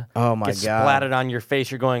blood Oh, my gets God. splattered on your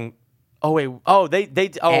face, you're going, oh wait,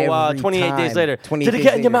 they Every 28 days time. later. 28 Did it days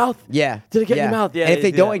get in your later. mouth? Yeah. Did it get in your mouth? Yeah. And if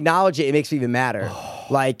they do don't that. acknowledge it, it makes it even madder.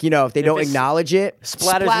 Like, if they don't it's acknowledge it,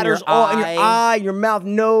 splatters in your all in your eye. eye, your mouth,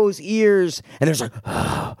 nose, ears, and there's like,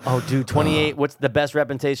 Oh, dude, 28. What's the best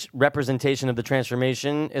representation of the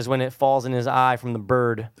transformation is when it falls in his eye from the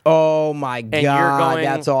bird. oh my you're God, going,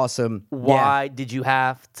 that's awesome. Why did you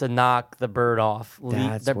have to knock the bird off?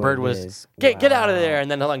 That's That what bird it was is. get out of there,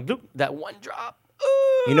 and then like bloop, that one drop.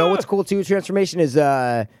 You know what's cool too? Transformation is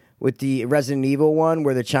with the Resident Evil one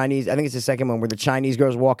where the Chinese, I think it's the second one where the Chinese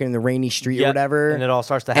girls walking in the rainy street or Yep, whatever, and it all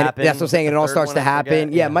starts to And happen. That's what I'm saying. The And it all third starts one, to I happen.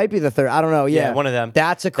 forget. Yeah, it might be the third. I don't know. Yeah, one of them.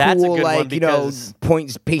 That's a cool That's a good one like because-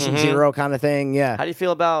 patient zero kind of thing. Yeah. How do you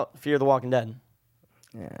feel about Fear the Walking Dead?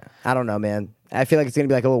 I don't know, man. I feel like it's gonna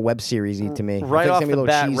be like a little web series-y to me. I feel Right like off it's gonna be the a little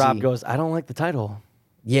bat, cheesy. Rob goes, "I don't like the title."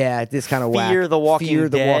 Yeah, this kind of whack. Fear the Walking Fear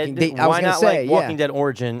the Dead. Walking Dead. I was Why gonna not say, like Walking Dead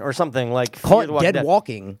Origin or something like Call Fear the it Walking Dead Dead?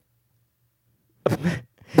 Walking.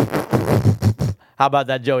 How about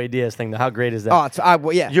that Joey Diaz thing? Though? How great is that?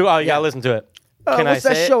 Well, yeah. You yeah. gotta listen to it. Can what's I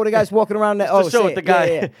that say show? It? The guy's walking around. The show with the guy.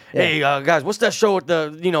 Yeah. Hey, guys, what's that show with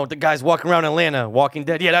the guys walking around Atlanta, Walking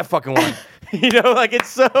Dead? Yeah, that fucking one. Like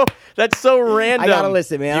that's so random. I gotta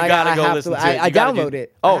listen, man. You I gotta go have listen to. to it. I You gotta download do-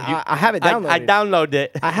 it. Oh, I have it downloaded. I downloaded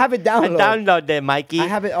it. I have it downloaded. I downloaded it, Mikey. I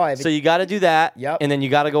have it. Oh, I have it. So you got to do that. Yep. And then you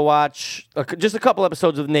got to go watch just a couple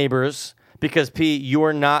episodes of Neighbors because Pete, you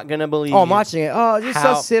are not gonna believe. Oh, I'm watching it. Oh, you're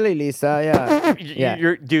how- so silly, Lisa. Yeah. Yeah.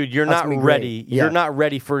 You're That's not gonna be ready. great. Yeah. You're not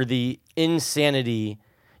ready for the insanity.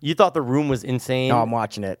 You thought The Room was insane. No, I'm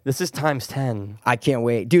watching it. This is times 10. I can't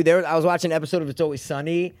wait, dude. I was watching an episode of It's Always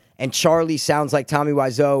Sunny, and Charlie sounds like Tommy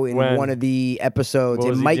Wiseau in When? one of the episodes. What It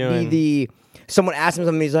was he might doing? be someone asked him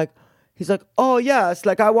something. He's like, oh yeah, it's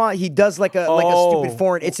like he does like a stupid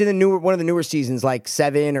foreign. It's in one of the newer seasons, like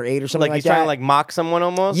 7 or 8 or something Like like he's that. trying to like mock someone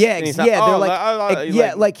almost. Yeah, And he's yeah, not- they're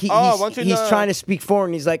oh, like, he's he's trying to speak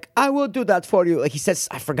foreign. He's like, I will do that for you. Like he says,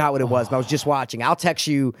 I forgot what it was, but I was just watching. I'll text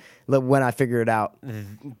you when I figure it out.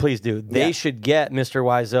 Please do. They Yeah. should get Mr.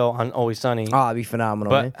 Wiseau on Always Sunny. Oh, it'd be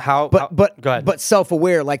phenomenal. But man. how- But how- go ahead. but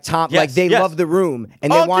self-aware, like Tom, Yes, like they yes. love The Room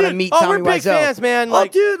and they want to dude. meet Oh, Tommy we're big Wiseau. fans, man. Oh,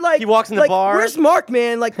 Like, dude, like he walks in the like, bar. Where's Mark,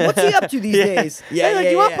 man? Like, what's he up to these days? Hey, like,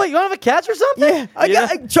 you want to play? You want to have a catch or something? Yeah, I You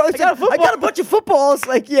got, know? Charlie I said, got a football. I got a bunch of footballs.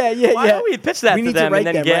 Like, yeah. Why don't we pitch that We to need them write and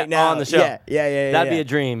then them get right now. on the show? Yeah. That'd be a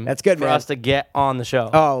dream. That's good, for man. us to get on the show.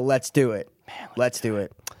 Oh, let's do it. Let's do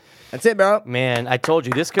it. That's it, bro. Man, I told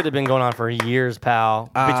you this could have been going on for years, pal.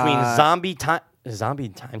 Between zombie time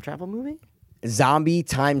travel movie? Zombie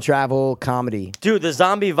time travel comedy. Dude, the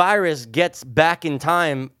zombie virus gets back in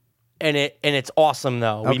time and it's awesome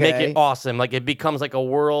though. We make Okay. it awesome. Like it becomes like a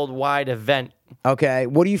worldwide event. Okay,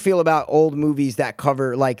 what do you feel about old movies that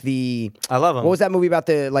cover like I love 'em. What was that movie about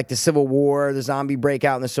the Civil War, the zombie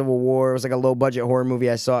breakout in the Civil War? It was like a low budget horror movie.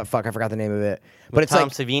 I saw it. Fuck, I forgot the name of it. But it's Tom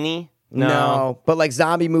like Savini? no, but like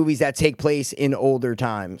zombie movies that take place in older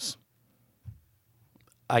times.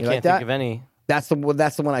 I You can't like that? think of any. That's the one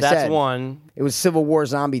I That's said. one. It was Civil War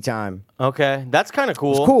zombie time. Okay, that's kind of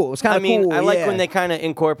cool. It's cool. It's kinda I mean, cool, I like yeah. when they kind of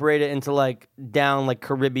incorporate it into like down like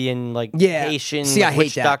Caribbean, like Yeah. Haitian See, I like, hate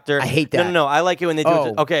witch that. doctor. I hate that. No. I like it when they do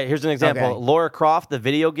it. Oh. Okay, here's an example. Okay. Laura Croft, the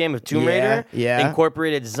video game of Tomb Yeah, Raider, yeah.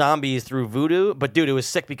 incorporated zombies through voodoo. But dude, it was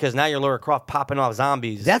sick because now you're Laura Croft popping off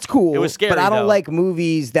zombies. That's cool. It was scary, but I don't though. like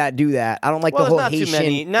movies that do that. I don't like Well, the whole there's not Haitian. too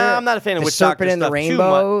many. No, I'm not a fan of the witch serpent doctor and the stuff too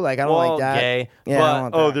rainbow. much. Like I don't Well, like that. Gay, Yeah, I but don't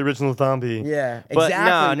want that. the original zombie. Yeah, But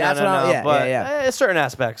exactly. That's what I- yeah, but yeah. certain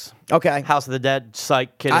aspects. Okay. House of the Dead,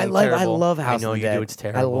 psych, kidding. I terrible. love House I know of the you Dead. do. It's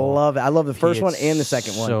terrible. I love it. I love the first It's one and the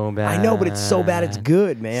second one. so I know, but it's so bad. It's bad.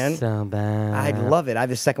 good, man. So bad. I love it. I have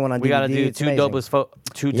the second one on We DVD. gotta do It's two amazing. Yeah.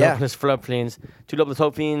 dopeless flop fiends. Two dopeless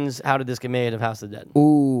hope fiends. How did this get made of House of the Dead?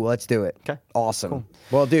 Ooh, let's do it. Okay. Awesome.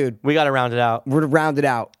 Well, dude, We gotta round it out. we're round it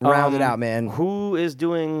out. Round it out, man. Who is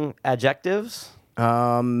doing adjectives?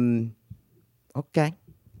 Okay.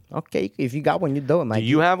 Okay. If you got one, you do it, Mike. Do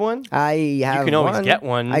you have one? I have. can always one. get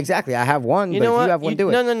one. Exactly. I have one. You but know if what? you have one, do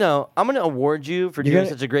it. No. I'm gonna award you for You're doing gonna-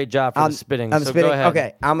 such a great job for the spitting. I'm so spitting. go ahead.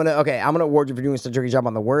 Okay. I'm gonna award you for doing such a great job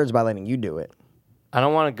on the words by letting you do it. I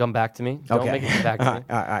don't want to come back to me. Don't Okay. make it come back to me.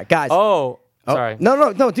 All right, guys. Oh, Oh, sorry.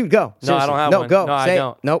 No, dude, go. No, I Seriously. don't have no, one. Go. No, I Say it.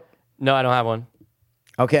 don't. Nope. No, I don't have one.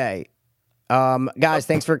 Okay. Guys,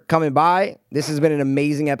 thanks for coming by. This has been an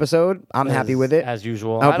amazing episode. I'm happy with it. As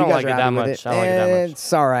usual. I hope I don't you guys like are it happy that with much. it. I don't like it that much.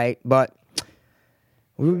 It's all right, but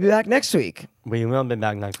we'll be back next week. We will be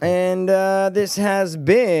back next week. And this has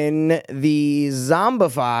been the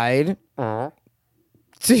Zombified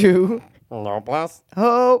to No plus.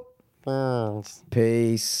 Hope. Words.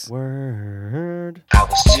 Peace. Word. I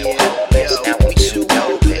was too